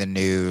watching the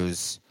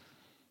news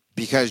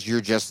because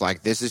you're just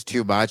like, this is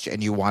too much,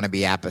 and you want to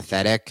be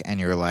apathetic, and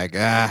you're like,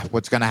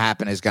 what's going to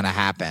happen is going to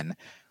happen.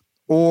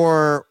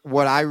 Or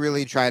what I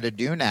really try to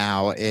do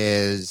now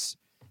is,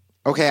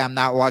 okay, I'm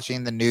not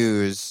watching the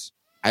news.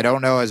 I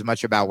don't know as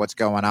much about what's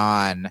going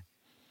on.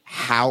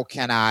 How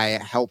can I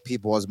help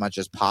people as much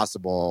as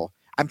possible?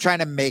 I'm trying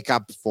to make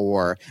up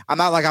for. I'm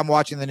not like I'm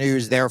watching the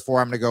news, therefore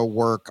I'm going to go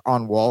work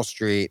on Wall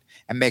Street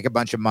and make a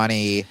bunch of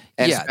money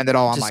and spend it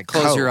all on my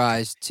close coat. Your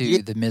eyes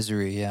to the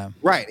misery. Yeah,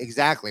 right,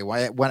 exactly.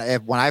 When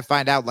I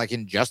find out like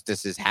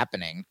injustice is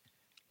happening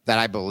that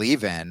I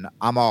believe in,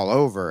 I'm all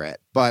over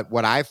it. But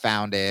what I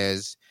found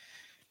is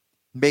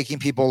making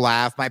people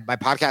laugh. My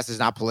podcast is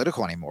not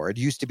political anymore. It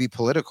used to be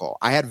political.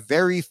 I had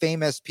very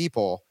famous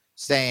people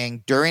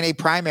saying during a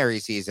primary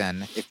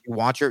season, if you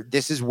want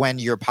this is when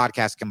your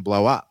podcast can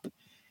blow up.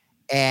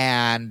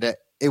 And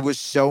it was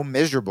so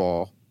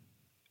miserable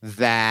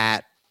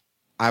that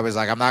I was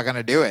like, I'm not going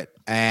to do it.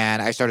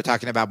 And I started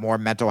talking about more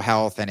mental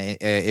health and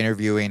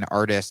interviewing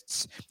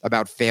artists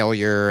about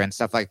failure and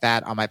stuff like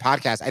that on my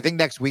podcast. I think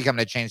next week I'm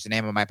going to change the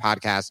name of my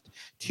podcast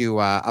to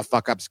A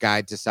Fuck Up's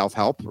Guide to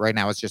Self-Help. Right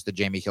now it's just the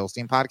Jamie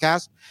Kilstein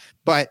podcast.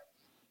 And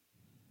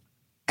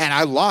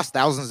I lost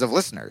thousands of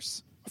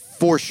listeners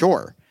for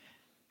sure.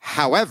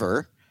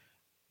 However,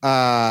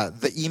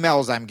 the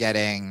emails I'm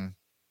getting,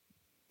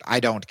 I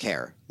don't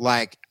care.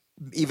 Like,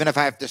 even if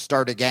I have to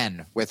start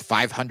again with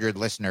 500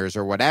 listeners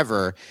or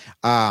whatever,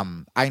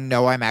 I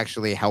know I'm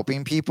actually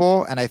helping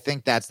people. And I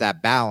think that's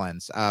that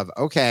balance of,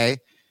 okay,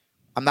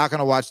 I'm not going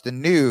to watch the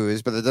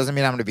news, but that doesn't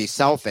mean I'm going to be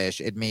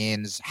selfish. It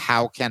means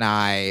how can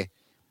I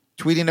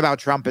tweeting about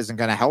Trump isn't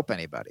going to help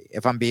anybody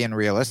if I'm being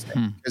realistic,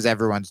 because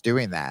everyone's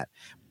doing that.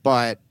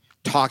 But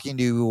talking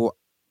to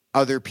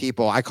other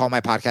people, I call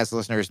my podcast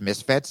listeners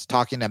misfits,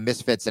 talking to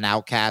misfits and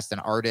outcasts and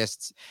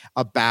artists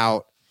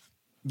about,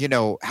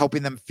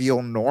 helping them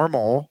feel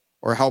normal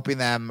or helping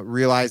them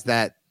realize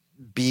that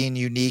being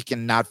unique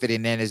and not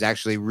fitting in is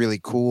actually really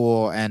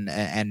cool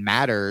and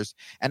matters.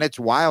 And it's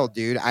wild,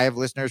 dude. I have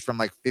listeners from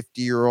like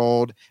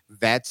 50-year-old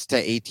vets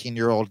to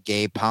 18-year-old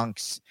gay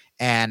punks,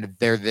 and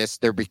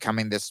they're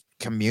becoming this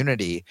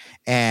community.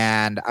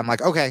 And I'm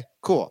like, okay,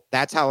 cool.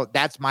 That's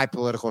my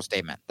political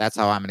statement. That's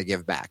how I'm going to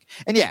give back.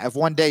 And yeah, if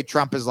one day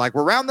Trump is like,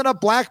 we're rounding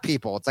up black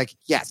people, it's like,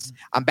 yes,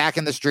 I'm back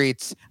in the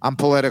streets. I'm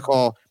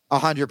political.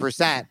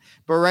 100%.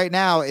 But right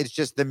now, it's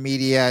just the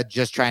media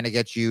just trying to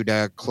get you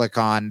to click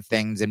on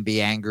things and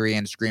be angry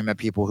and scream at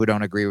people who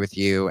don't agree with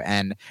you.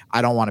 And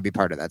I don't want to be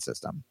part of that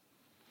system.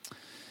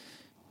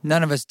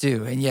 None of us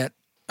do. And yet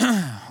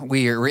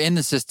we're in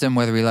the system,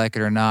 whether we like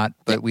it or not,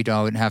 but we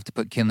don't have to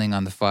put kindling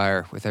on the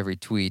fire with every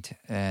tweet.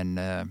 And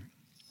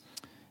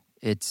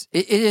it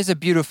is a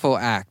beautiful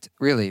act,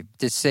 really,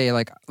 to say,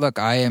 like, look,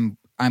 I'm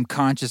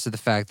conscious of the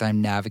fact that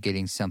I'm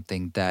navigating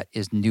something that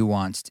is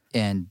nuanced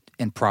and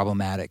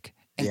problematic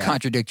and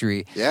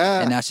contradictory.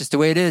 Yeah. And that's just the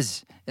way it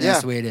is. And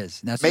that's the way it is.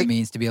 And that's what it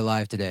means to be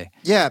alive today.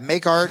 Yeah.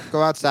 Make art,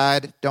 go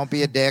outside. Don't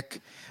be a dick.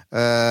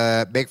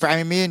 Make friends. I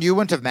mean, me and you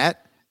wouldn't have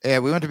met. We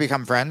wouldn't have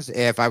become friends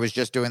if I was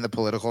just doing the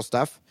political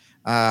stuff.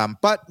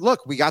 But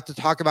look, we got to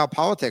talk about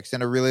politics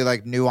in a really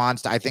like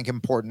nuanced, I think,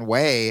 important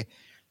way.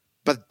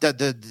 But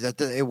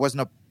it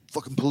wasn't a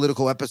fucking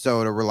political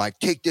episode or we're like,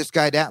 take this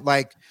guy down.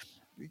 Like,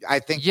 I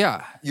think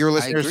your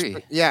listeners,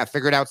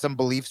 figured out some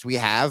beliefs we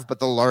have, but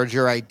the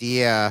larger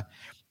idea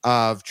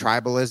of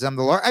tribalism,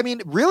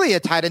 really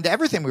it tied into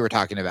everything we were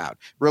talking about.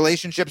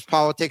 Relationships,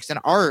 politics, and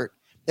art.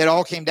 It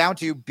all came down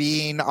to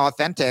being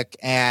authentic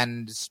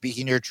and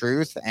speaking your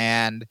truth.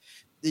 And,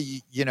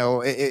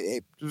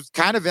 it was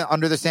kind of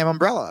under the same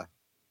umbrella.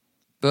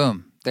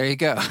 Boom. There you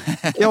go.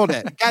 Killed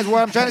it. Guys,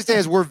 what I'm trying to say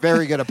is we're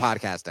very good at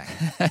podcasting.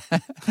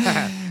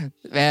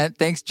 Man,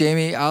 thanks,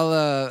 Jamie.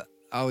 I'll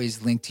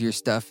always link to your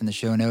stuff in the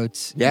show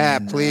notes. Yeah,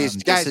 please.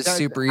 Guys, this is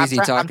super easy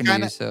talking to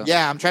you. So.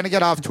 Yeah, I'm trying to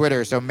get off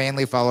Twitter, so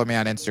mainly follow me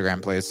on Instagram,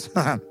 please.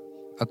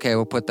 Okay,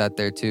 we'll put that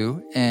there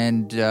too.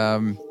 And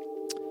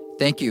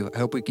thank you. I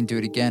hope we can do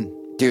it again.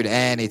 Dude,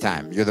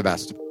 anytime. You're the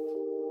best.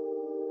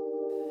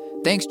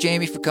 Thanks,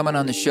 Jamie, for coming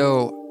on the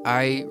show.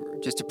 I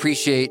just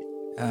appreciate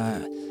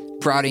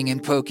prodding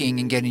and poking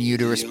and getting you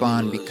to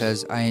respond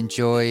because I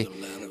enjoy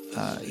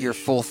your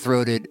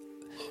full-throated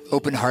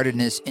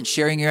open-heartedness and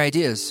sharing your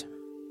ideas.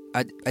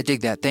 I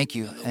dig that. Thank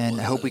you.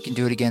 And I hope we can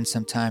do it again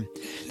sometime.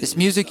 This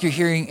music you're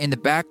hearing in the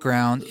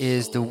background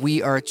is the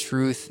We Are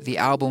Truth, the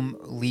album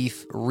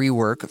Leaf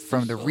rework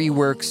from the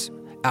Reworks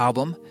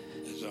album.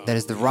 That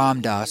is the Ram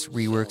Dass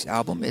Reworks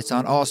album. It's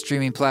on all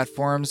streaming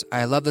platforms.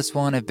 I love this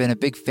one. I've been a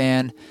big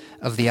fan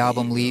of the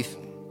album Leaf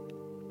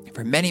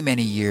for many,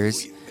 many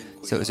years.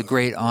 So it was a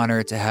great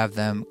honor to have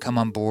them come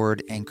on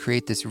board and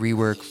create this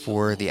rework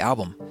for the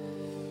album.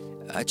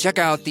 Check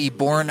out the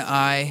Born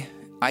I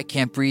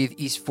Can't Breathe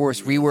East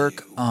Forest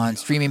rework on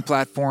streaming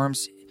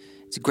platforms.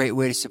 It's a great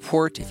way to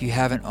support if you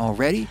haven't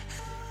already.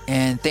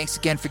 And thanks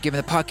again for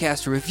giving the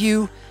podcast a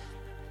review.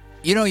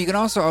 You can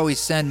also always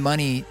send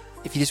money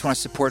if you just want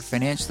to support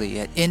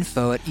financially at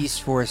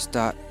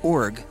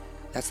info@eastforest.org.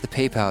 That's the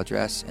PayPal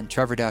address. And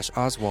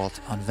Trevor-Oswalt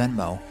on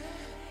Venmo.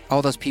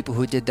 All those people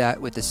who did that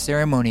with the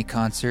ceremony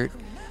concert,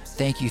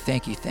 thank you,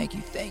 thank you, thank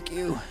you, thank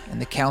you. And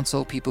the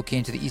council, people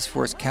came to the East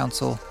Forest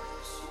Council.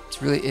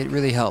 It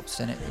really helps,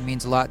 and it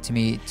means a lot to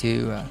me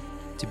to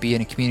be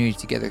in a community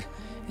together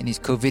in these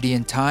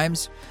COVIDian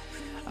times.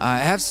 I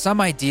have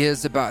some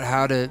ideas about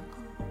how to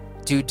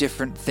do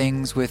different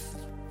things with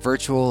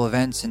virtual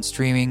events and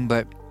streaming,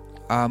 but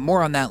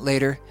more on that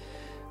later.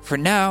 For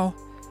now,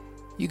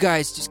 you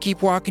guys just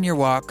keep walking your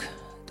walk.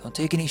 Don't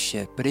take any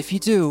shit, but if you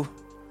do,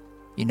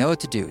 you know what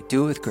to do.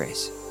 Do it with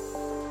grace.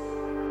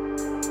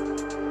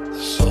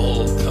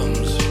 Soul